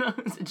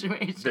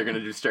situation. They're gonna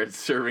just start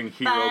serving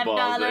Hero Balls.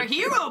 $5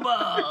 Hero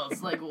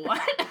Balls. Like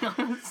what?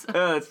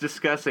 Oh, it's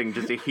disgusting.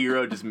 Just a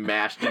hero just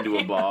mashed into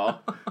a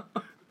ball.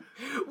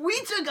 We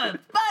took a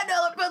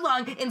 $5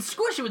 footlong and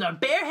squished it with our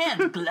bare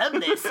hands,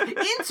 gloveless,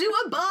 into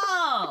a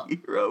ball.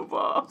 Hero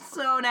Ball.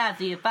 So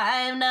nasty.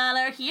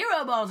 $5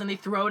 Hero Balls, and they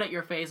throw it at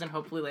your face and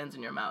hopefully lands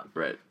in your mouth.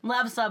 Right.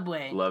 Love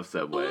Subway. Love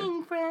Subway.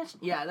 Being fresh.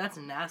 Yeah, that's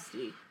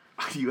nasty.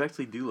 You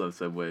actually do love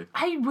Subway.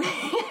 I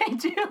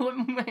do.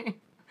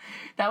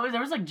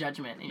 There was like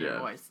judgment in your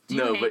voice. Do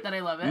you hate that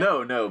I love it?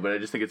 No, but I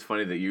just think it's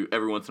funny that you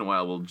every once in a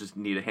while will just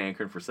need a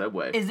hankering for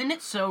Subway. Isn't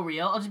it so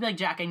real? I'll just be like,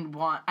 Jack,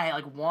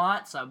 I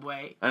want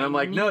Subway. And I'm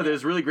like, no,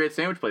 there's really great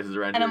sandwich places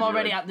around and here. I'm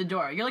already out the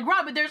door. You're like,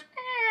 Rob, but there's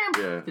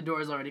Yeah. The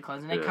door's already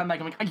closed. And I come back,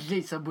 I'm like, I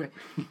hate Subway.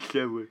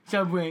 Subway.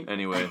 Subway.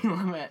 Anyway.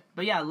 Love it.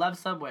 But yeah, love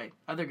Subway.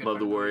 Other good Love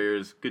the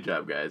Warriors. Good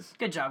job, guys.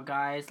 Good job,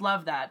 guys.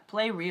 Love that.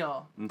 Play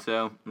real. And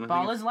so...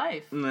 Ball is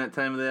life. In that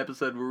time of the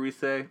episode where we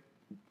say,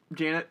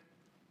 Janet...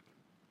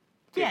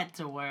 Get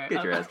to work.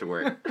 Get your ass to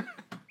work.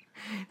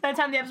 That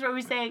time of the episode where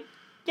we say,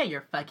 get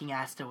your fucking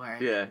ass to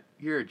work. Yeah,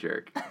 you're a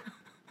jerk.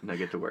 Now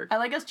get to work. I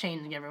like us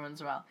changing every once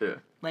in a while. Yeah.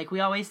 Like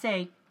we always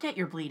say, get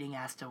your bleeding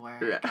ass to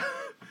work. Yeah.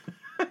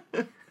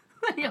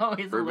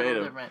 Always Verbatim. a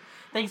little different.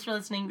 Thanks for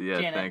listening,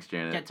 Yeah, Janet. thanks,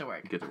 Janet. Get to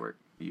work. Get to work.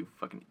 You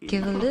fucking idiot.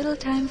 Give a little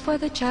time for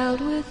the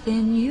child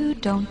within you.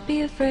 Don't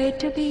be afraid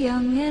to be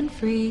young and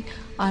free.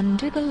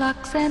 Undo the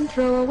locks and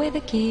throw away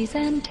the keys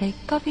and take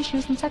off your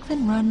shoes and socks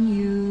and run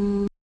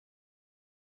you.